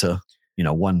fun to get to,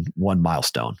 one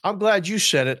milestone. I'm glad you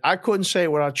said it. I couldn't say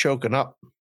it without choking up.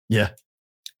 Yeah,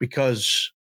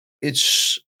 because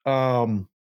it's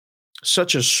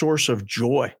such a source of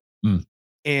joy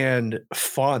and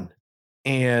fun.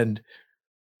 And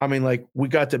I mean, like we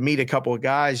got to meet a couple of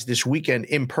guys this weekend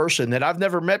in person that I've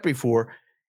never met before,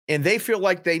 and they feel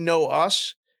like they know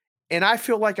us, and I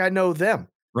feel like I know them.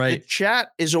 Right. The chat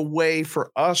is a way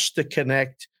for us to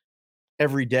connect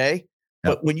every day.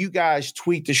 Yep. But when you guys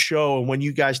tweet the show and when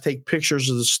you guys take pictures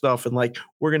of the stuff and like,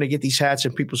 we're going to get these hats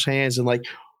in people's hands and like,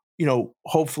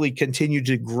 hopefully continue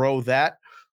to grow that.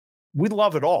 We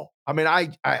love it all. I mean,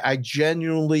 I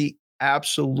genuinely,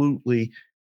 absolutely,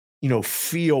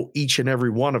 feel each and every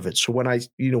one of it. So when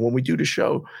when we do the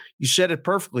show, you said it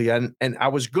perfectly. And I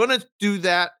was going to do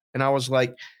that. And I was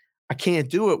like, I can't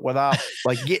do it without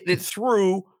like getting it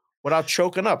through without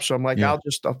choking up. So I'm like, I'll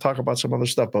talk about some other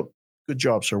stuff, but good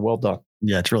job, sir. Well done.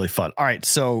 Yeah. It's really fun. All right.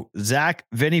 So Zach,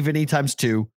 Vinny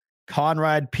 ×2,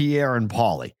 Conrad, Pierre, and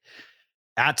Paulie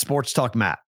at Sports Talk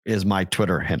Matt is my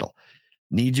Twitter handle.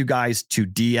 Need you guys to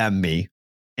DM me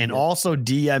and also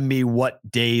DM me what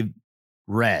Dave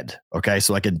read. Okay.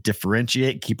 So I can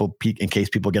differentiate in case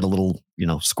people get a little,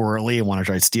 squirrely and want to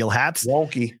try to steal hats.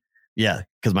 Wonky. Yeah.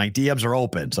 Cause my DMs are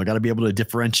open. So I got to be able to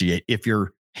differentiate. If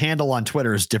your handle on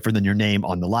Twitter is different than your name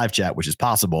on the live chat, which is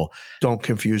possible. Don't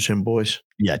confuse him, boys.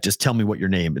 Yeah. Just tell me what your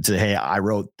name and say, hey, I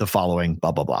wrote the following,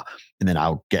 blah, blah, blah. And then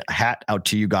I'll get a hat out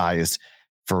to you guys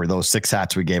for those 6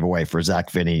 hats we gave away for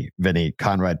Zach, Vinny,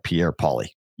 Conrad, Pierre, Paulie.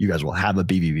 You guys will have a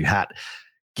BVB hat.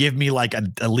 Give me like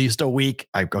at least a week.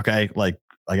 Okay. Like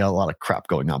I got a lot of crap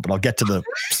going on, but I'll get to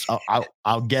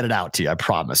I'll get it out to you. I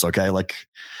promise. Okay. Like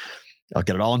I'll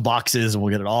get it all in boxes and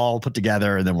we'll get it all put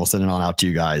together and then we'll send it on out to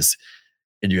you guys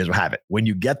and you guys will have it. When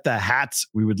you get the hats,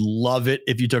 we would love it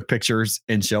if you took pictures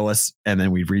and show us, and then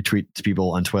we retweet to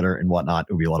people on Twitter and whatnot.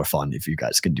 It would be a lot of fun if you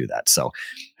guys can do that. So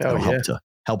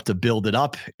help to build it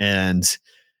up. And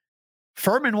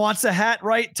Furman wants a hat,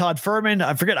 right? Todd Furman.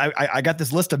 I forget. I got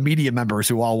this list of media members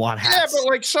who all want hats. Yeah, but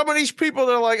like some of these people,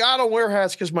 they're like, I don't wear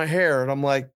hats because my hair. And I'm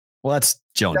like, well, that's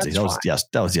Jonesy.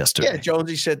 That was yesterday. Yeah,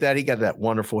 Jonesy said that. He got that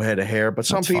wonderful head of hair. But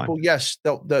some people, yes,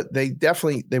 they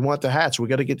definitely want the hats. We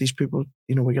got to get these people,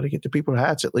 we got to get the people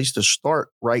hats at least to start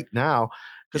right now.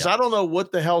 Because I don't know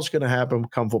what the hell's going to happen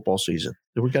come football season.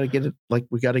 We got to get it. Like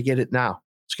we got to get it now.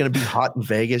 It's going to be hot in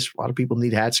Vegas. A lot of people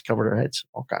need hats to cover their heads,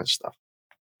 all kinds of stuff.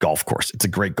 Golf course. It's a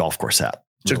great golf course hat.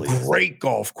 It's really a great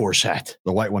golf course hat.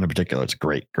 The white one in particular. It's a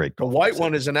great golf The white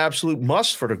one is an absolute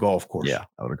must for the golf course. Yeah,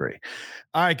 I would agree.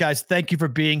 All right, guys. Thank you for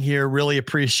being here. Really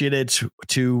appreciate it.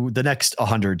 To the next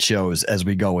 100 shows as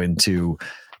we go into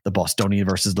the Bostonian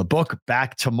versus the book.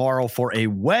 Back tomorrow for a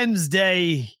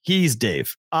Wednesday. He's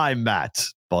Dave. I'm Matt.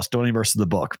 Bostonian versus the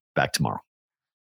book. Back tomorrow.